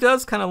Odie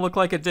does kind of look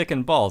like a dick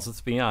and balls.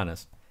 Let's be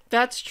honest.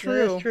 That's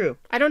true. That's true.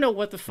 I don't know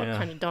what the fuck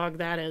kind of dog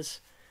that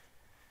is.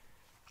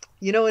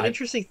 An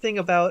interesting thing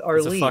about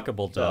Arlene. It's a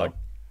fuckable dog.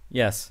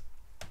 Yes.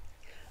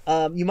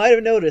 You might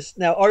have noticed.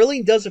 Now,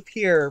 Arlene does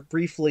appear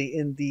briefly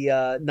in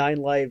the 9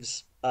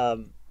 Lives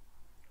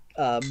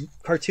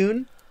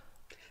cartoon,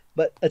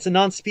 but it's a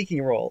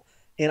non-speaking role.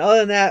 And other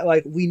than that,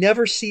 like, we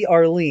never see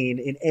Arlene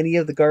in any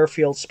of the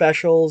Garfield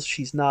specials.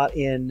 She's not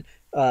in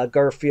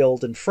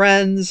Garfield and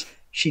Friends.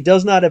 She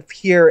does not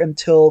appear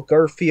until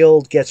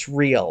Garfield Gets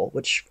Real,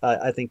 which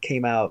I think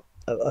came out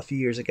a few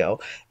years ago.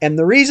 And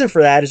the reason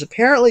for that is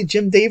apparently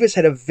Jim Davis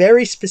had a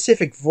very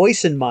specific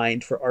voice in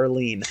mind for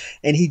Arlene,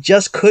 and he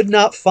just could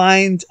not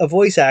find a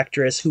voice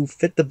actress who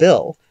fit the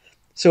bill.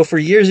 So for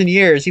years and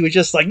years, he was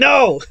just like,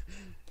 no!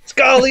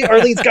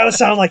 Arlene's got to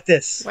sound like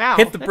this. Wow.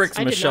 Hit the bricks,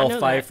 Michelle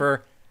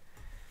Pfeiffer.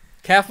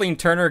 Kathleen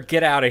Turner,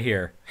 get out of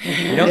here.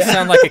 You don't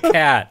sound like a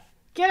cat.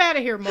 Get out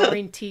of here,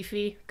 Maureen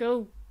Teefy.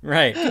 Go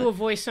right. do a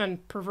voice on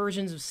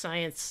perversions of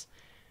science.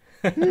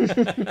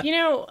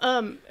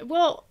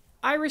 Well,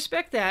 I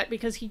respect that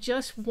because he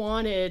just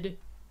wanted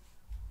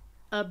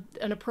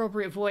an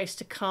appropriate voice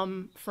to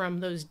come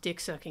from those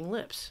dick-sucking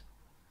lips.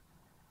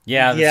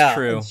 Yeah, that's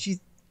true.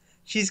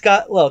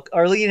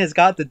 Arlene has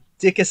got the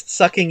dickest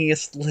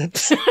suckingest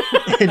lips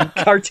in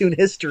cartoon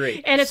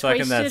history. And it's Sucking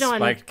wasted that on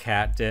spiked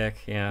cat dick,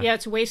 yeah. Yeah,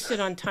 it's wasted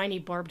on tiny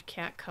barbed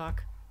cat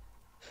cock.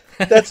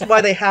 That's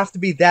why they have to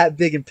be that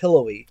big and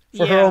pillowy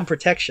for her own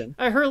protection.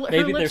 Her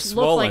Maybe lips they're look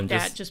swollen, like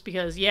that just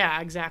because,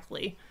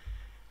 exactly.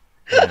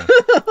 Yeah.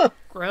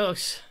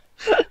 Gross.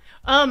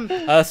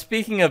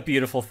 Speaking of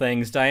beautiful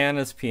things,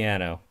 Diana's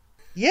piano.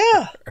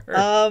 Yeah.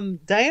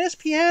 Diana's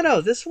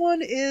piano. This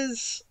one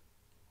is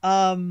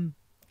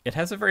It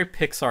has a very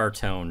Pixar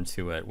tone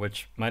to it,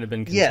 which might have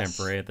been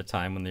contemporary at the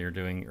time when they were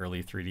doing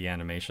early 3D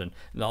animation.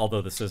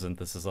 Although this isn't.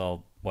 This is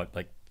all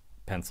like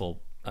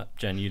pencil.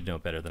 Jen, you'd know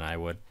better than I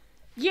would.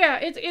 Yeah,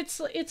 it's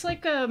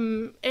like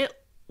it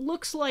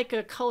looks like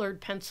a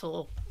colored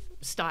pencil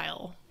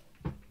style.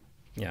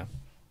 Yeah.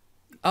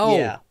 Oh.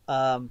 Yeah.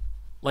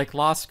 Like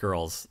Lost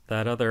Girls.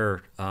 That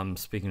other.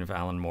 Speaking of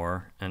Alan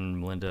Moore and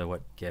Melinda,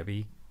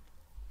 Gebby.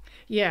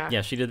 Yeah.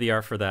 Yeah, she did the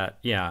art for that.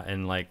 Yeah,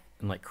 and like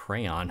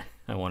crayon.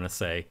 I want to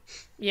say.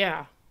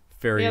 Yeah.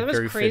 Very. Yeah, that was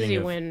very crazy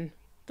of... when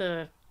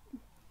the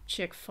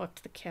chick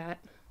fucked the cat.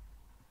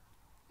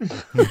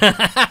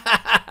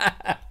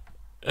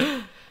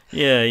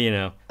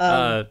 Yeah,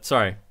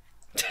 sorry.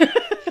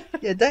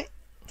 Yeah,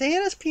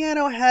 Diana's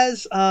piano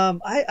has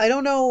I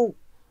don't know.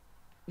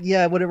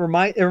 Yeah, what it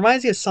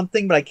reminds me of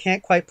something, but I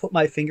can't quite put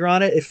my finger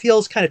on it. It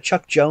feels kind of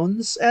Chuck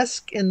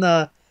Jones-esque in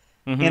the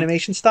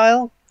animation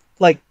style,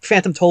 like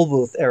Phantom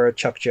Tollbooth era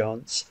Chuck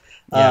Jones.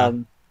 Yeah.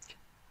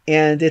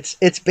 And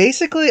it's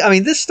basically, I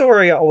mean, this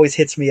story always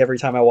hits me every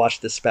time I watch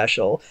this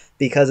special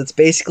because it's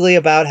basically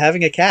about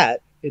having a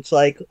cat. It's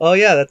like, oh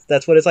yeah,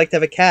 that's what it's like to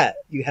have a cat.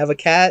 You have a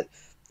cat,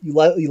 you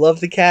love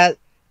the cat,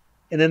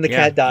 and then the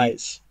cat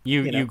dies.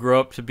 You grow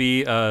up to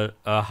be a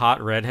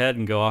hot redhead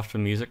and go off to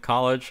music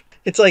college.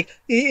 It's like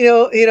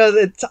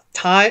the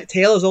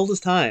tale as old as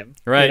time.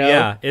 Right?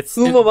 Yeah.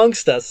 Whom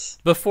amongst us?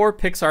 Before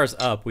Pixar's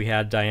Up, we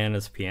had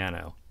Diana's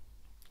Piano.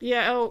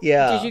 Yeah. Oh,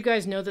 yeah. Did you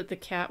guys know that the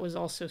cat was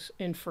also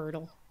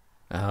infertile?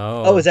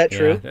 Oh, is that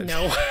true?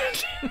 No.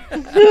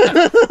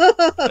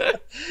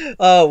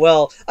 Oh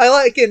well, I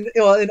like in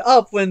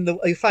Up when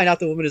you find out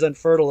the woman is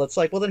infertile. It's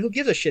like, well, then who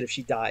gives a shit if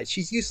she dies?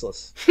 She's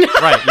useless.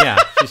 Right? Yeah,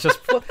 she's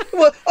just.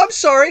 Well, I'm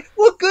sorry.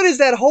 What good is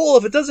that hole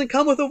if it doesn't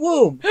come with a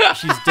womb?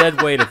 She's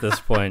dead weight at this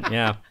point.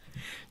 Yeah.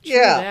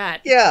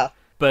 Yeah.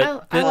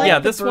 But I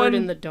like this the bird one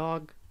and the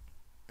dog.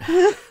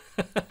 Yeah,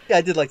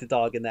 I did like the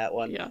dog in that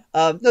one. Yeah.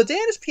 No,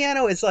 Diana's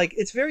Piano is like,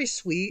 it's very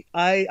sweet.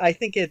 I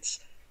think it's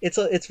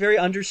very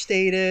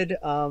understated.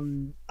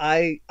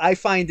 I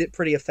find it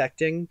pretty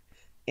affecting,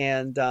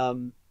 and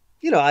I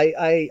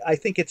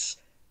think it's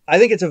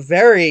a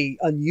very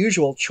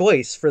unusual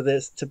choice for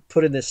this to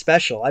put in this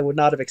special. I would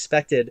not have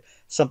expected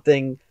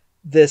something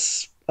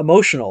this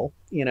emotional.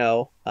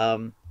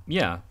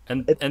 Yeah,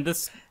 and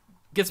this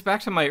gets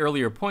back to my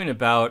earlier point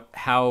about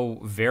how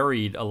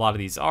varied a lot of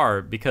these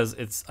are,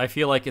 because I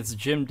feel like it's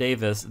Jim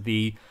Davis,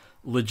 the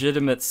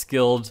legitimate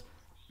skilled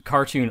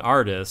cartoon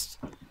artist,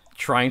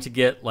 trying to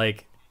get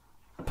like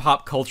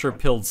pop culture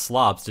pilled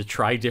slobs to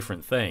try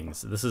different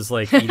things. This is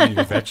like eating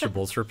your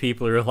vegetables for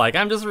people who are like,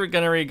 I'm just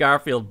gonna read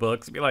Garfield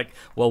books. Be like,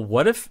 well,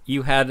 what if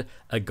you had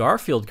a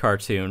Garfield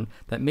cartoon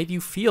that made you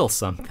feel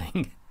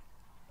something?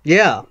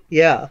 Yeah.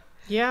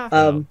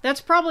 That's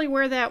probably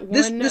where that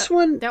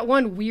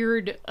one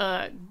weird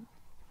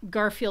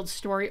Garfield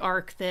story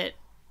arc that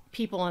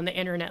people on the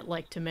internet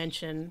like to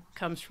mention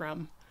comes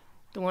from.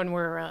 The one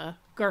where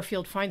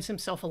Garfield finds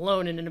himself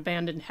alone in an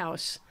abandoned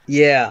house.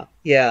 Yeah.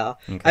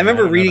 Okay, I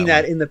remember reading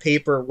that one in the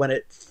paper when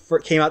it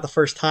came out the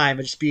first time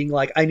and just being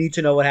like, I need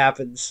to know what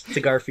happens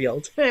to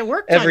Garfield. It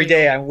worked Every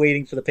day I'm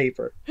waiting for the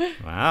paper.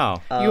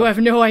 Wow. You have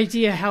no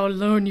idea how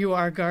alone you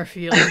are,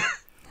 Garfield.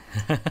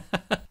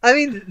 I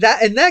mean,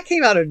 that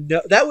came out of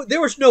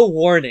there was no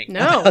warning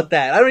about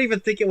that. I don't even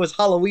think it was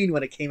Halloween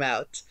when it came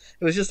out.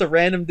 It was just a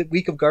random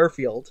week of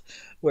Garfield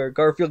where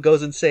Garfield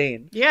goes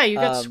insane. Yeah, you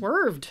got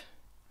swerved.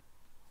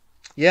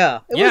 Yeah,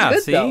 it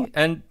was good, though.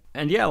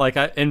 And yeah, like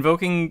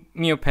invoking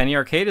Penny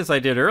Arcade as I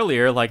did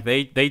earlier, like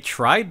they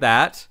tried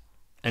that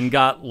and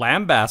got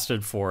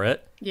lambasted for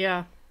it.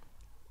 Yeah,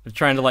 they're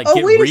trying to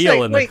get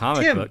real in the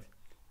comic book.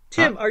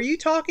 Tim, are you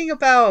talking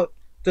about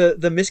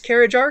the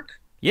miscarriage arc?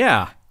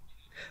 Yeah.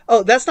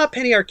 Oh, that's not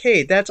Penny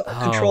Arcade. That's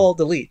Control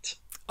Delete.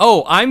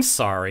 Oh, I'm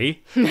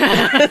sorry. Get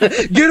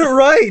it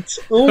right.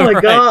 Oh my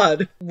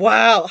God.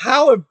 Wow,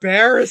 how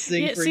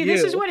embarrassing for you. See,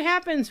 this is what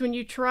happens when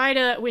you try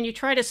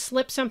to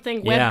slip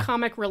something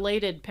webcomic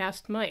related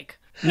past Mike.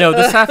 No,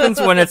 this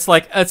happens when it's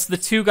the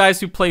two guys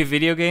who play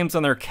video games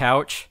on their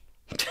couch.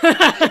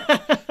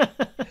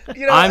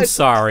 I'm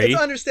sorry.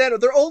 It's understandable.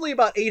 There are only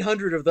about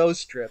 800 of those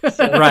strips.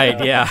 So,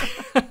 right, yeah.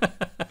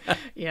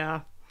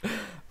 Yeah.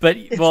 But,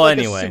 well,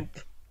 anyway.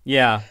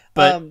 Yeah,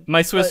 but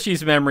my Swiss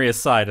cheese memory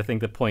aside, I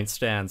think the point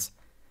stands.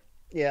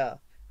 Yeah.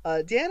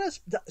 Diana's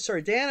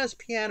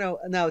Piano,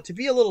 now, to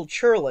be a little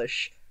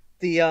churlish,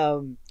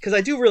 because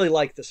I do really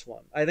like this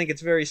one. I think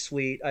it's very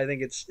sweet. I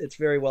think it's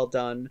very well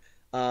done.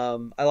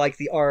 I like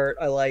the art.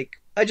 I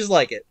just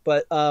like it.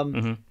 But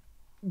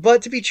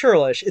but to be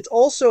churlish, it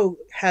also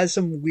has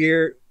some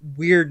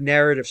weird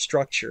narrative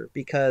structure,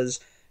 because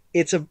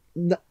it's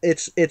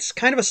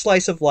kind of a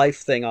slice of life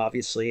thing,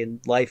 obviously, and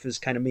life is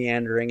kind of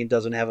meandering and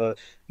doesn't have a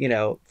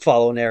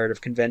follow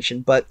narrative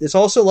convention. But it's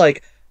also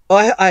like,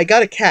 oh, I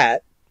got a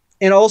cat,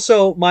 and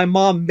also my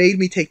mom made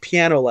me take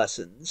piano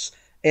lessons,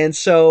 and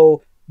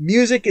so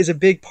music is a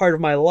big part of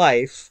my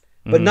life,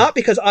 but not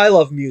because I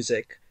love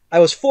music. I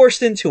was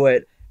forced into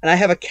it, and I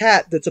have a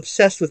cat that's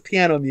obsessed with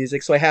piano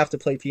music, so I have to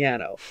play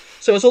piano.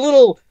 So it's a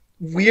little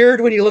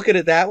weird when you look at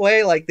it that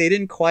way. Like they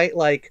didn't quite.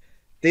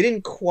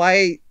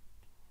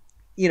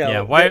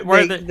 Yeah,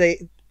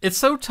 it's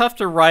so tough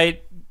to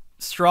write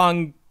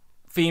strong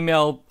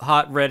female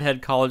hot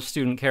redhead college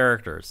student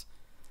characters.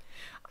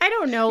 I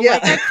don't know. Yeah.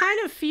 Like I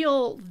kind of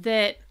feel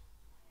that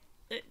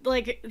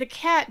like the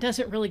cat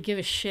doesn't really give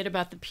a shit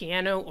about the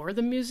piano or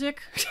the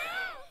music.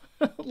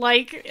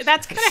 Like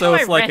that's kind of so how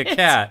it's I like read a it.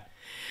 cat.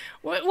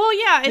 Well,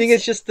 yeah. I think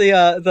it's just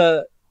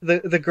the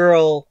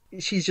girl.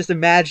 She's just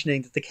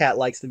imagining that the cat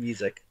likes the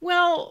music.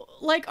 Well,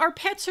 like our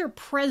pets are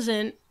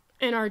present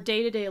in our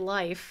day-to-day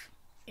life,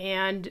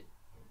 and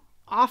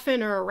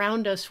often are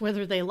around us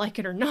whether they like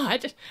it or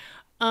not.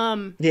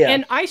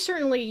 And I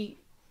certainly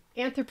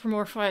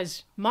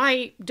anthropomorphize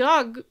my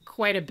dog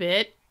quite a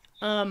bit.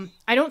 I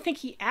don't think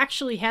he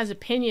actually has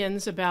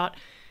opinions about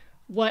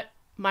what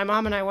my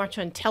mom and I watch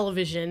on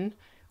television,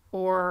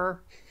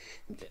 or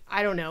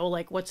I don't know,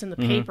 like what's in the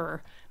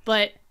paper.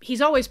 But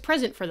he's always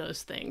present for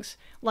those things.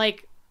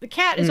 Like the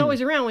cat is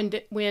always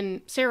around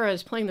when Sarah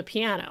is playing the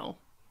piano,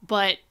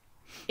 but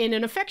in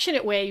an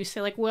affectionate way, you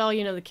say like, well,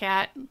 you know, the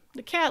cat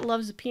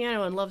loves the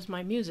piano and loves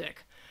my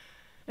music.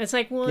 And it's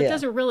like, well, it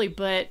doesn't really,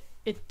 but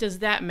does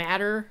that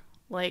matter?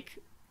 Like,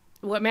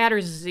 what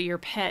matters is that your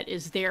pet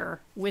is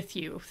there with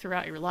you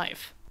throughout your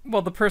life.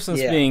 Well, the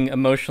person's being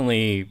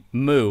emotionally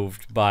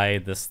moved by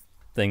this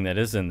thing that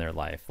is in their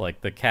life.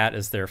 Like, the cat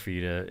is there for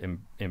you to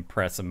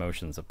impress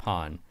emotions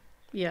upon.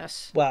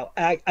 Yes. Wow,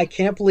 I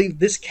can't believe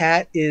this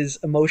cat is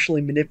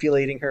emotionally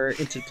manipulating her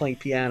into playing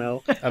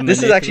piano.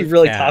 This is actually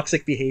really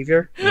toxic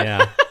behavior.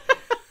 Yeah.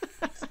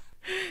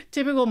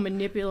 Typical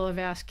manipulative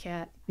ass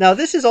cat. Now,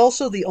 this is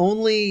also the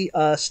only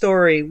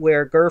story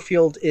where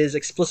Garfield is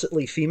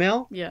explicitly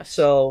female. Yes.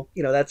 So,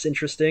 you know, that's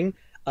interesting.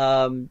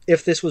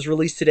 If this was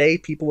released today,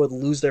 people would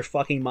lose their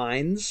fucking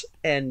minds,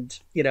 and,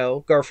 you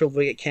know, Garfield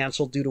would get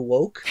canceled due to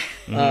woke.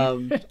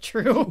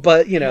 True.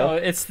 But, you know. No,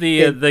 it's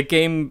the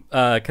game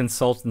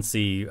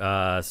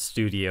consultancy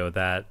studio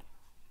that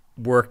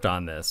worked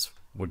on this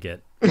would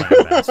get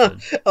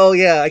lambasted. Oh,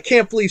 yeah, I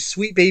can't believe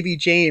Sweet Baby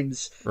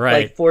James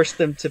Right. forced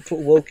them to put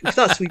woke. It's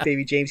not Sweet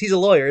Baby James. He's a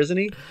lawyer, isn't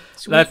he?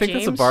 I think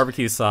that's a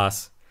barbecue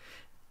sauce.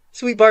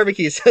 Sweet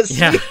Barbecue says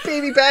Sweet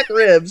Baby Back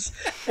Ribs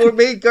or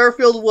made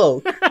Garfield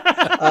woke.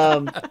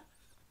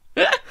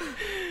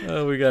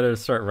 Oh, we got to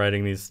start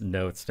writing these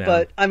notes down.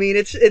 But I mean,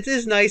 it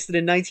is nice that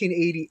in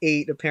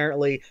 1988,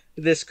 apparently,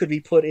 this could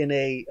be put in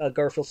a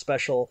Garfield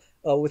special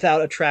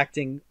without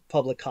attracting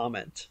public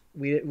comment.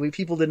 We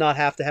people did not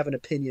have to have an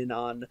opinion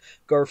on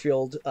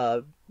Garfield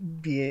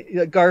being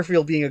a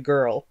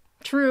girl.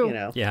 True. You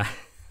know. Yeah.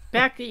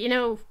 Back, you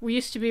know, we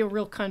used to be a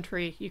real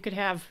country. You could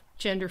have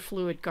gender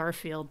fluid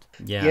Garfield.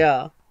 Yeah.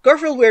 Yeah.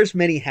 Garfield wears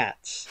many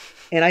hats,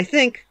 and I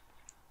think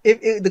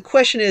if the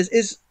question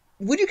is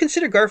would you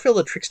consider Garfield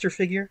a trickster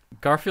figure?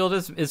 Garfield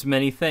is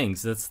many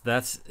things.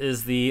 That's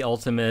the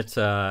ultimate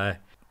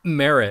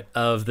merit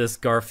of this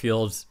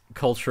Garfield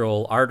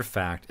cultural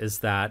artifact, is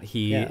that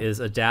he is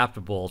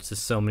adaptable to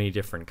so many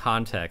different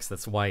contexts.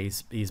 That's why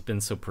he's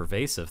been so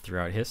pervasive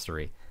throughout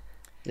history.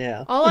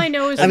 Yeah. All I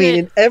know is I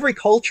mean, every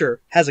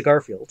culture has a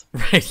Garfield.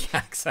 Right,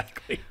 yeah,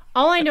 exactly.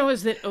 all I know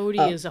is that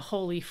Odie is a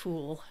holy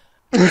fool.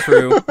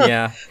 True,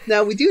 yeah.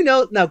 Now, we do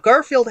know,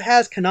 Garfield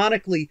has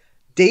canonically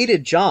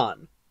dated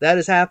John. That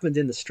has happened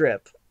in the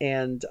strip,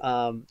 and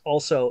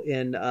also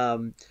in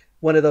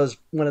one of those,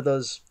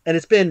 and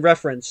it's been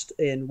referenced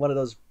in one of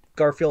those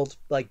Garfield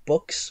like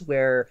books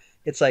where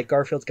it's like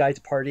Garfield's Guide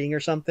to Partying or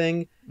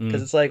something,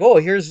 because it's like, oh,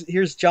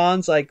 here's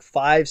John's like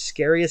 5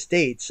 scariest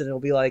dates, and it'll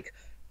be like,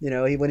 you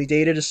know, when he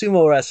dated a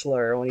sumo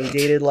wrestler, when he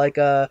dated like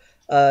a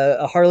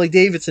Harley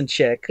Davidson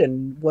chick,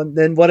 and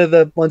then one of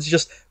the ones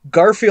just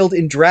Garfield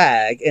in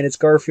drag, and it's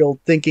Garfield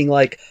thinking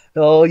like,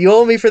 oh, you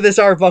owe me for this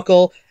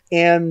Arbuckle.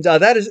 And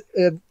that is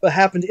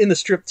happened in the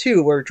strip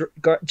too, where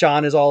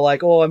John is all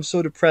like, "Oh, I'm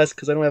so depressed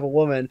because I don't have a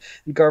woman."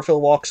 And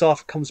Garfield walks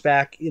off, comes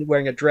back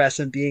wearing a dress,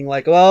 and being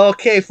like, "Well,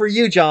 okay, for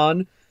you,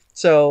 John."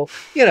 So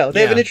you know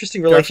they have an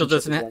interesting relationship.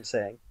 Is what I'm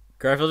saying.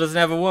 Garfield doesn't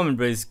have a woman,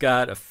 but he's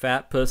got a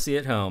fat pussy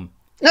at home.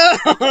 No.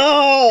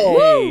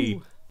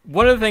 Hey.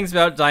 One of the things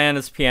about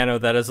Diana's piano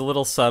that is a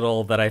little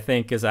subtle, that I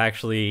think is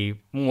actually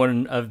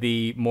one of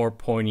the more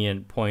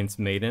poignant points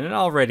made in an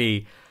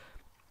already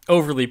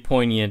overly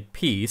poignant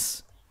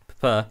piece.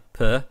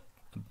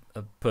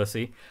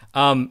 Pussy,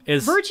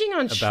 is verging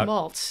on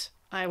schmaltz,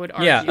 I would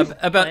argue.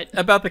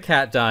 About the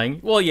cat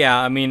dying. Well, yeah,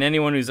 I mean,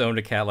 anyone who's owned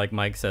a cat, like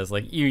Mike says,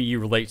 like you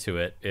relate to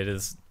it. It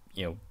is,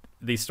 you know,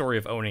 the story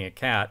of owning a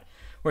cat,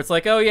 where it's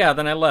like, oh yeah,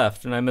 then I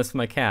left and I missed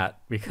my cat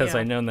because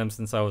I'd known them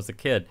since I was a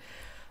kid.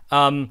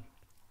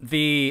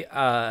 The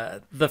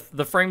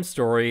frame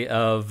story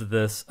of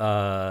this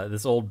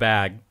old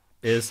bag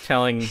is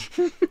telling,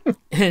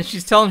 and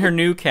she's telling her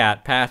new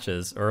cat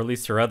Patches, or at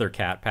least her other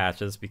cat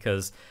Patches,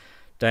 because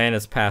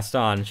Diana's passed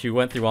on. She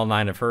went through all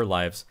 9 of her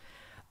lives.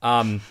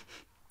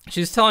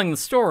 She's telling the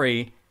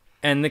story,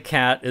 and the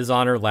cat is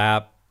on her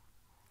lap,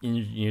 and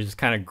you're just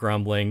kind of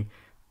grumbling.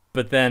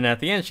 But then at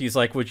the end, she's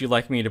like, "Would you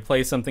like me to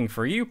play something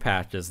for you,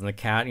 Patches?" And the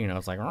cat, you know,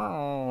 is like,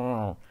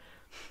 "Oh."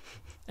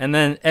 And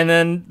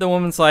then the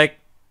woman's like,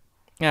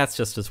 "That's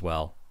just as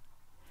well."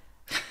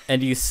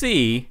 And you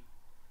see,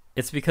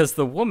 it's because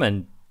the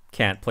woman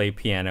can't play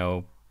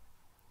piano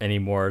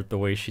anymore the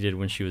way she did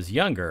when she was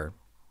younger,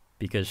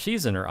 because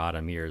she's in her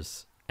autumn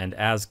years, and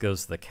as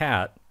goes the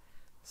cat,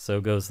 so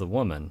goes the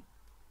woman.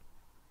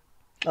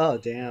 Oh,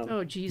 damn.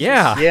 Oh, Jesus.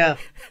 Yeah.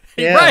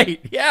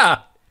 Right, yeah.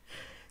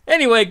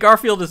 Anyway,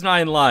 Garfield is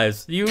 9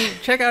 lives. You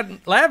check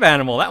out Lab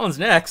Animal. That one's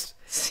next.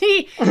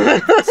 See,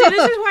 this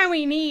is why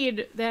we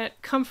need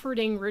that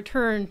comforting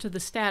return to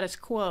the status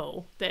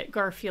quo that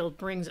Garfield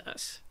brings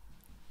us.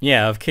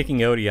 Yeah, of kicking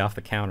Odie off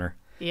the counter.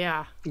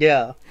 Yeah.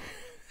 Yeah.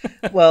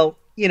 Well,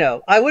 you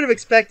know, I would have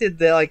expected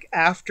that, like,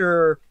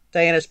 after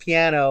Diana's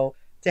piano,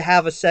 to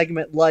have a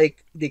segment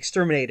like The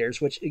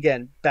Exterminators, which,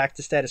 again, back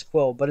to status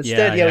quo. But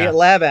instead, we get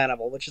Lab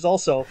Animal, which is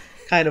also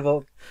kind of a,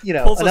 you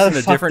know, pulls another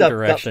us in a different fucked up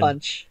direction. gut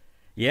punch.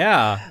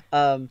 Yeah.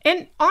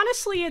 And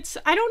honestly, I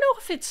don't know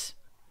if it's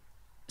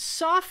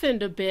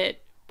softened a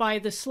bit by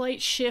the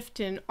slight shift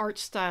in art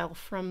style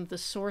from the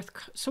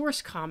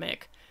source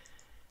comic,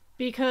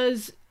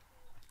 because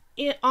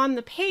on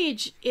the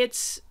page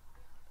it's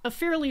a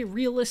fairly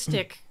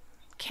realistic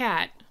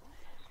cat,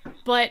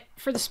 but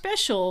for the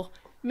special,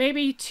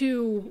 maybe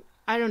to,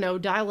 I don't know,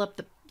 dial up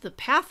the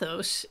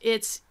pathos,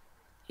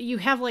 you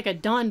have like a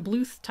Don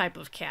Bluth type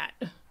of cat.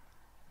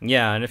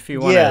 Yeah, and if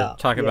you want to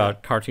talk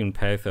about cartoon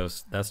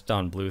pathos, that's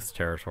Don Bluth's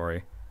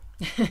territory.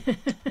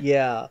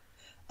 Yeah.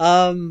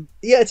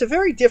 It's a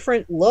very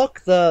different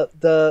look.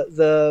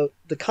 The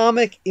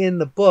comic in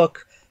the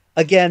book,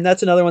 again,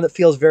 that's another one that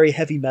feels very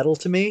heavy metal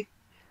to me.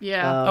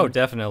 Yeah. Oh,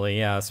 definitely,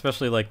 yeah.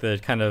 Especially like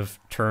the kind of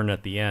turn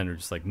at the end, or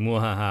just like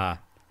muhaha.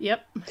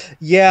 Yep.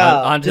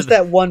 Yeah, just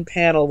that one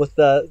panel with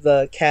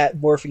the cat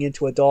morphing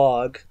into a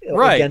dog,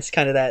 right, against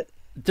kind of that,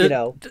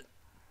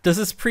 Does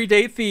this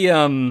predate the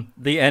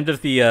end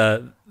of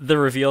the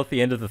reveal at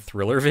the end of the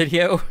Thriller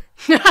video?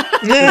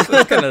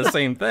 It's kind of the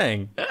same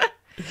thing.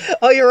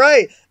 Oh, you're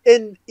right.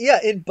 And yeah,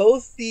 in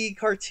both the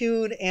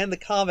cartoon and the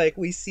comic,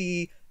 we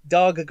see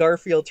Dog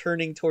Garfield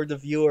turning toward the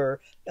viewer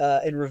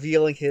and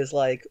revealing his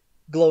like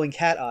glowing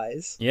cat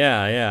eyes.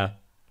 Yeah.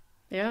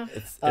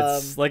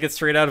 It's like it's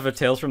straight out of a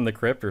Tales from the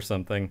Crypt or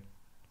something.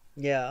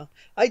 Yeah,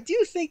 I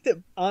do think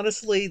that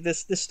honestly,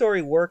 this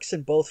story works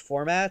in both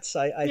formats.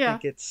 I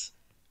think it's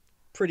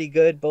pretty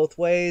good both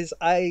ways.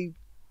 I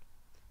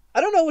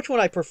don't know which one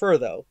I prefer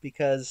though,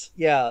 because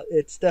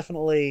it's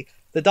definitely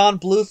the Don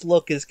Bluth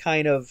look is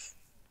kind of,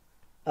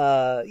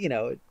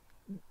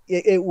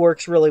 it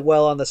works really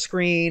well on the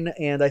screen,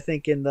 and I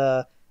think in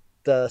the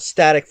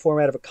static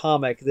format of a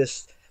comic,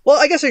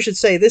 I guess I should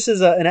say this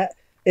is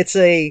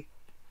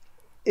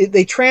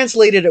they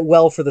translated it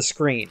well for the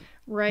screen.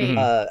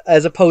 Right.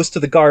 As opposed to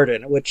the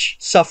Garden, which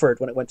suffered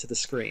when it went to the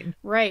screen.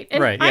 Right.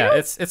 And right. Yeah.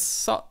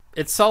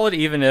 It's solid,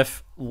 even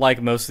if, like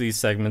most of these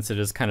segments, it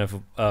is kind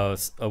of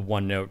a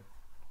one-note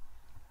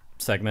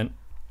segment.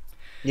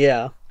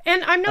 Yeah.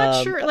 And I'm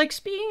not sure. Like,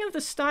 speaking of the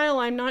style,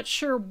 I'm not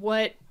sure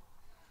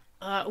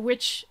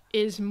which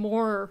is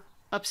more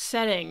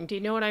upsetting. Do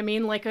you know what I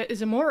mean? Like,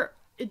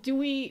 do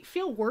we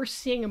feel worse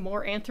seeing a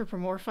more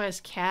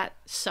anthropomorphized cat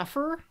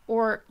suffer,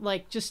 or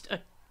like just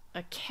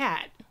a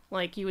cat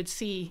like you would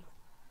see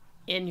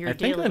in your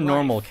daily life? I think a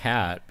normal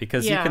cat,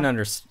 because you can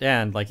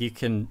understand, like, you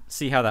can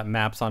see how that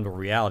maps onto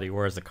reality,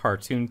 whereas a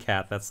cartoon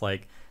cat, that's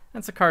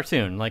a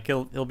cartoon. Like,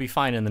 he'll be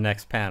fine in the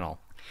next panel.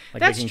 Like,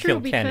 that's they can true, kill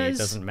because Kenny, it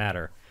doesn't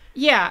matter.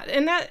 Yeah,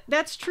 and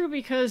that's true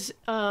because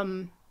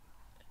the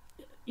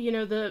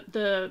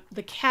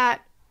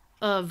cat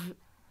of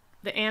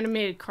the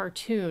animated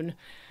cartoon,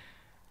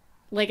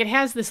 like, it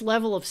has this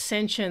level of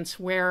sentience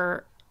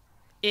where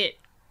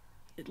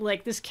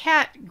this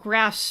cat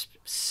grasps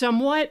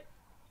somewhat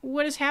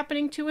what is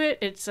happening to it.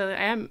 It's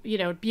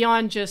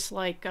beyond just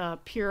like a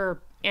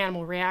pure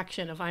animal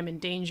reaction of I'm in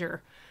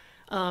danger.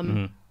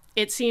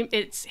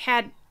 It's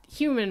had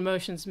human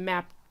emotions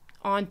mapped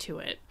onto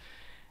it,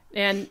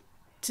 and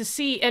to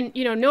see, and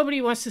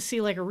nobody wants to see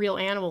like a real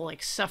animal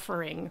like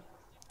suffering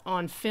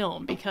on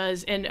film,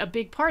 and a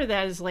big part of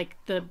that is like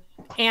the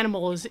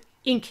animal is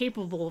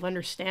incapable of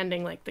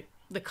understanding like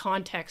the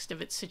context of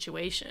its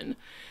situation.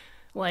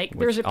 Like,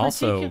 there's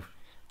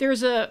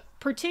a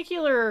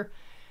particular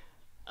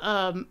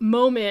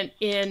moment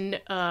in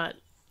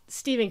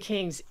Stephen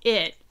King's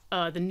It,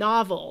 the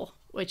novel,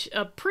 which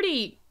a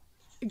pretty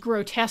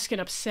grotesque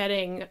and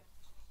upsetting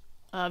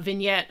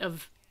vignette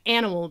of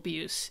animal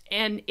abuse,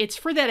 and it's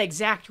for that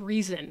exact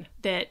reason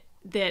that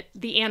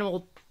the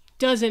animal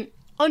doesn't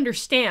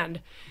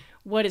understand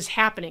what is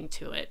happening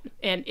to it,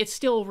 and it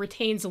still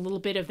retains a little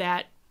bit of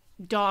that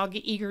dog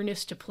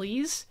eagerness to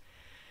please.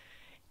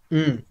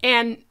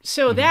 And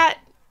so that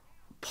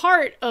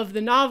part of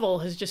the novel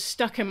has just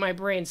stuck in my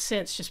brain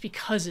since, just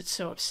because it's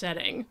so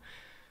upsetting.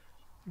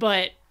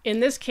 But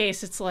in this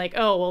case, it's like,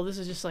 oh, well, this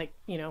is just like,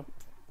 Fievel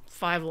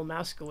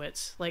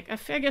Mouskowitz. Like,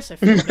 I guess I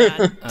feel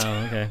bad. Oh,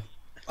 okay.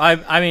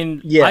 I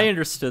mean, I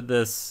understood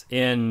this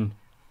in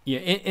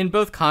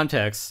both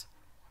contexts.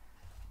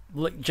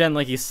 Jen,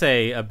 like you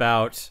say,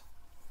 about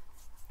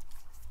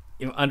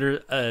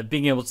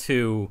being able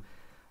to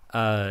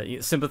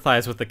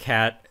sympathize with the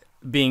cat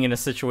being in a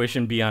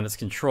situation beyond its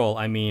control.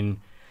 I mean,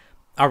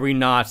 are we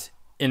not,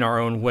 in our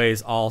own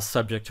ways, all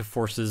subject to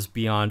forces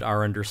beyond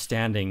our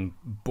understanding,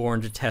 born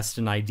to test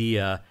an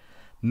idea,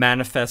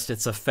 manifest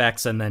its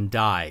effects, and then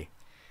die?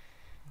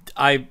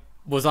 I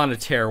was on a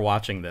tear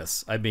watching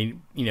this. I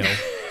mean, you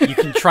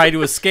can try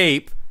to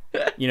escape,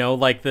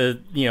 like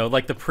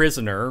the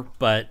prisoner,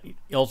 but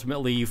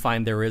ultimately you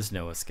find there is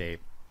no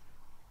escape.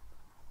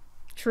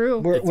 True.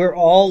 We're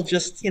all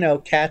just,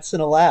 cats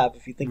in a lab,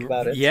 if you think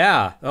about it.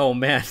 Yeah. Oh,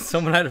 man.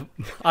 Someone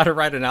ought to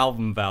write an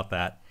album about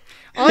that.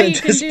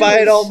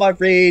 Despite all my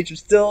rage, I'm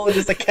still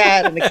just a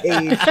cat in a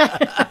cage.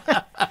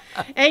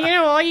 And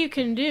all you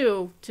can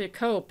do to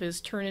cope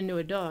is turn into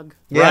a dog.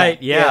 Yeah,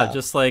 right, yeah.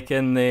 Just like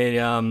in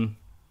the,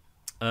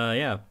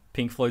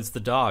 Pink Floyd's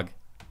The Dog.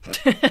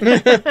 Wait,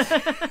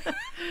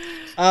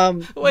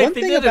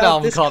 they did an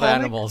album called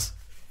Animals.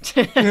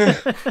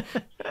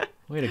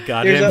 Wait a There's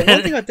goddamn one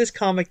minute. thing about this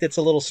comic that's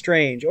a little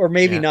strange, or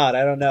maybe Yeah. not.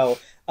 I don't know.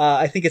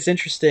 I think it's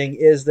interesting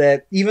is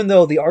that even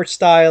though the art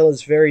style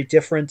is very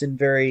different and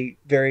very,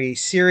 very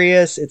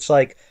serious, it's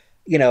like,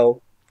 you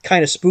know,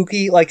 kind of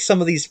spooky. Like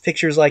some of these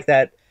pictures, like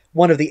that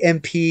one of the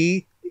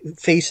MP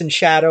face and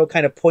shadow,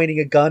 kind of pointing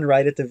a gun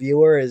right at the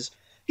viewer, is,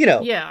 you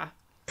know, Yeah.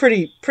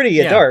 pretty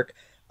Yeah. dark.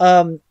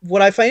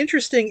 What I find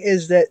interesting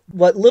is that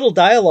what little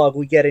dialogue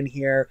we get in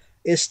here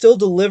is still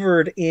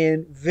delivered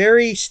in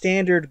very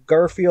standard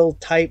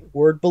Garfield type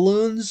word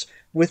balloons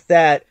with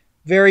that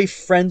very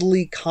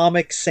friendly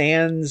Comic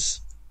Sans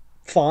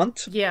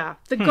font. Yeah.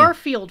 The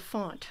Garfield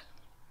font.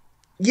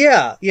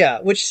 Yeah, yeah,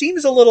 which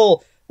seems a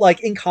little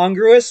like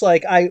incongruous.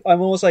 Like I'm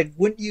almost like,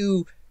 wouldn't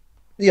you?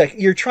 Like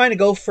you're trying to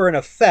go for an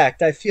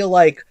effect. I feel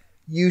like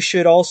you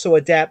should also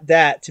adapt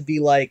that to be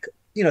like,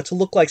 you know, to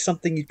look like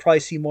something you'd probably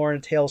see more in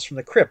a Tales from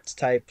the Crypt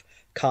type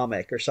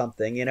comic or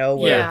something. You know,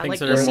 where Yeah, Things like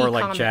that are DC more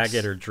like Comics.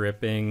 jagged or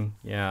dripping.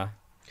 Yeah.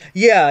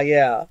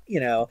 yeah, you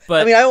know.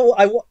 But-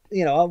 I mean,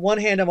 you know, on one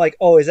hand, I'm like,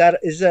 oh, is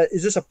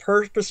this a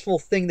purposeful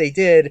thing they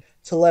did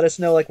to let us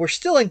know, like, we're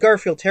still in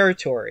Garfield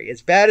territory,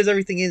 as bad as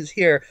everything is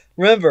here.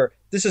 Remember,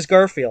 this is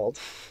Garfield,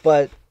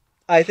 but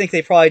I think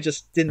they probably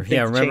just didn't think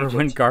Yeah, to remember change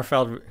when it.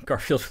 Garfield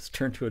was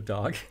turned to a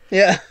dog?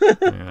 Yeah, Yeah,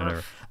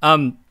 whatever.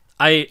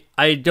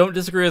 I don't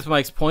disagree with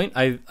Mike's point.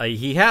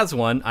 He has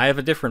one. I have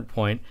a different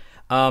point.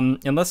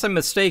 Unless I'm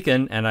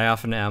mistaken, and I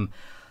often am,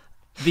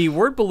 the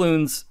word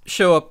balloons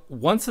show up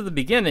once at the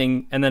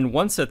beginning and then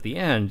once at the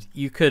end.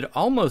 You could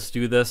almost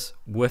do this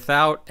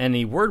without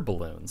any word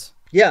balloons.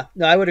 yeah.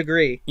 No, I would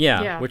agree.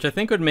 Yeah, which I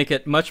think would make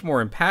it much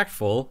more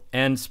impactful.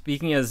 And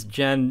speaking as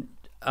Jen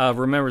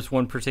remembers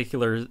one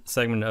particular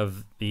segment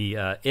of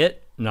the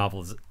It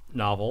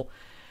novel,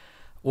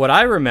 what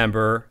I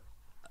remember,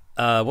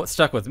 what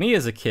stuck with me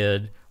as a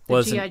kid The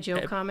was G.I.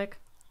 Joe comic.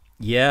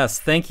 Yes,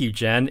 thank you,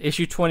 Jen.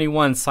 Issue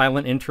 21,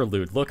 Silent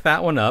Interlude. Look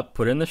that one up.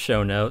 Put in the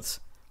show notes.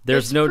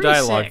 There's It's no pretty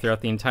dialogue sick.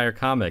 throughout the entire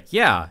comic.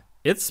 Yeah,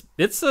 it's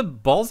a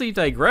ballsy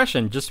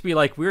digression. Just to be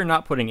like, we're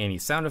not putting any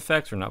sound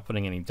effects. We're not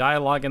putting any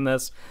dialogue in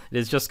this. It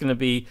is just going to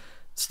be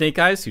Snake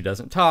Eyes, who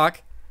doesn't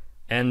talk,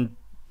 and,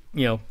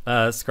 you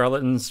know,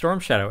 Scarlet and Storm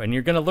Shadow. And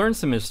you're going to learn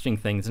some interesting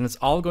things, and it's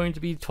all going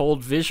to be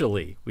told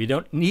visually. We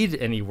don't need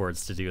any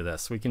words to do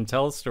this. We can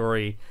tell a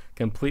story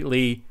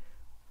completely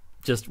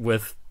just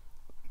with,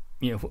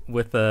 you know,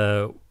 with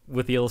the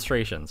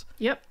illustrations.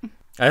 Yep.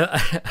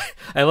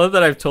 I love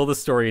that I've told the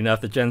story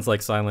enough that Jen's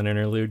like, Silent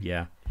Interlude.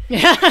 Yeah.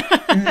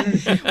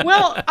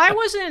 Well, I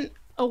wasn't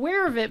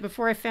aware of it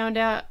before I found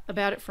out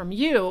about it from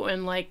you,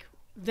 and like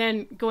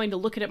then going to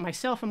look at it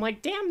myself, I'm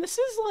like, damn, this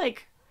is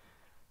like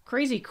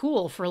crazy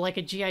cool for like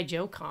a G.I.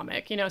 Joe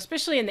comic, you know,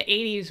 especially in the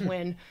 80s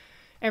when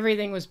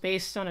everything was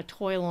based on a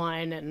toy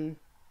line and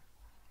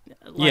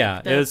like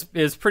Yeah, it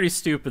was pretty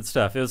stupid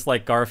stuff. It was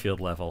like Garfield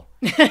level.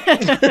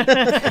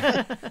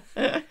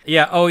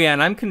 Yeah. Oh, yeah.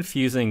 And I'm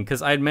confusing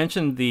because I'd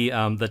mentioned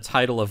the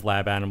title of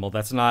Lab Animal.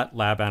 That's not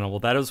Lab Animal.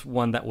 That is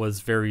one that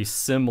was very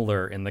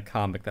similar in the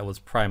comic. That was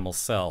Primal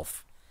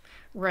Self.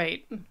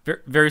 right.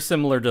 Very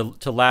similar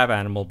to Lab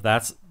Animal.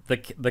 That's the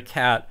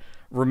cat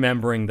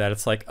remembering that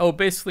it's like, oh,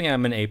 basically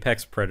I'm an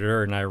apex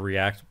predator and I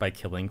react by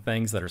killing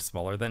things that are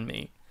smaller than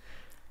me.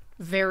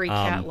 Very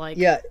cat-like.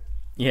 Yeah,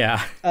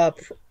 Yeah.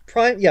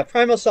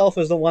 Primal Self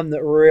is the one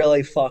that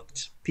really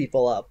fucked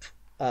people up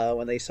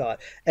when they saw it.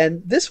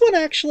 And this one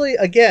actually,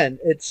 again,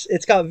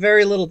 it's got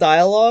very little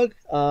dialogue.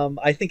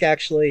 I think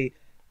actually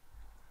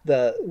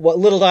what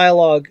little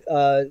dialogue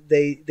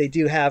they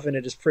do have in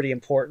it is pretty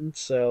important.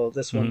 So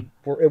this one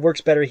it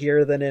works better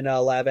here than in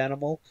Lab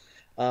Animal.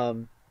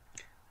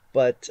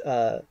 But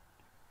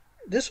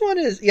this one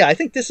is, I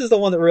think this is the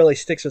one that really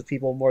sticks with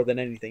people more than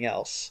anything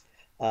else.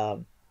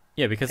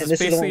 Yeah, because And it's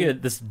this is the basically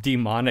one- this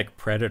demonic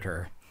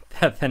predator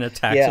that then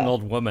attacks an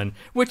old woman,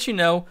 which, you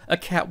know, a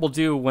cat will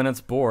do when it's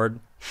bored.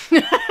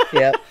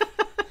 Yeah.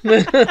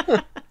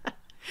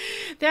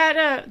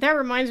 That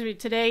reminds me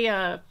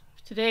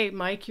today,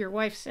 Mike, your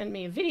wife sent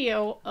me a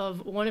video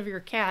of one of your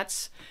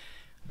cats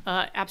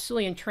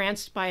absolutely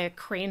entranced by a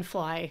crane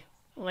fly,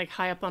 like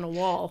high up on a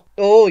wall.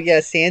 Oh yeah,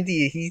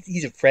 Sandy.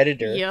 He's a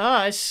predator.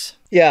 Yes.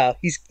 Yeah,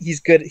 he's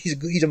good.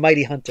 He's a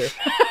mighty hunter.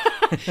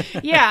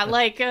 Yeah,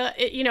 like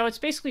you know, it's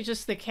basically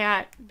just the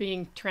cat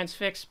being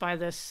transfixed by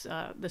this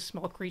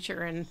small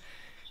creature, and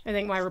I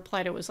think my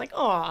reply to it was like,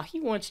 "Oh, he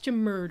wants to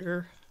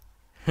murder."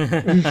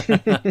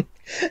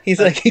 He's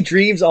like, he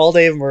dreams all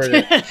day of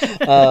murder.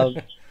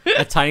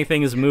 A tiny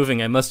thing is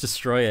moving. I must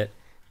destroy it.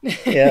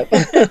 Yeah.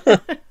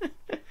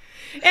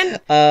 And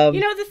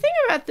you know, the thing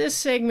about this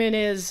segment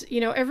is,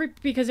 you know,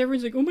 because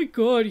everyone's like, "Oh my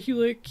god, he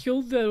like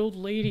killed that old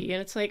lady,"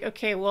 and it's like,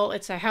 okay, well,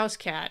 it's a house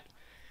cat.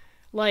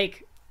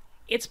 Like,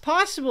 it's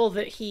possible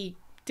that he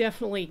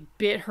definitely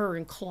bit her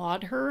and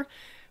clawed her,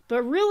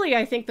 but really,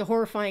 I think the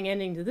horrifying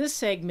ending to this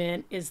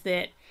segment is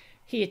that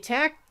he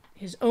attacked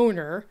his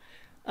owner.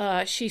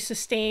 She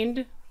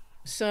sustained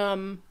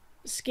some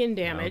skin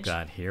damage. Oh,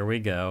 God, here we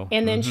go.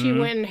 And then she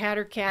went and had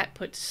her cat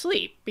put to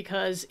sleep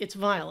because it's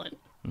violent.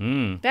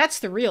 That's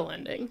the real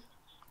ending.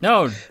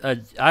 No,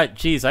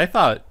 geez, I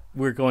thought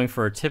we're going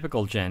for a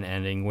typical Gen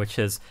ending, which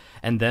is,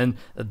 and then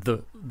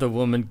the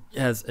woman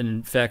has an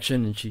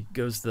infection and she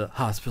goes to the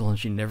hospital and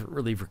she never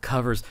really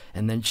recovers,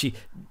 and then she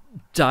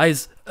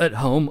dies at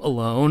home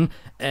alone,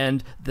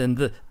 and then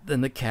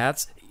the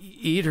cats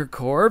eat her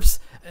corpse,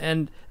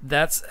 and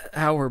that's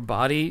how her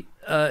body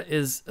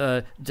is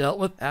dealt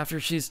with after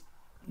she's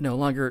no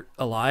longer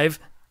alive.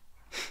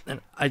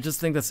 And I just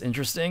think that's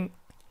interesting.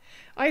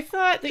 I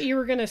thought that you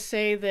were going to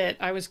say that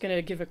I was going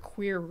to give a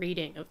queer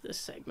reading of this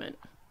segment.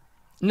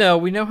 No,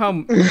 we know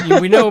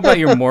we know about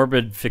your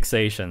morbid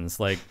fixations.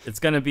 Like, it's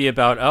going to be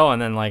about,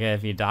 and then, like,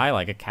 if you die,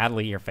 like, a cat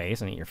will eat your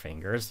face and eat your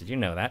fingers. Did you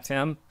know that,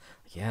 Tim?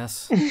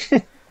 Yes.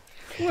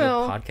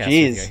 Well, podcast,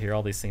 I hear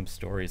all these same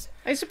stories.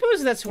 I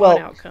suppose that's one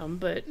outcome,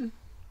 but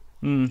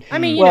I mean,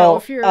 you know,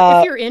 if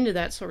you're into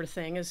that sort of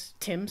thing, as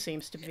Tim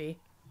seems to be,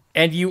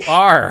 and you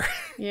are,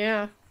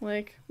 yeah,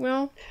 like,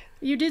 well,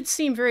 you did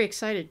seem very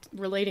excited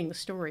relating the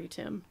story,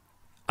 Tim.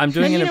 I'm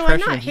doing an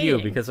impression of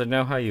you because I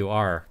know how you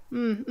are.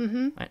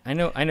 Mm-hmm.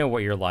 I know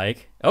what you're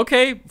like.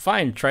 Okay,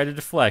 fine. Try to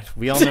deflect.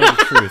 We all know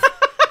the truth.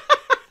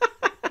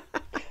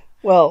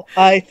 Well,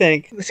 I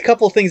think there's a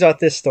couple of things about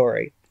this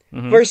story.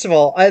 Mm-hmm. First of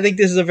all, I think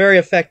this is a very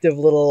effective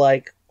little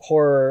like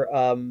horror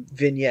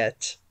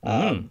vignette.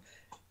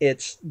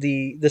 It's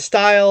the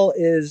style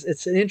is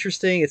it's an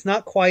interesting. It's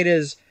not quite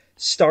as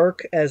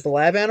stark as the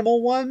lab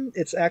animal one.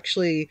 It's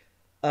actually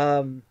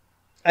I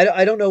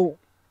don't know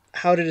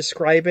how to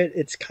describe it.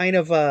 It's kind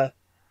of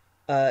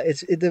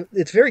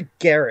it's very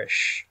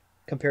garish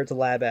compared to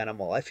lab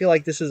animal. I feel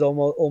like this is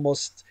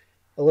almost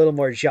a little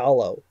more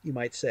giallo, you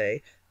might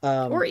say,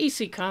 or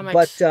EC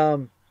Comics.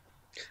 But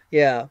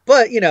yeah,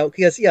 but you know,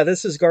 because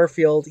this is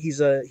Garfield. He's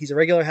a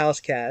regular house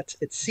cat,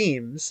 it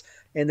seems,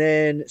 and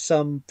then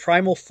some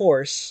primal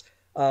force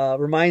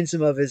reminds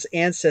him of his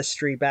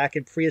ancestry back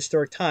in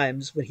prehistoric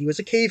times when he was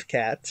a cave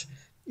cat,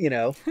 you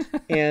know,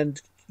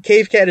 and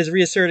cave cat is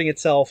reasserting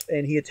itself,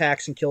 and he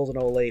attacks and kills an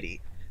old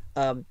lady.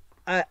 I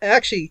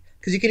actually,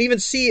 because you can even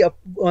see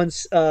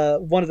once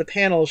one of the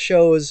panels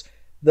shows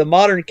the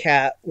modern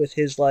cat with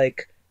his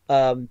like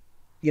paw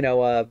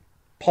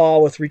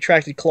with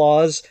retracted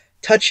claws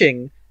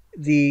touching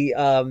the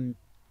kind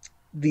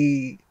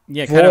void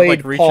of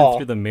like reaching paw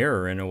through the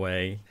mirror in a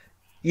way.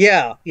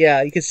 Yeah,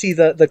 you can see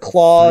the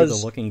claws through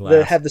the looking glass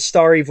that have the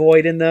starry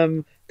void in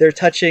them. They're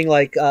touching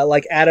like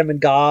Adam and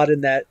God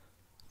in that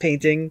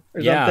painting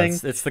or something. Yeah,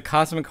 it's the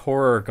cosmic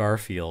horror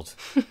Garfield.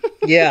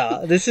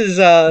 Yeah, this is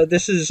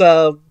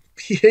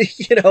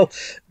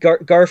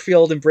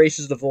Garfield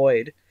embraces the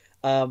void.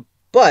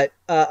 But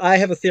I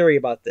have a theory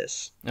about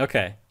this.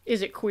 Okay.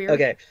 Is it queer?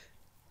 Okay.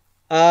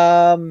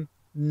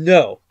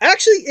 No.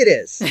 Actually, it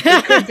is.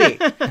 It could be.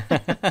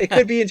 It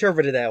could be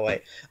interpreted that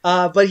way.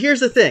 But here's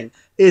the thing,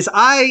 is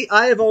I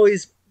have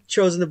always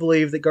chosen to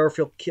believe that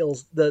Garfield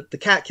kills the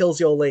cat kills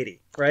the old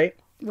lady, right?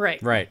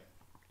 Right.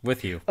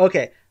 With you.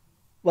 Okay.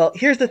 Well,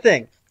 here's the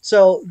thing.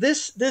 So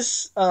this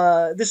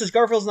is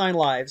Garfield's 9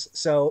 lives.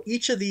 So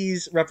each of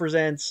these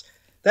represents,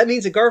 that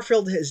means that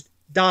Garfield has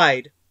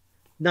died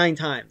 9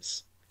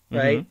 times,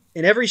 right? Mm-hmm.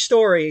 In every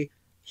story,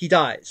 he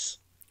dies.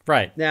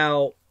 Right.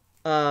 Now,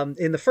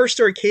 in the first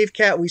story, Cave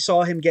Cat, we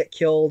saw him get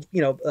killed.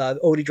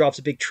 Odie drops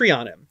a big tree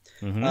on him.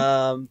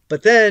 Mm-hmm.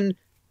 But then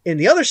in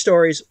the other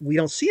stories, we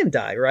don't see him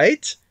die,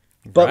 right?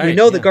 But we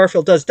know that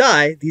Garfield does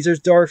die. These are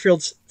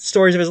Garfield's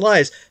stories of his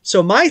lives.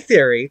 So my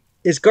theory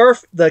is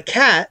the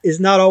cat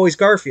is not always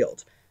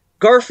Garfield.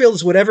 Garfield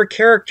is whatever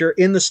character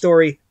in the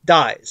story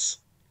dies,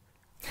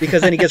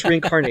 because then he gets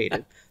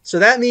reincarnated. So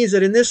that means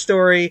that in this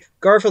story,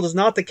 Garfield is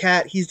not the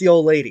cat, he's the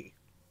old lady.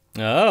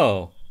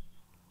 Oh.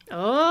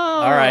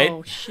 All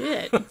right.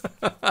 Shit.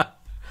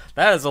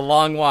 That is a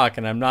long walk,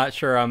 and I'm not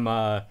sure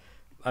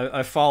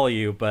I follow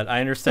you, but I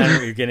understand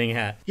what you're getting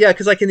at. Yeah,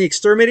 because like in the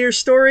Exterminator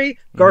story,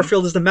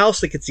 Garfield is the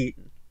mouse that gets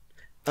eaten.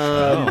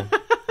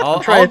 All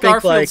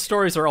Garfield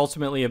stories are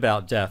ultimately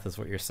about death, is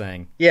what you're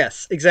saying.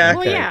 Yes,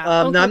 exactly. Well,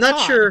 yeah. Now I'm not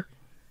sure.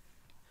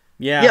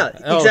 Yeah.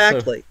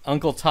 Exactly. So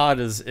Uncle Todd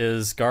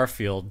is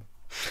Garfield.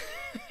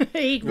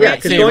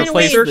 Because going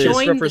away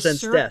circus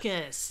represents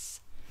death.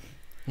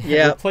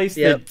 Yeah. Replace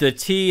the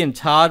T in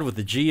Todd with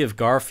the G of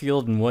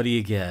Garfield, and what do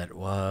you get?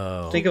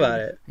 Whoa. Think about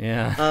it.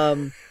 Yeah.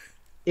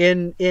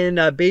 In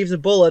Babes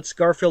and Bullets,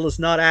 Garfield is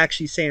not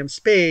actually Sam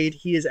Spade.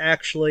 He is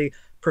actually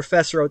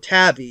Professor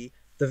Otabi,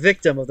 the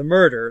victim of the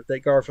murder that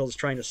Garfield is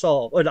trying to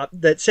solve, or not,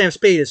 that Sam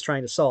Spade is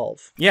trying to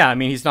solve. Yeah, I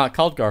mean, he's not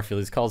called Garfield.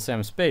 He's called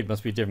Sam Spade.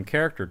 Must be a different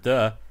character.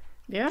 Duh.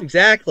 Yeah.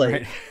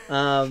 Exactly.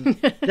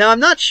 Right. Now, I'm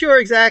not sure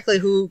exactly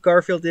who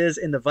Garfield is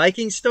in the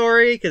Viking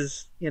story,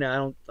 because, I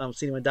don't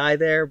see anyone die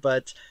there,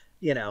 but,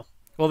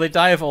 Well, they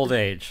die of old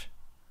age.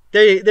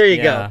 There you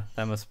go. Yeah,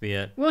 that must be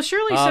it. Well,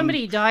 surely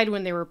somebody died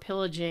when they were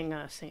pillaging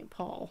St.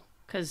 Paul,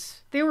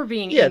 because they were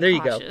being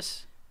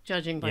incautious,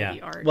 judging by the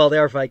art. Well, they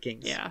are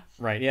Vikings. Yeah.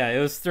 Right, yeah, it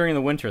was during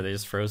the winter. They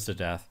just froze to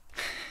death.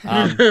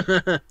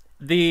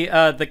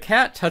 The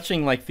cat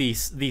touching like the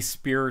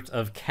spirit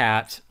of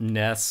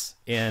catness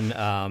in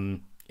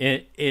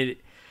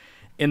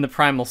the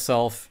primal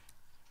self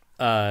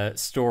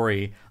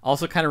story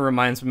also kind of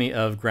reminds me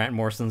of Grant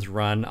Morrison's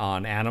run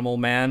on Animal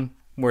Man,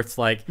 where it's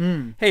like,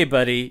 hey,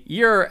 buddy,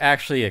 you're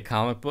actually a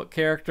comic book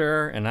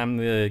character, and I'm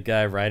the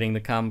guy writing the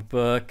comic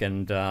book,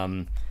 and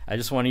I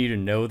just want you to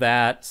know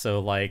that. So,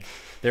 like,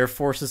 there are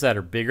forces that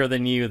are bigger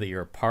than you that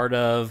you're a part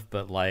of,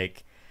 but,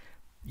 like,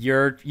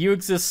 you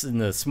exist in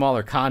the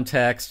smaller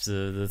context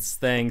of this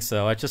thing.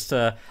 So I just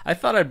I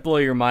thought I'd blow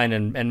your mind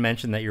and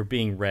mention that you're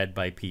being read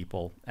by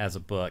people as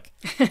a book.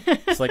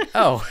 It's like,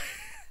 oh,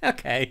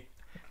 okay.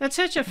 That's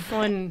such a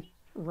fun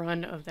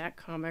run of that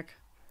comic.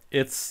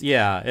 It's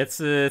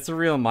a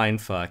real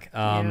mind fuck.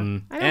 I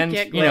don't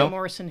get Grant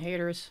Morrison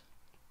haters.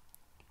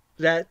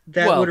 That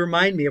would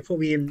remind me of put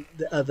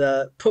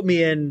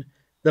me in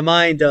the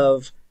mind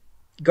of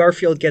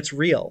Garfield Gets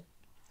Real,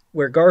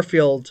 where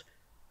Garfield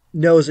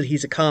knows that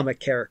he's a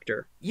comic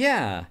character.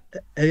 Yeah.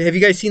 Have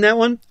you guys seen that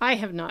one? I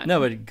have not. No,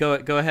 but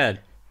go ahead.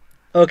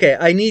 Okay,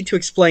 I need to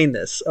explain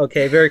this,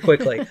 okay, very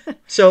quickly.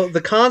 So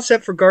the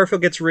concept for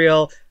Garfield Gets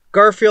Real,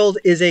 Garfield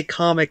is a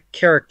comic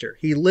character.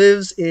 He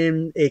lives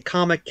in a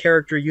comic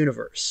character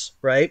universe,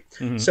 right?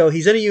 Mm-hmm. So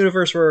he's in a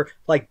universe where,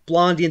 like,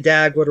 Blondie and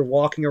Dagwood are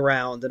walking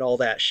around and all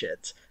that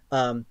shit.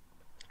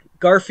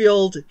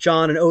 Garfield,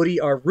 John, and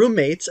Odie are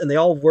roommates, and they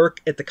all work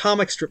at the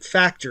comic strip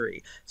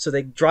factory. So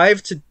they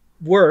drive to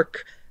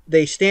work.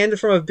 They stand in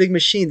front of a big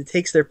machine that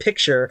takes their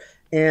picture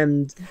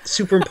and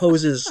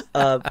superimposes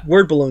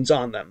word balloons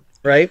on them,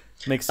 right?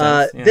 Makes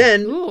sense.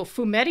 Then,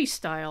 Fumetti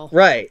style.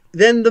 Right.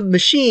 Then the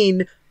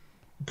machine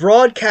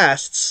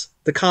broadcasts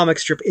the comic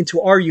strip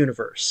into our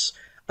universe.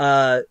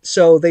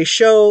 So they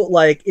show,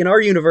 like, in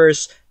our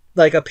universe,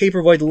 like, a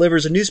paperboy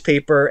delivers a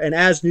newspaper, and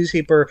as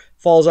newspaper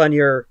falls on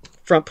your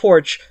front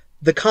porch,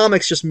 the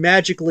comics just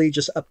magically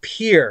just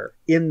appear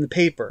in the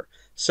paper.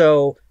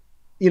 So,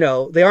 you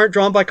know, they aren't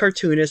drawn by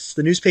cartoonists.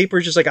 The newspaper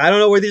is just like, I don't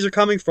know where these are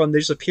coming from. They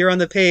just appear on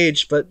the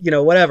page, but, you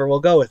know, whatever, we'll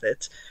go with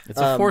it. It's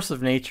a force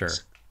of nature.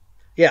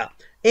 Yeah.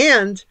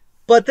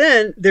 But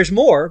then there's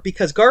more,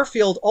 because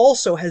Garfield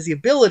also has the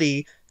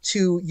ability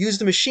to use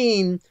the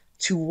machine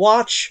to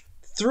watch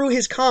through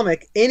his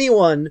comic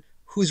anyone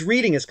who's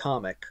reading his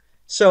comic.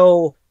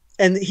 So,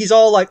 and he's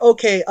all like,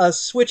 okay,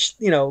 switch,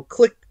 you know,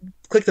 click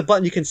the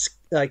button. You can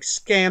like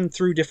scan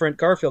through different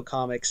Garfield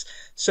comics.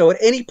 So at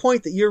any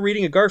point that you're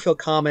reading a Garfield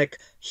comic,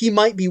 he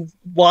might be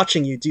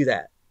watching you do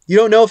that. You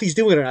don't know if he's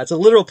doing it or not. It's a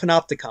literal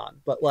panopticon,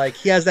 but, like,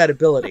 he has that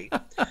ability.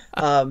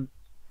 And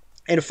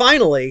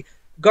finally,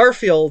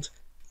 Garfield,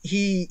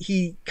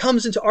 he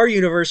comes into our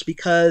universe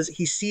because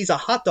he sees a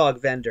hot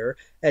dog vendor,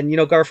 and, you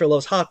know, Garfield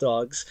loves hot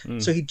dogs.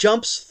 So he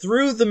jumps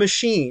through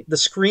the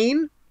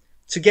screen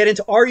to get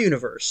into our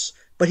universe,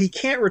 but he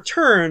can't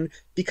return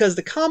because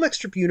the comic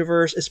strip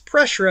universe is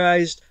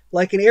pressurized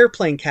like an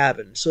airplane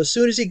cabin. So as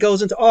soon as he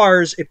goes into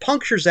ours, it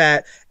punctures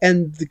that,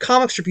 and the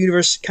comic strip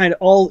universe kind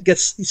of all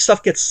gets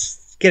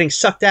getting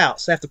sucked out.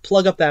 So they have to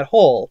plug up that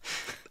hole,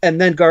 and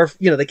then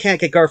they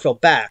can't get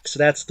Garfield back. So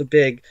that's the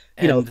big,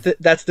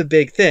 that's the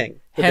big thing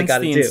that they got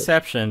to do. Hence the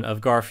inception of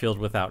Garfield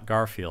without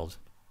Garfield.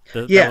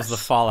 That was the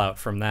fallout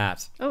from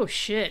that. Oh,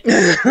 shit.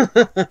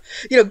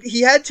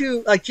 He had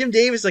to, like, Jim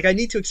Davis, like, I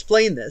need to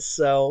explain this.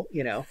 So,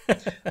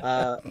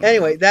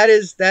 anyway, that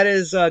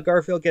is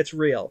Garfield Gets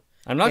Real.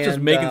 I'm not just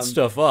making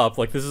stuff up.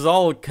 Like, this is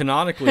all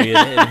canonically, it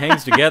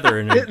hangs together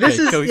in a this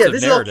cohesive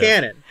is narrative. all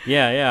canon.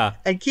 Yeah.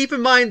 And keep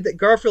in mind that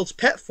Garfield's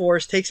pet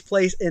force takes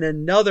place in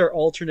another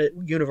alternate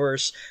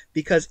universe,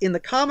 because in the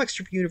comic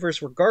strip universe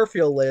where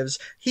Garfield lives,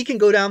 he can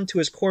go down to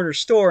his corner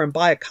store and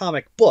buy a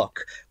comic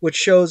book, which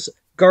shows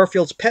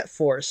Garfield's pet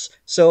force.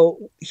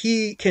 So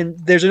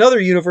there's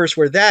another universe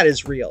where that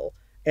is real.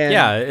 And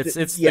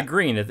it's the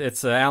green.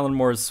 It's Alan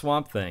Moore's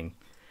Swamp Thing.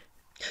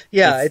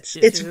 Yeah,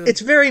 it's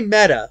very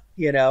meta,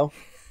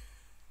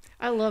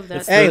 I love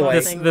that. Anyway,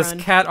 this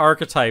cat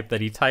archetype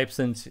that he taps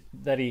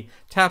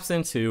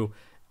into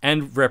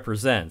and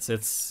represents.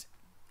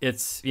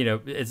 It's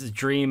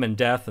Dream and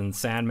Death and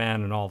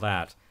Sandman and all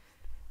that.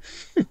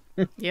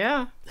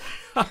 Yeah.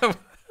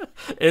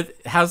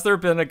 Has there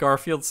been a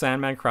Garfield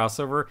Sandman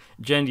crossover?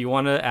 Jen, do you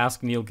want to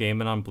ask Neil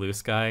Gaiman on Blue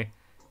Sky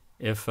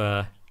if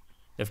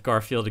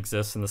Garfield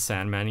exists in the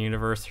Sandman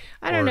universe?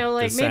 I don't know.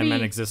 Like, does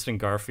Sandman exist in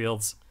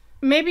Garfield's?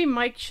 Maybe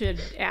Mike should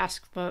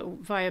ask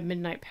via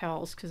Midnight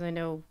Pals, because I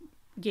know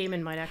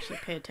Gaiman might actually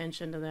pay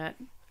attention to that.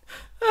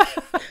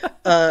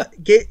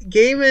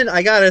 Gaiman,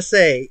 I gotta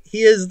say,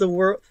 he is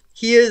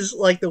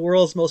like the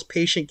world's most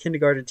patient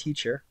kindergarten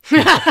teacher.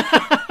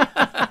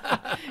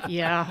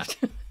 Yeah,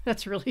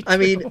 that's really true. I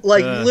mean,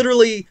 like,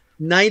 literally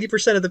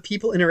 90% of the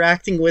people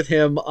interacting with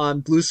him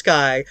on Blue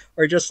Sky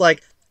are just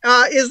like,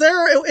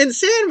 in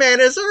Sandman,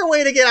 is there a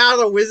way to get out of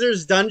the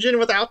wizard's dungeon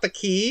without the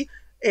key?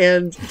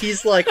 And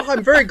he's like, oh,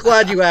 I'm very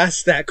glad you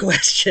asked that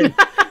question.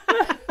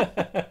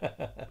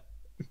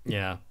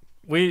 Yeah.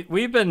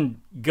 We've been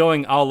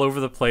going all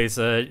over the place,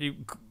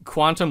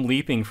 quantum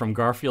leaping from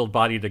Garfield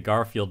body to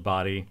Garfield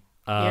body,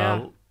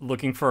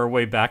 looking for a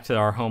way back to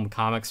our home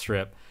comic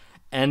strip.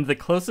 And the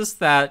closest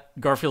that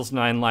Garfield's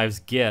 9 Lives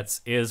gets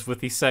is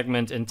with the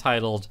segment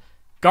entitled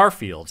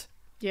Garfield,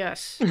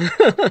 Yes.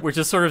 which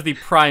is sort of the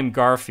prime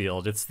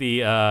Garfield. It's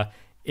the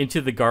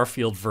into the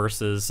Garfield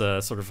versus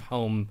sort of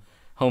home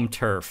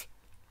turf.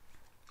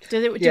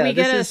 Do we get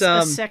a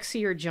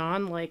sexier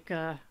John like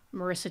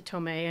Marissa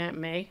Tomei, Aunt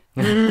May?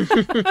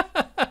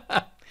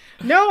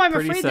 No, I'm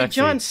afraid that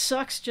John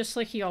sucks just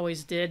like he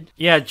always did.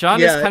 Yeah,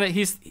 John is kind of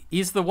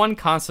he's the one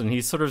constant.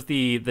 He's sort of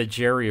the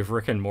Jerry of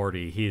Rick and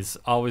Morty. He's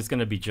always going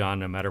to be John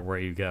no matter where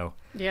you go.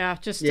 Yeah,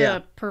 just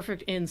a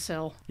perfect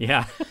incel.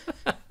 Yeah.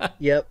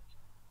 Yep.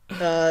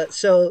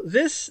 So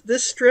this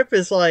strip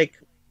is like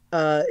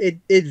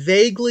it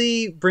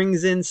vaguely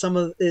brings in some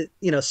of it,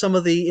 some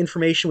of the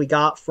information we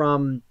got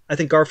from, I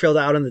think, Garfield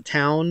Out in the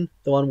Town,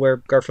 the one where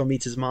Garfield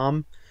meets his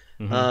mom.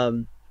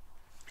 Mm-hmm.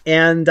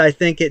 And I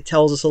think it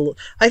tells us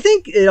I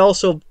think it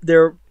also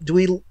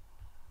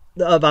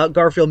about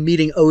Garfield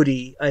meeting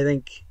Odie. I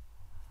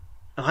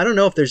don't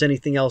know if there's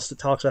anything else that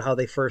talks about how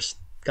they first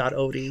got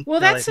Odie.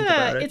 Well, it's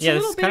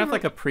kind of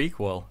like a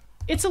prequel.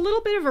 It's a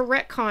little bit of a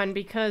retcon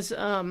because,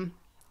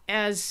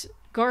 as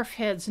Garf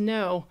heads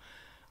know,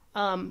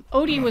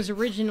 Odie was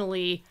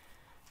originally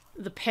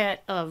the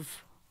pet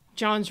of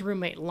John's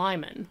roommate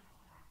Lyman.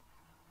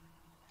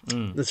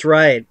 That's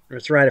right. I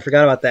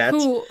forgot about that.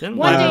 Who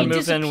one day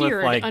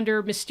disappeared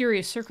under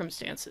mysterious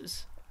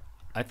circumstances.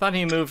 I thought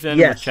he moved in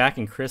with Jack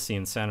and Chrissy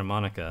in Santa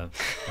Monica.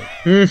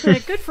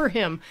 Good for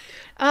him.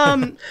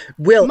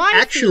 Well,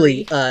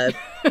 actually,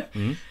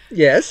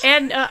 yes.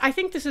 And I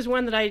think this is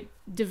one that I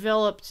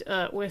developed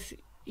with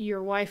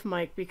your wife,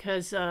 Mike,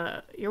 because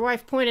your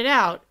wife pointed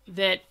out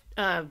that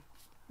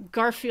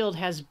Garfield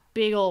has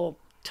big old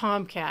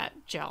tomcat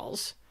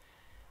jowls,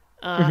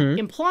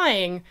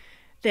 implying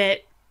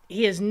that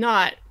he is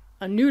not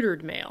a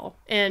neutered male.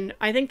 And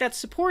I think that's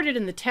supported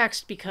in the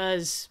text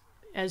because,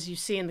 as you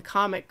see in the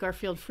comic,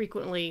 Garfield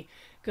frequently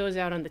goes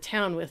out on the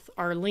town with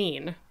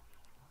Arlene.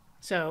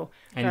 So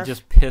he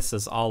just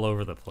pisses all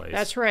over the place.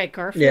 That's right.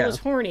 Garfield is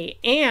horny.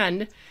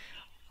 And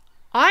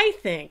I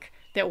think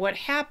that what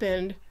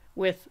happened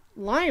with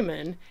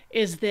Lyman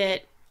is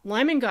that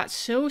Lyman got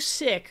so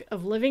sick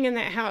of living in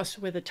that house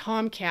with a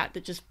tomcat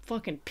that just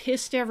fucking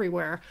pissed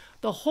everywhere.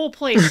 The whole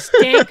place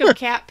stank of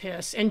cat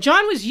piss. And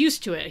John was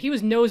used to it. He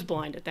was nose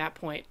blind at that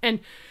point.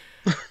 And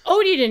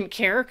Odie didn't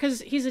care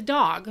because he's a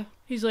dog.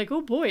 He's like,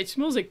 oh boy, it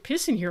smells like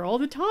piss in here all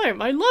the time.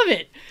 I love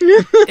it.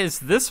 Is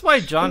this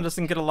why John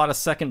doesn't get a lot of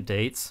second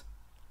dates?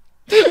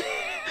 It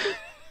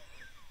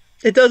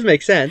does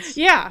make sense.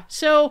 Yeah.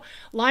 So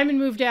Lyman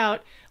moved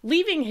out,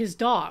 leaving his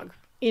dog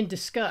in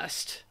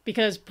disgust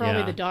because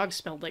probably the dog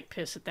smelled like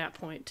piss at that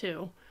point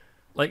too.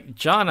 Like,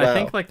 John, I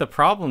think like the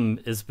problem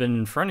has been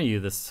in front of you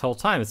this whole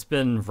time. It's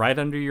been right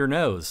under your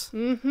nose.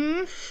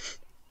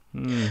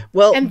 Mm-hmm.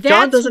 Well,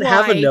 John doesn't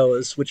have a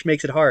nose, which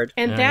makes it hard.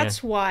 And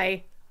that's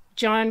why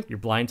John... You're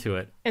blind to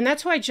it. And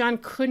that's why John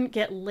couldn't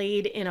get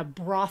laid in a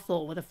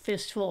brothel with a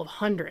fistful of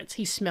hundreds.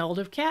 He smelled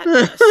of cat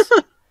piss.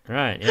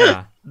 Right,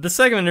 yeah. The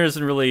segment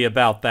isn't really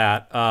about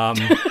that.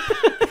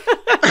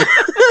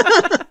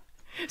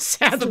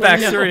 Sadly, it's the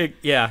backstory.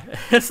 Yeah,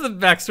 it's the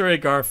backstory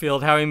of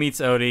Garfield, how he meets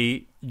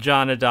Odie,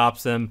 John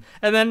adopts him,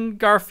 and then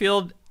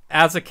Garfield,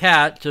 as a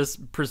cat,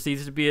 just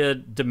proceeds to be a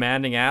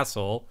demanding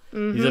asshole.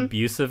 Mm-hmm. He's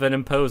abusive and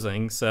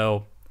imposing,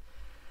 so...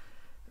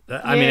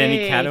 I mean,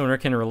 any cat owner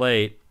can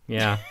relate.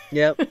 Yeah.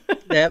 Yep,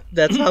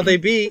 that's how they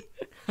be.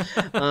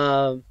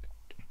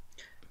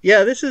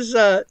 This is...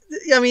 I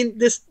mean,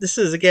 this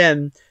is,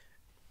 again...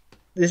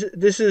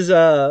 This is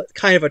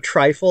kind of a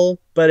trifle,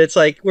 but it's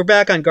like we're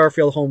back on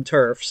Garfield home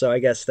turf, so I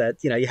guess that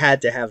you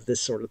had to have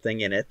this sort of thing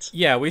in it.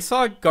 Yeah, we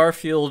saw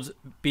Garfield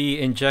be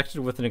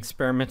injected with an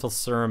experimental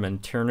serum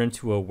and turn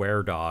into a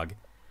were-dog.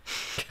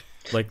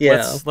 Like,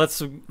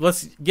 let's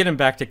get him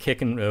back to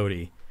kicking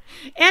Odie.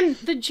 And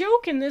the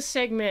joke in this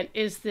segment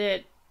is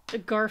that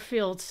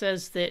Garfield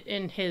says that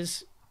in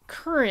his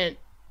current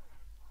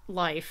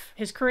life,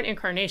 his current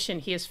incarnation,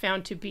 he is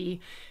found to be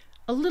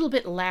a little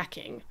bit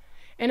lacking,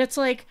 and it's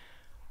like,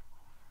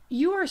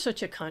 you are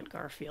such a cunt,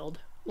 Garfield.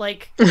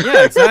 Like,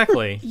 yeah,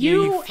 exactly.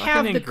 You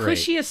have the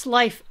cushiest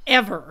life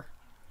ever.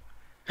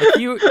 Like,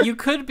 you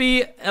could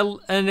be a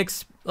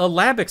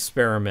lab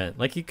experiment.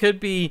 Like, you could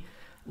be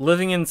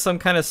living in some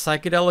kind of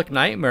psychedelic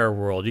nightmare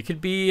world. You could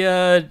be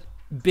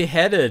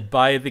beheaded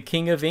by the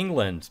King of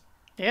England.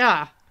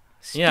 Yeah.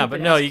 Yeah,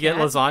 but no, you get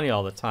lasagna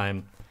all the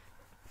time.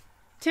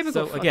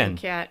 Typical fucking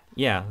cat.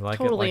 Yeah, like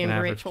an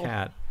average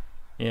cat.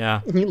 Yeah.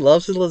 He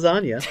loves his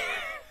lasagna.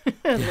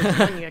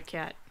 Lasagna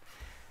cat.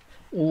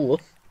 Ooh.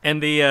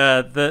 And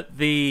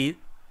the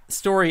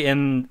story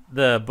in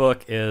the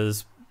book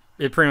is,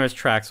 it pretty much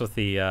tracks with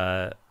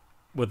the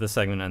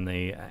segment on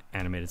the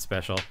animated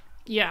special.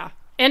 Yeah.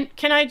 And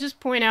can I just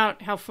point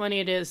out how funny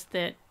it is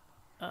that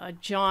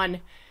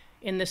John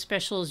in the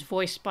special is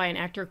voiced by an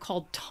actor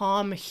called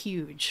Tom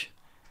Huge.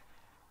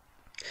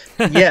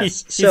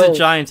 Yes. He's a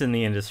giant in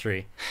the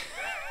industry.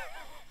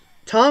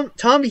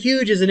 Tom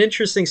Huge is an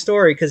interesting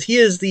story because he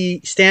is the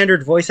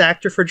standard voice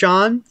actor for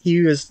John.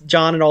 He was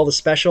John in all the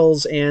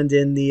specials and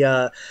in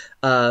the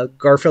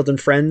Garfield and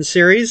Friends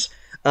series.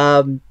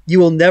 You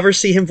will never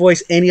see him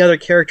voice any other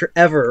character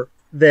ever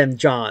than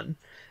John.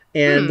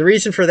 And the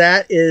reason for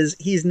that is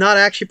he's not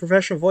actually a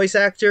professional voice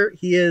actor.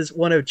 He is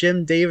one of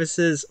Jim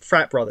Davis's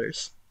frat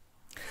brothers.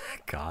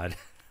 God.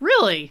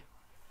 Really?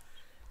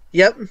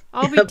 Yep.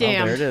 I'll be Oh,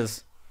 damned. there it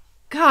is.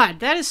 God,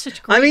 that is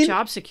such great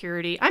job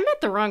security. I met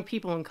the wrong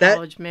people in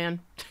college, man.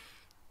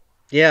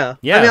 Yeah.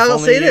 Yeah, I mean, if I'll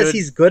only say you this. would-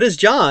 He's good as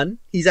John.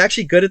 He's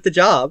actually good at the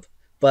job.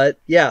 But,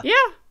 yeah. Yeah.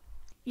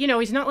 You know,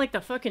 he's not like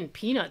the fucking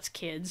Peanuts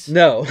kids.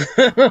 No.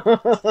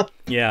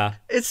 Yeah.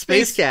 It's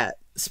Space Cat.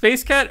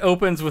 Space Cat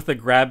opens with a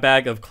grab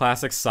bag of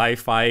classic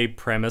sci-fi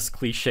premise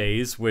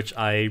cliches, which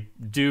I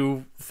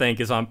do think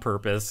is on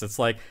purpose. It's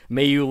like,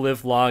 may you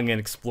live long and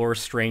explore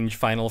strange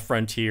final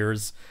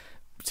frontiers,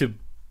 to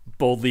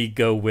boldly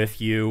go with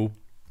you,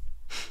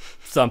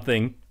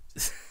 something.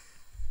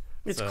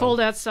 It's cold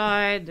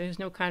outside. There's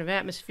no kind of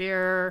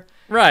atmosphere.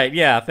 Right,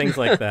 yeah, things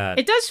like that.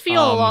 It does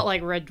feel a lot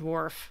like Red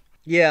Dwarf.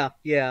 Yeah,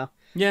 yeah.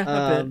 Yeah,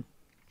 a bit.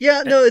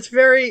 Yeah, no, it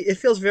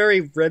feels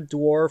very Red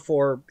Dwarf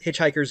or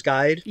Hitchhiker's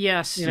Guide.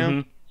 Yes. You know?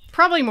 Mm-hmm.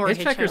 Probably more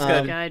Hitchhiker's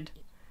Hitchhiker's Guide.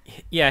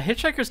 Yeah,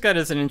 Hitchhiker's Guide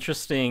is an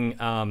interesting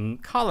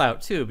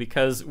call-out, too,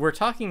 because we're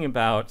talking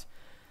about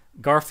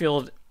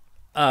Garfield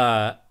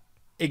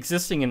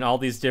existing in all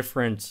these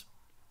different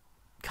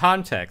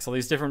contexts, all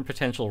these different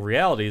potential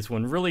realities,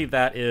 when really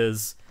that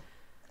is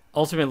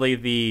ultimately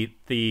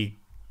the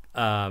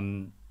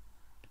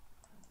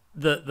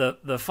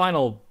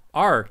final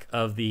arc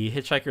of the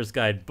Hitchhiker's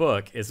Guide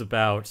book is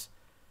about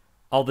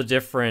all the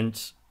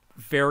different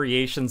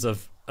variations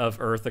of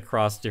Earth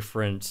across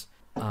different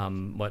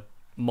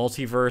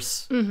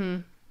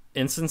multiverse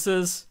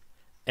instances.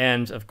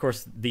 And of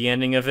course the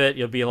ending of it,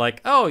 you'll be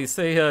like, oh, you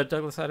say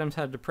Douglas Adams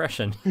had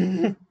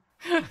depression.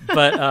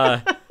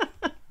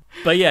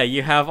 But yeah,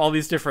 you have all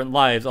these different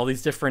lives, all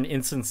these different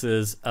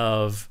instances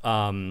of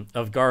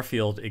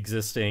Garfield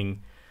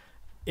existing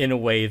in a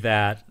way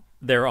that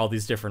there are all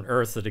these different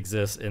Earths that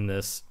exist in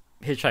this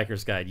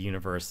Hitchhiker's Guide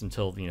universe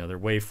until, you know, their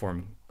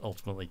waveform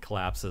ultimately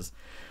collapses.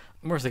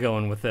 Where's it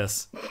going with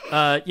this?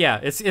 Yeah,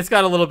 it's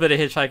got a little bit of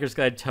Hitchhiker's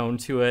Guide tone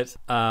to it.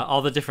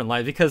 All the different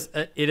lives, because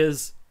it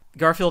is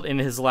Garfield in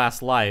his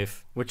last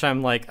life, which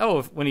I'm like,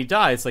 oh, when he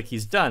dies, like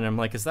he's done. And I'm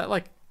like, is that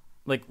like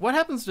what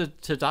happens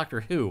to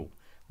Doctor Who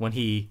when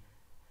he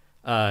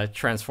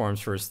transforms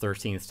for his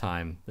 13th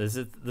time? Is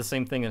it the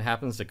same thing that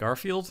happens to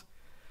Garfield?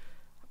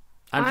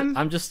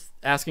 I'm just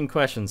asking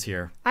questions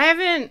here. I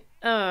haven't,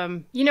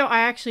 I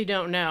actually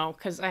don't know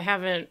because I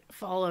haven't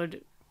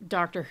followed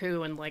Doctor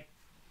Who in like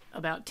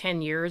about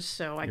 10 years,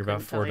 so I You're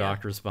couldn't about 4 tell ya.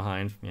 doctors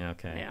behind. Yeah,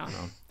 okay. Yeah.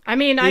 Well, I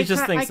mean, He I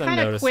just thinks I'm kind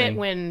of quit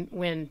noticing.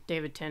 when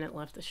David Tennant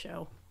left the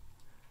show.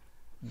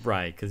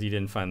 right, because you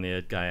didn't find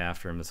the guy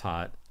after him as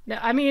hot.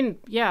 I mean,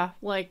 yeah.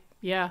 Okay,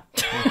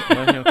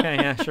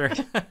 yeah, sure.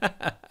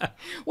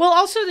 Well,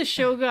 also the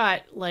show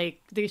got a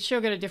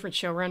different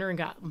showrunner and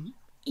got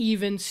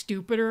even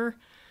stupider.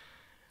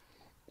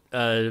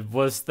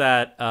 Was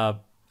that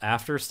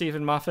after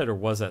Stephen Moffat, or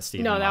was that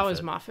Stephen No, Moffat? that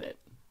was Moffat.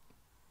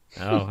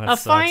 Oh, that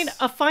sucks.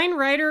 A fine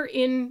writer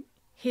in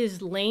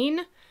his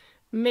lane,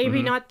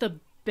 maybe not the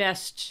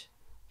best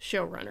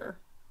showrunner.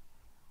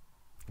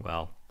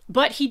 Well,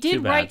 But he Too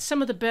did bad. write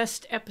some of the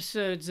best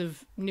episodes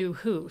of New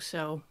Who,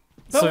 so...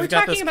 But So we're we've got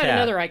talking this about cat.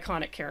 another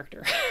iconic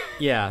character.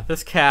 yeah,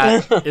 this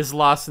cat is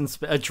lost in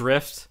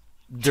adrift,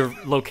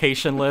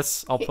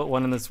 locationless. I'll put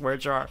one in the swear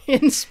jar.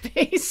 in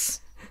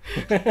space.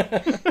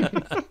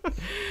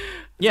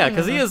 Yeah,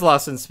 because he is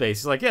lost in space.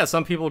 He's like, yeah,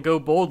 some people go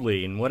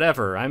boldly and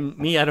whatever. I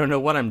don't know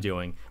what I'm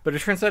doing. But it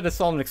turns out it's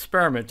all an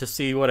experiment to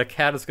see what a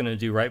cat is going to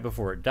do right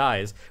before it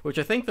dies, which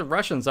I think the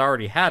Russians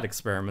already had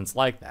experiments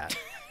like that.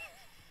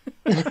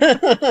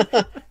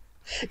 Yeah,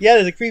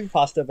 there's a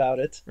creepypasta about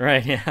it.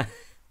 Right, yeah.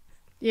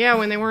 Yeah,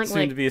 when they weren't Soon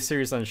to like be a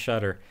series on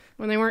Shudder.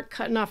 when they weren't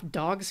cutting off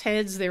dogs'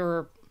 heads, they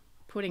were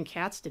putting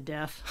cats to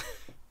death.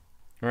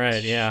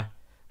 Right, yeah.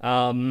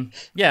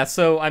 Yeah,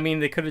 so, I mean,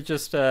 they could have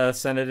just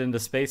sent it into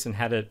space and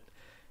had it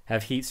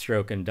have heat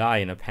stroke and die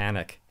in a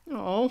panic.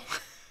 Oh,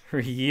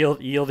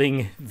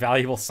 Yielding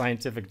valuable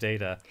scientific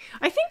data.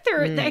 I think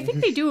I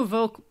think they do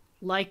evoke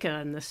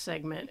Laika in this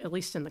segment, at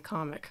least in the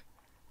comic.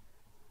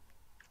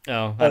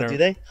 Oh, Oh, do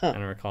they? I Huh.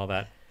 don't recall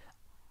that.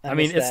 I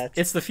missed mean, that.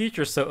 it's the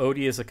future, so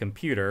Odie is a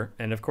computer,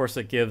 and of course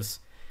you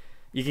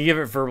can give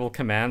it verbal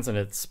commands and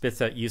it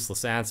spits out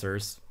useless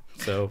answers,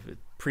 so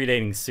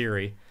predating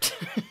Siri.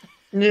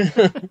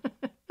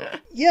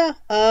 Yeah,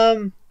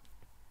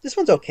 this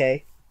one's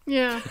okay.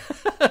 Yeah.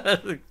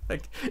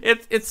 Like,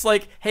 it's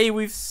like, hey,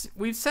 we've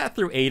sat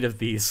through 8 of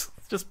these.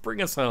 Just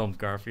bring us home,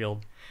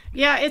 Garfield.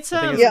 Yeah, it's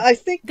think Yeah, I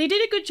think they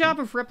did a good job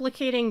of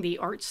replicating the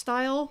art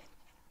style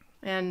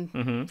and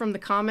from the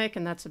comic,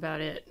 and that's about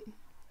it.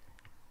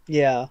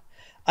 yeah.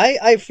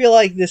 I feel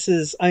like this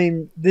is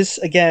this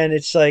again,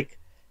 it's like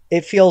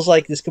it feels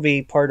like this could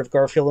be part of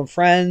Garfield and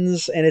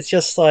Friends, and it's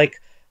just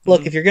like,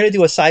 look, if you're gonna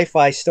do a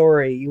sci-fi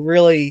story, you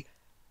really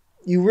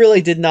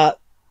did not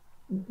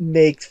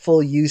make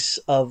full use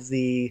of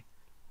the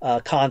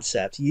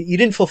concept. You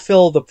didn't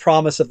fulfill the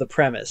promise of the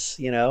premise,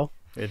 you know?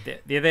 They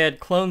had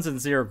clones in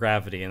zero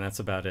gravity, and that's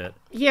about it.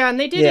 Yeah, and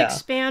they did Yeah.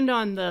 expand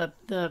on the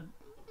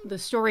the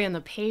story on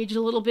the page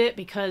a little bit,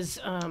 because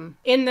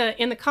in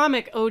the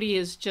comic, Odie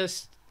is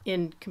just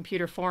in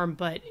computer form,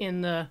 but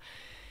in the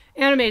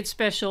animated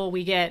special,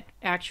 we get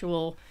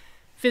actual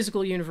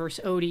physical universe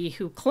Odie,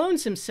 who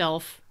clones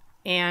himself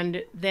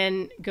and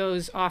then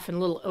goes off in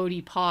little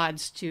Odie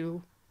pods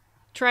to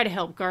try to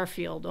help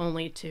Garfield,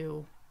 only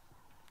to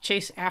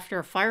chase after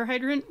a fire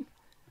hydrant.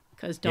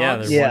 Because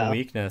dogs. Yeah, there's one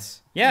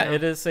weakness. Yeah,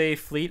 it is a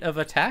fleet of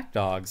attack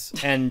dogs.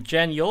 And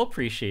Jen, you'll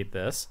appreciate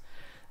this,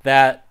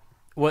 that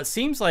what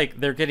seems like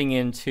they're getting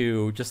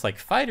into just like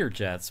fighter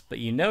jets, but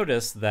you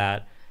notice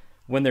that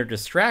when they're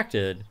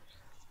distracted,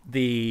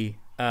 the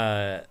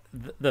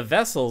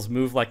vessels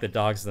move like the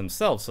dogs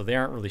themselves, so they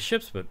aren't really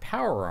ships but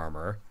power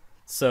armor.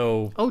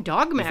 So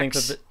dog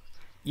mechs.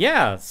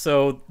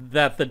 So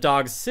that the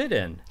dogs sit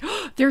in.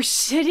 They're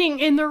sitting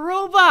in the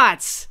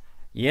robots.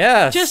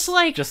 Yes. Just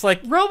like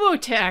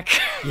Robotech.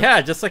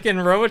 Yeah, just like in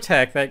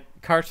Robotech, that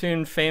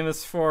cartoon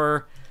famous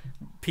for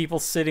people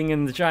sitting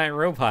in the giant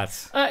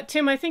robots.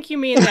 Tim, I think you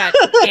mean that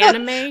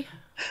anime.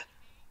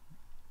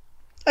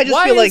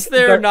 Why is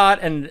there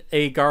not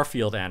a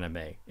Garfield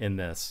anime in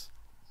this?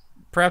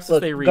 Perhaps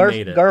if they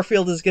remade it.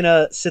 Garfield is going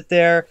to sit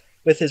there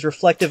with his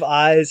reflective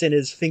eyes and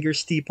his fingers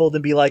steepled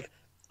and be like,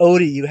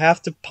 Odie, you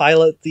have to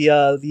pilot the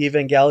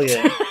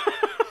Evangelion.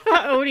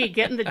 Odie,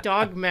 get in the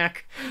dog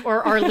mech.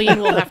 Or Arlene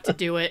will have to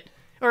do it.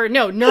 Or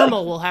no,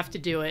 Nermal will have to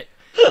do it.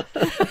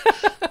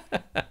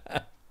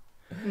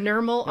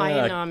 Nermal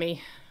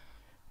Ayanami.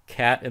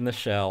 Cat in the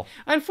shell.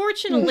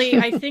 Unfortunately,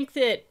 I think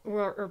that,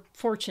 or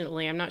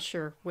fortunately, I'm not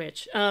sure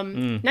which.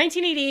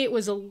 1988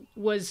 was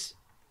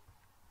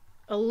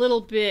a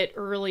little bit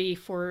early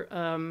for,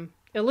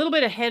 a little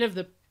bit ahead of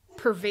the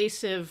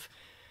pervasive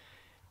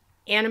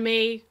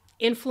anime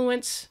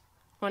influence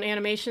on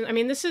animation. I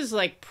mean, this is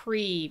like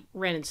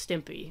pre-Ren and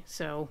Stimpy,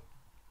 so.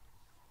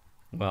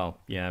 Well,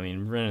 yeah, I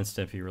mean, Ren and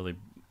Stimpy really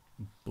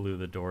blew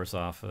the doors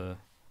off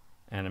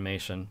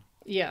animation.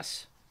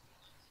 Yes.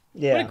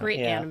 Yeah. What a great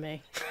anime.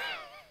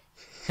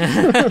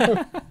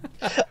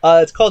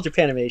 It's called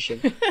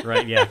Japanimation.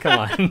 Right, yeah, come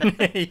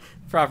on.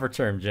 Proper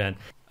term, Jen.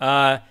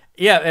 Yeah,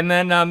 and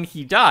then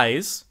he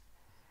dies,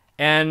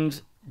 and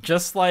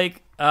just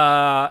like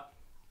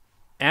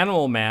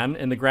Animal Man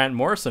in the Grant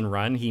Morrison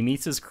run, he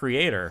meets his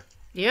creator.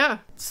 Yeah.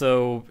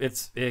 So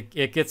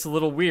it gets a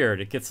little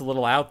weird. It gets a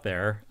little out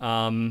there.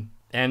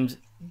 And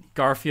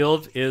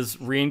Garfield is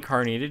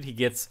reincarnated. He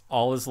gets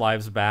all his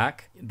lives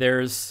back.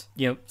 There's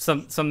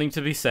something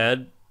to be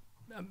said,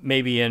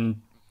 maybe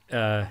in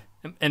an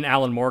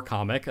Alan Moore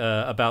comic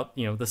about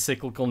the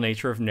cyclical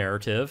nature of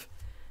narrative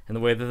and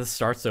the way that this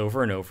starts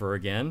over and over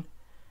again.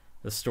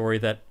 The story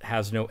that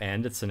has no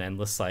end. It's an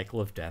endless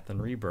cycle of death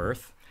and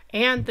rebirth.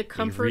 And the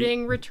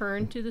comforting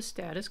return to the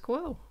status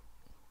quo.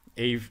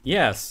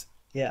 Yes.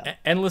 Yeah.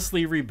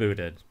 Endlessly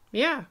rebooted.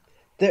 Yeah.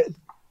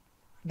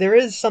 There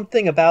is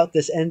something about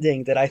this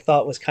ending that I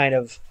thought was kind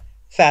of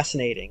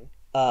fascinating,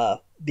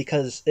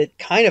 because it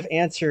kind of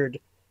answered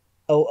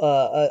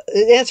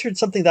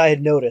something that I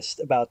had noticed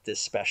about this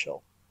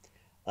special,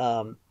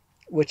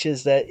 which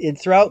is that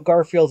throughout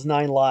Garfield's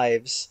 9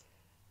 lives,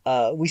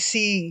 we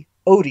see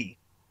Odie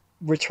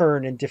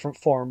return in different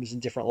forms in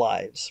different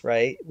lives,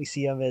 right? We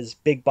see him as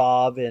Big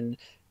Bob and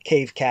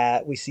Cave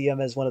Cat. We see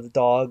him as one of the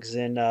dogs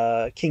in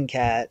King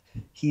Cat.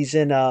 He's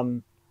in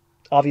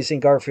obviously in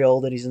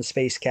Garfield, and he's in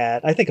Space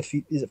Cat. I think a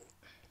few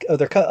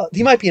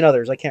he might be in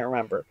others. I can't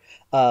remember.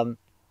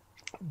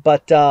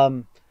 But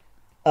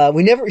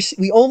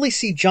we only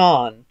see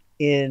John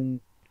in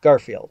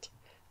Garfield.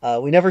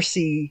 We never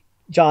see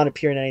John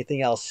appear in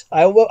anything else.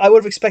 I would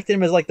have expected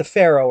him as like the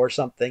Pharaoh or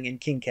something in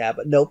King Cat,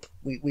 but nope.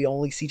 We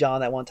only see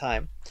John that one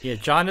time. Yeah,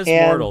 John is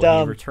mortal.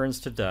 He returns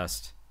to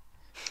dust.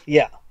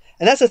 Yeah.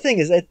 And that's the thing,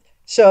 is that,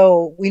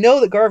 so we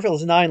know that Garfield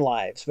has 9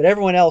 lives, but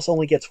everyone else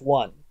only gets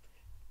 1.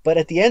 But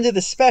at the end of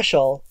the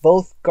special,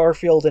 both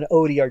Garfield and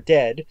Odie are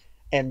dead,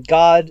 and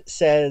God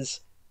says,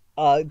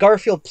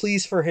 Garfield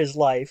pleads for his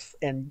life,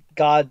 and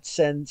God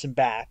sends him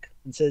back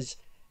and says,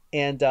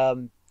 and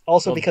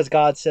also because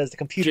God says the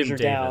computers Jim are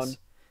Davis. down.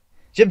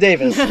 Jim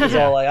Davis is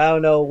all like, I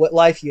don't know what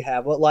life you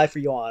have. What life are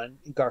you on?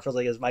 And Garfield's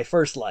like, it's my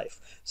first life.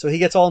 So he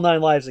gets all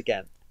 9 lives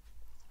again.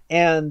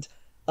 And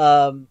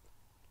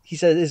he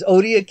says, is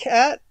Odie a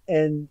cat?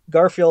 And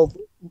Garfield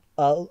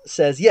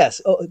says,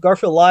 yes.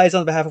 Garfield lies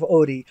on behalf of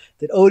Odie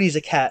that Odie's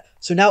a cat.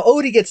 So now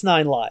Odie gets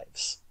 9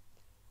 lives.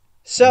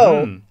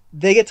 So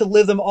they get to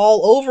live them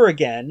all over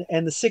again.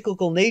 And the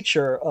cyclical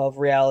nature of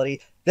reality,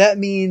 that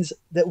means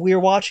that we're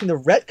watching the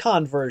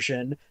retcon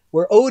version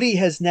where Odie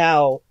has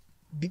now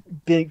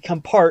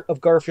become part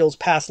of Garfield's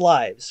past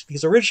lives.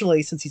 Because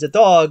originally, since he's a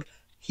dog,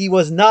 he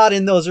was not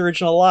in those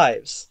original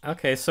lives.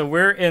 Okay, so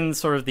we're in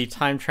sort of the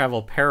time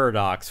travel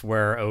paradox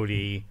where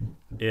Odie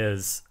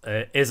is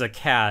a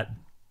cat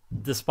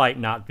despite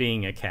not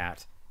being a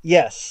cat.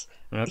 Yes.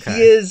 Okay.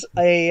 He is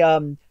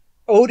Odie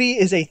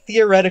is a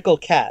theoretical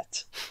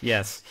cat.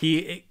 Yes.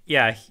 He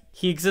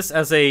exists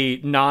as a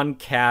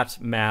non-cat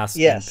mass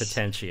in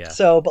Potentia.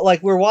 So, but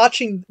like we are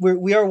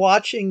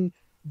watching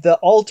the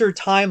altered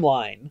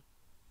timeline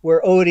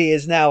where Odie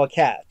is now a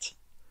cat.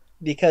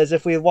 because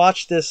if we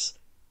watch this,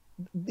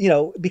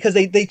 because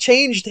they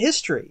changed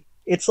history.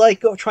 It's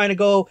like trying to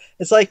go.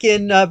 It's like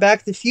in Back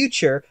to the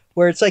Future,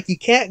 where it's like you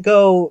can't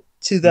go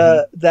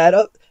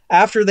to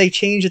after they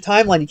change the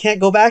timeline. You can't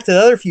go back to the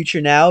other future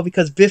now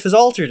because Biff has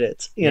altered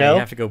it. You know, you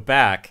have to go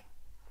back.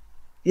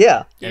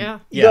 Yeah, yeah.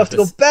 You have to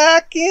go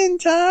back in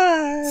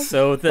time.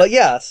 So,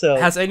 so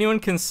has anyone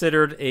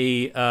considered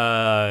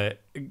a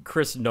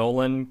Chris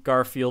Nolan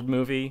Garfield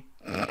movie?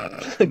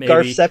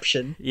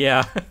 Garception.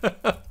 Yeah.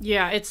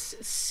 Yeah,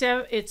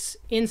 it's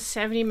in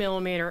 70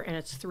 millimeter and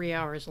it's 3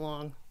 hours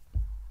long.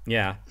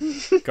 Yeah.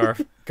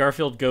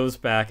 Garfield goes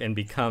back and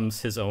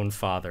becomes his own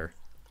father.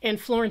 And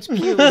Florence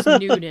Pugh is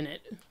nude in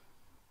it.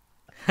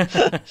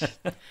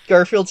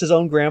 Garfield's his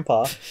own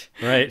grandpa.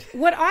 Right.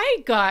 What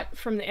I got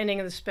from the ending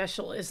of the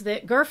special is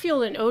that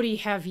Garfield and Odie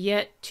have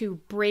yet to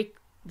break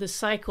the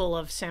cycle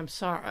of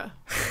samsara.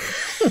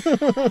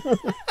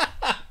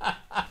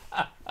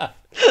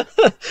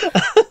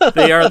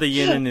 They are the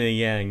yin and the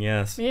yang,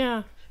 yes.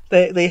 Yeah.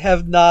 They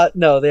have not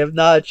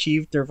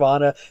achieved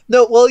nirvana.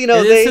 No, well,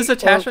 it's his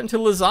attachment to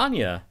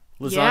lasagna.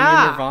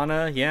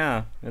 Nirvana,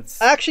 yeah.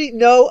 It's actually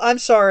no. I'm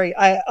sorry,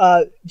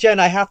 Jen,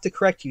 I have to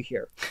correct you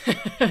here.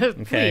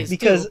 Okay,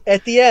 because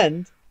at the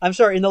end, I'm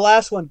sorry, in the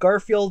last one,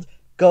 Garfield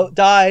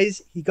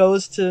dies. He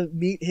goes to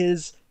meet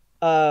his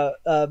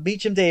meet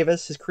Jim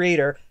Davis, his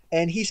creator,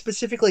 and he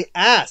specifically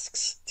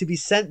asks to be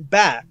sent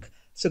back.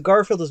 So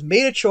Garfield has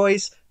made a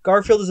choice.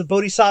 Garfield is a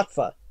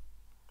bodhisattva.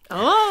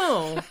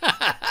 Oh,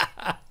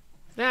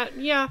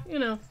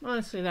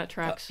 honestly, that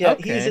tracks. Yeah,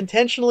 okay. He's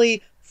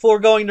intentionally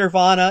foregoing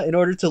nirvana in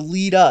order to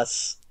lead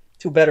us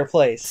to a better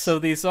place. So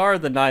these are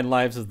the 9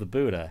 lives of the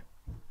Buddha.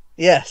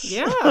 Yes.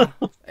 Yeah.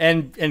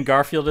 and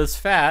Garfield is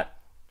fat,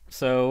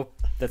 so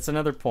that's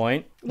another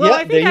point. Well, yeah,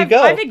 I think there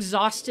I've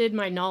exhausted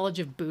my knowledge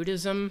of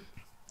Buddhism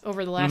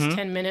over the last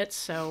 10 minutes,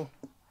 so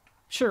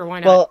sure, why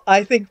not? Well,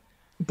 I think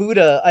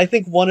Buddha. I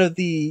think one of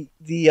the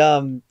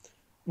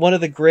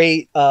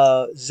great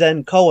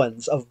Zen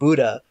koans of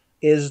Buddha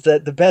is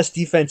that the best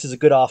defense is a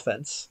good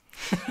offense.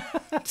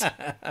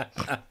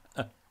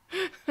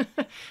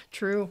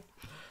 True.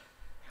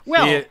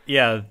 Well,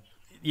 the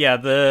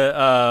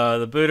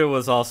Buddha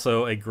was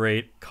also a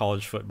great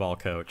college football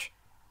coach.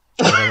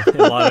 A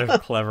lot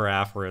of clever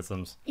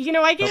aphorisms.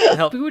 I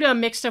get Buddha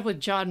mixed up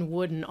with John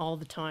Wooden all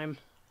the time.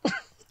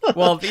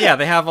 Well, yeah,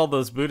 they have all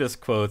those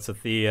Buddhist quotes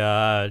at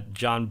the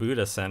John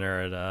Buddha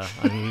Center on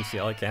the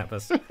UCLA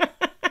campus.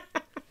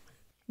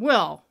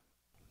 Well,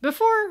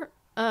 before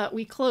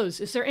we close,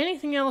 is there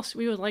anything else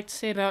we would like to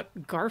say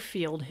about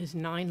Garfield, his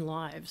 9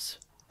 lives?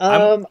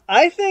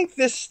 I think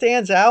this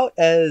stands out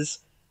as,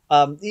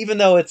 even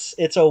though it's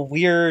a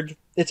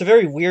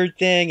very weird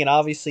thing, and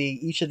obviously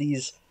each of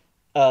these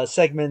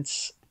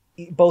segments,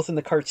 both in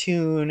the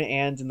cartoon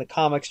and in the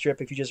comic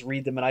strip, if you just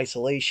read them in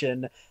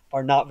isolation,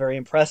 are not very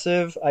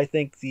impressive. I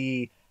think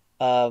the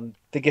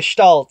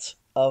gestalt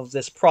of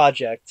this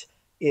project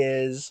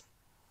is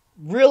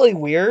really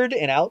weird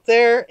and out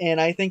there,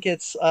 and I think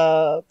it's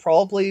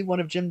probably one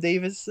of Jim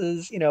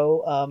Davis's,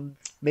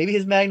 maybe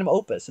his magnum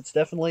opus. It's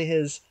definitely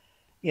his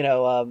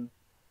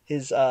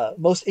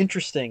most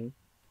interesting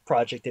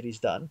project that he's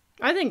done.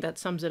 I think that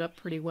sums it up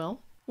pretty well.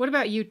 What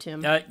about you,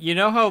 Tim? You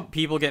know how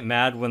people get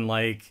mad when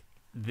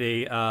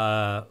they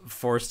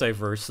force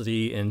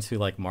diversity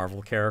into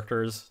Marvel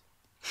characters?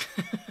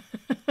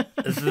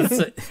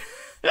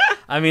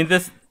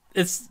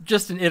 It's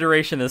just an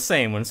iteration of the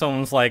same. When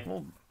someone's like,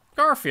 well,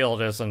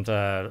 Garfield isn't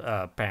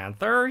a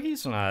panther.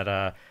 He's not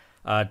a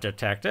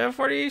detective.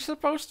 What are you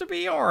supposed to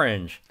be,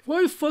 orange?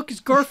 Why the fuck is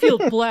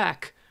Garfield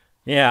black?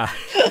 Yeah.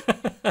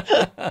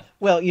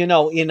 Well,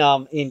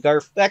 in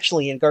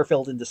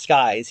Garfield in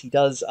Disguise, he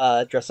does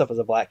dress up as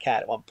a black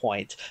cat at one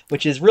point,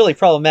 which is really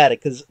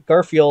problematic because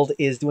Garfield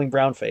is doing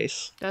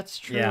brownface. That's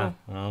true. Yeah.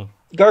 Well.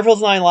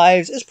 Garfield's 9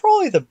 Lives is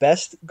probably the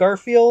best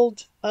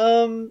Garfield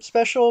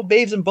special.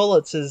 Babes and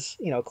Bullets is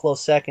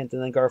close second,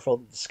 and then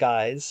Garfield in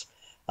Disguise.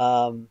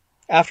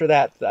 After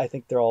that, I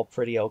think they're all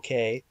pretty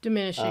okay.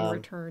 Diminishing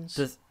returns.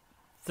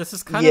 This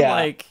is kind of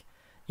like,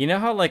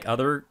 how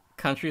other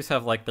countries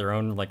have their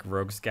own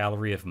rogues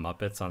gallery of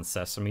Muppets on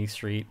Sesame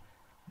Street.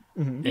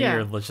 Mm-hmm. And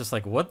you're just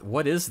like,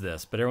 what is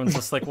this? But everyone's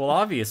just like, well,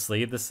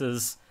 obviously this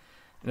is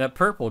that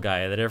purple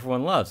guy that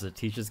everyone loves that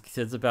teaches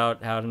kids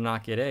about how to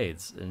not get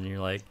AIDS. And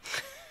you're like,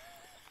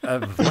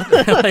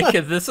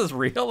 this is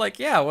real?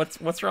 Yeah,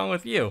 what's wrong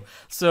with you?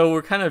 So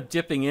we're kind of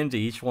dipping into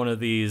each one of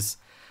these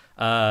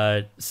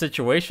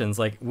situations.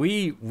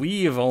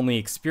 We have only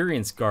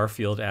experienced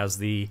Garfield as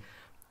the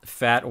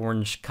fat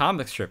orange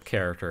comic strip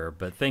character,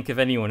 but think of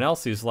anyone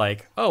else who's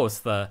it's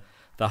the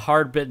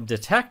hard-bitten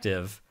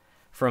detective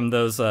from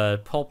those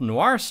pulp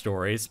noir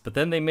stories, but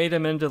then they made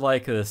him into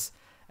this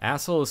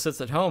asshole who sits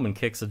at home and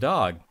kicks a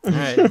dog. All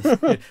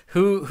right.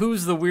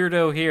 Who's the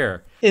weirdo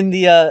here? In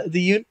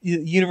the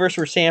universe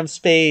where Sam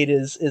Spade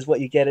is what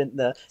you get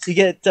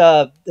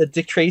the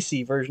Dick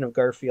Tracy version of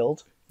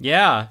Garfield.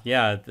 Yeah.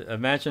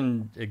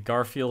 Imagine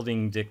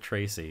Garfielding Dick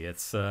Tracy.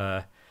 It's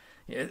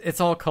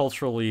all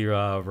culturally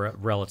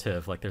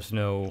relative. There's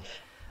no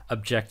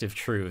objective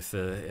truth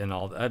and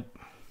all that.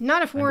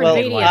 Not if Warren Well,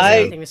 Beatty has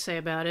anything to say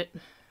about it.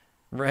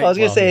 Right. I was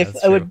gonna say yeah, if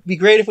that's it true. would be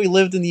great if we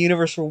lived in the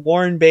universe where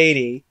Warren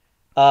Beatty,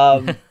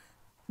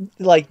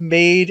 like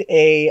made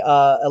a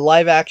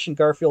live action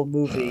Garfield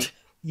movie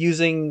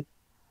using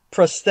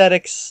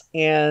prosthetics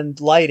and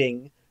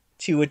lighting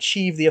to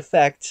achieve the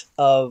effect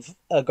of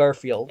a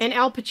Garfield. And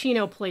Al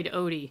Pacino played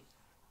Odie.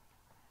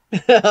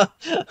 What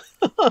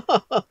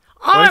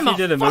I'm if you a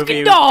did a fucking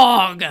movie-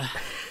 dog!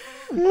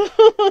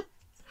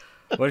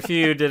 What if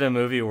you did a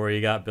movie where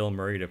you got Bill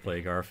Murray to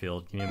play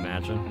Garfield? Can you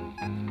imagine?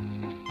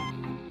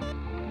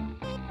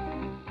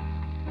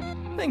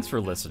 Thanks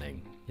for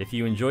listening. If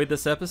you enjoyed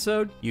this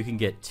episode, you can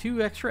get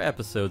 2 extra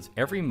episodes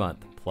every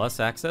month, plus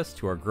access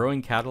to our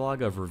growing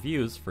catalog of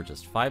reviews for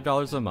just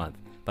 $5 a month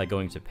by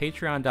going to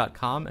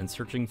patreon.com and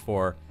searching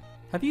for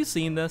Have You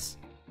Seen This?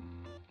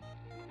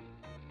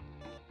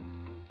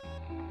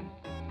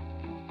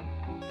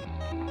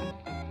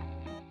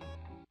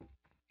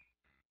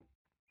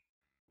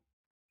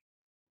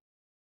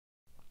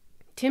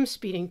 Tim's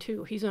speeding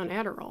too. He's on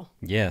Adderall.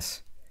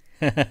 Yes.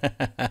 I'm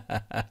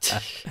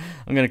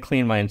going to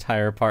clean my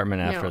entire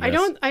apartment after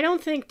No, this. I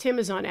don't think Tim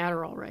is on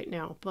Adderall right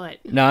now, but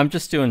No, I'm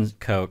just doing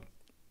coke.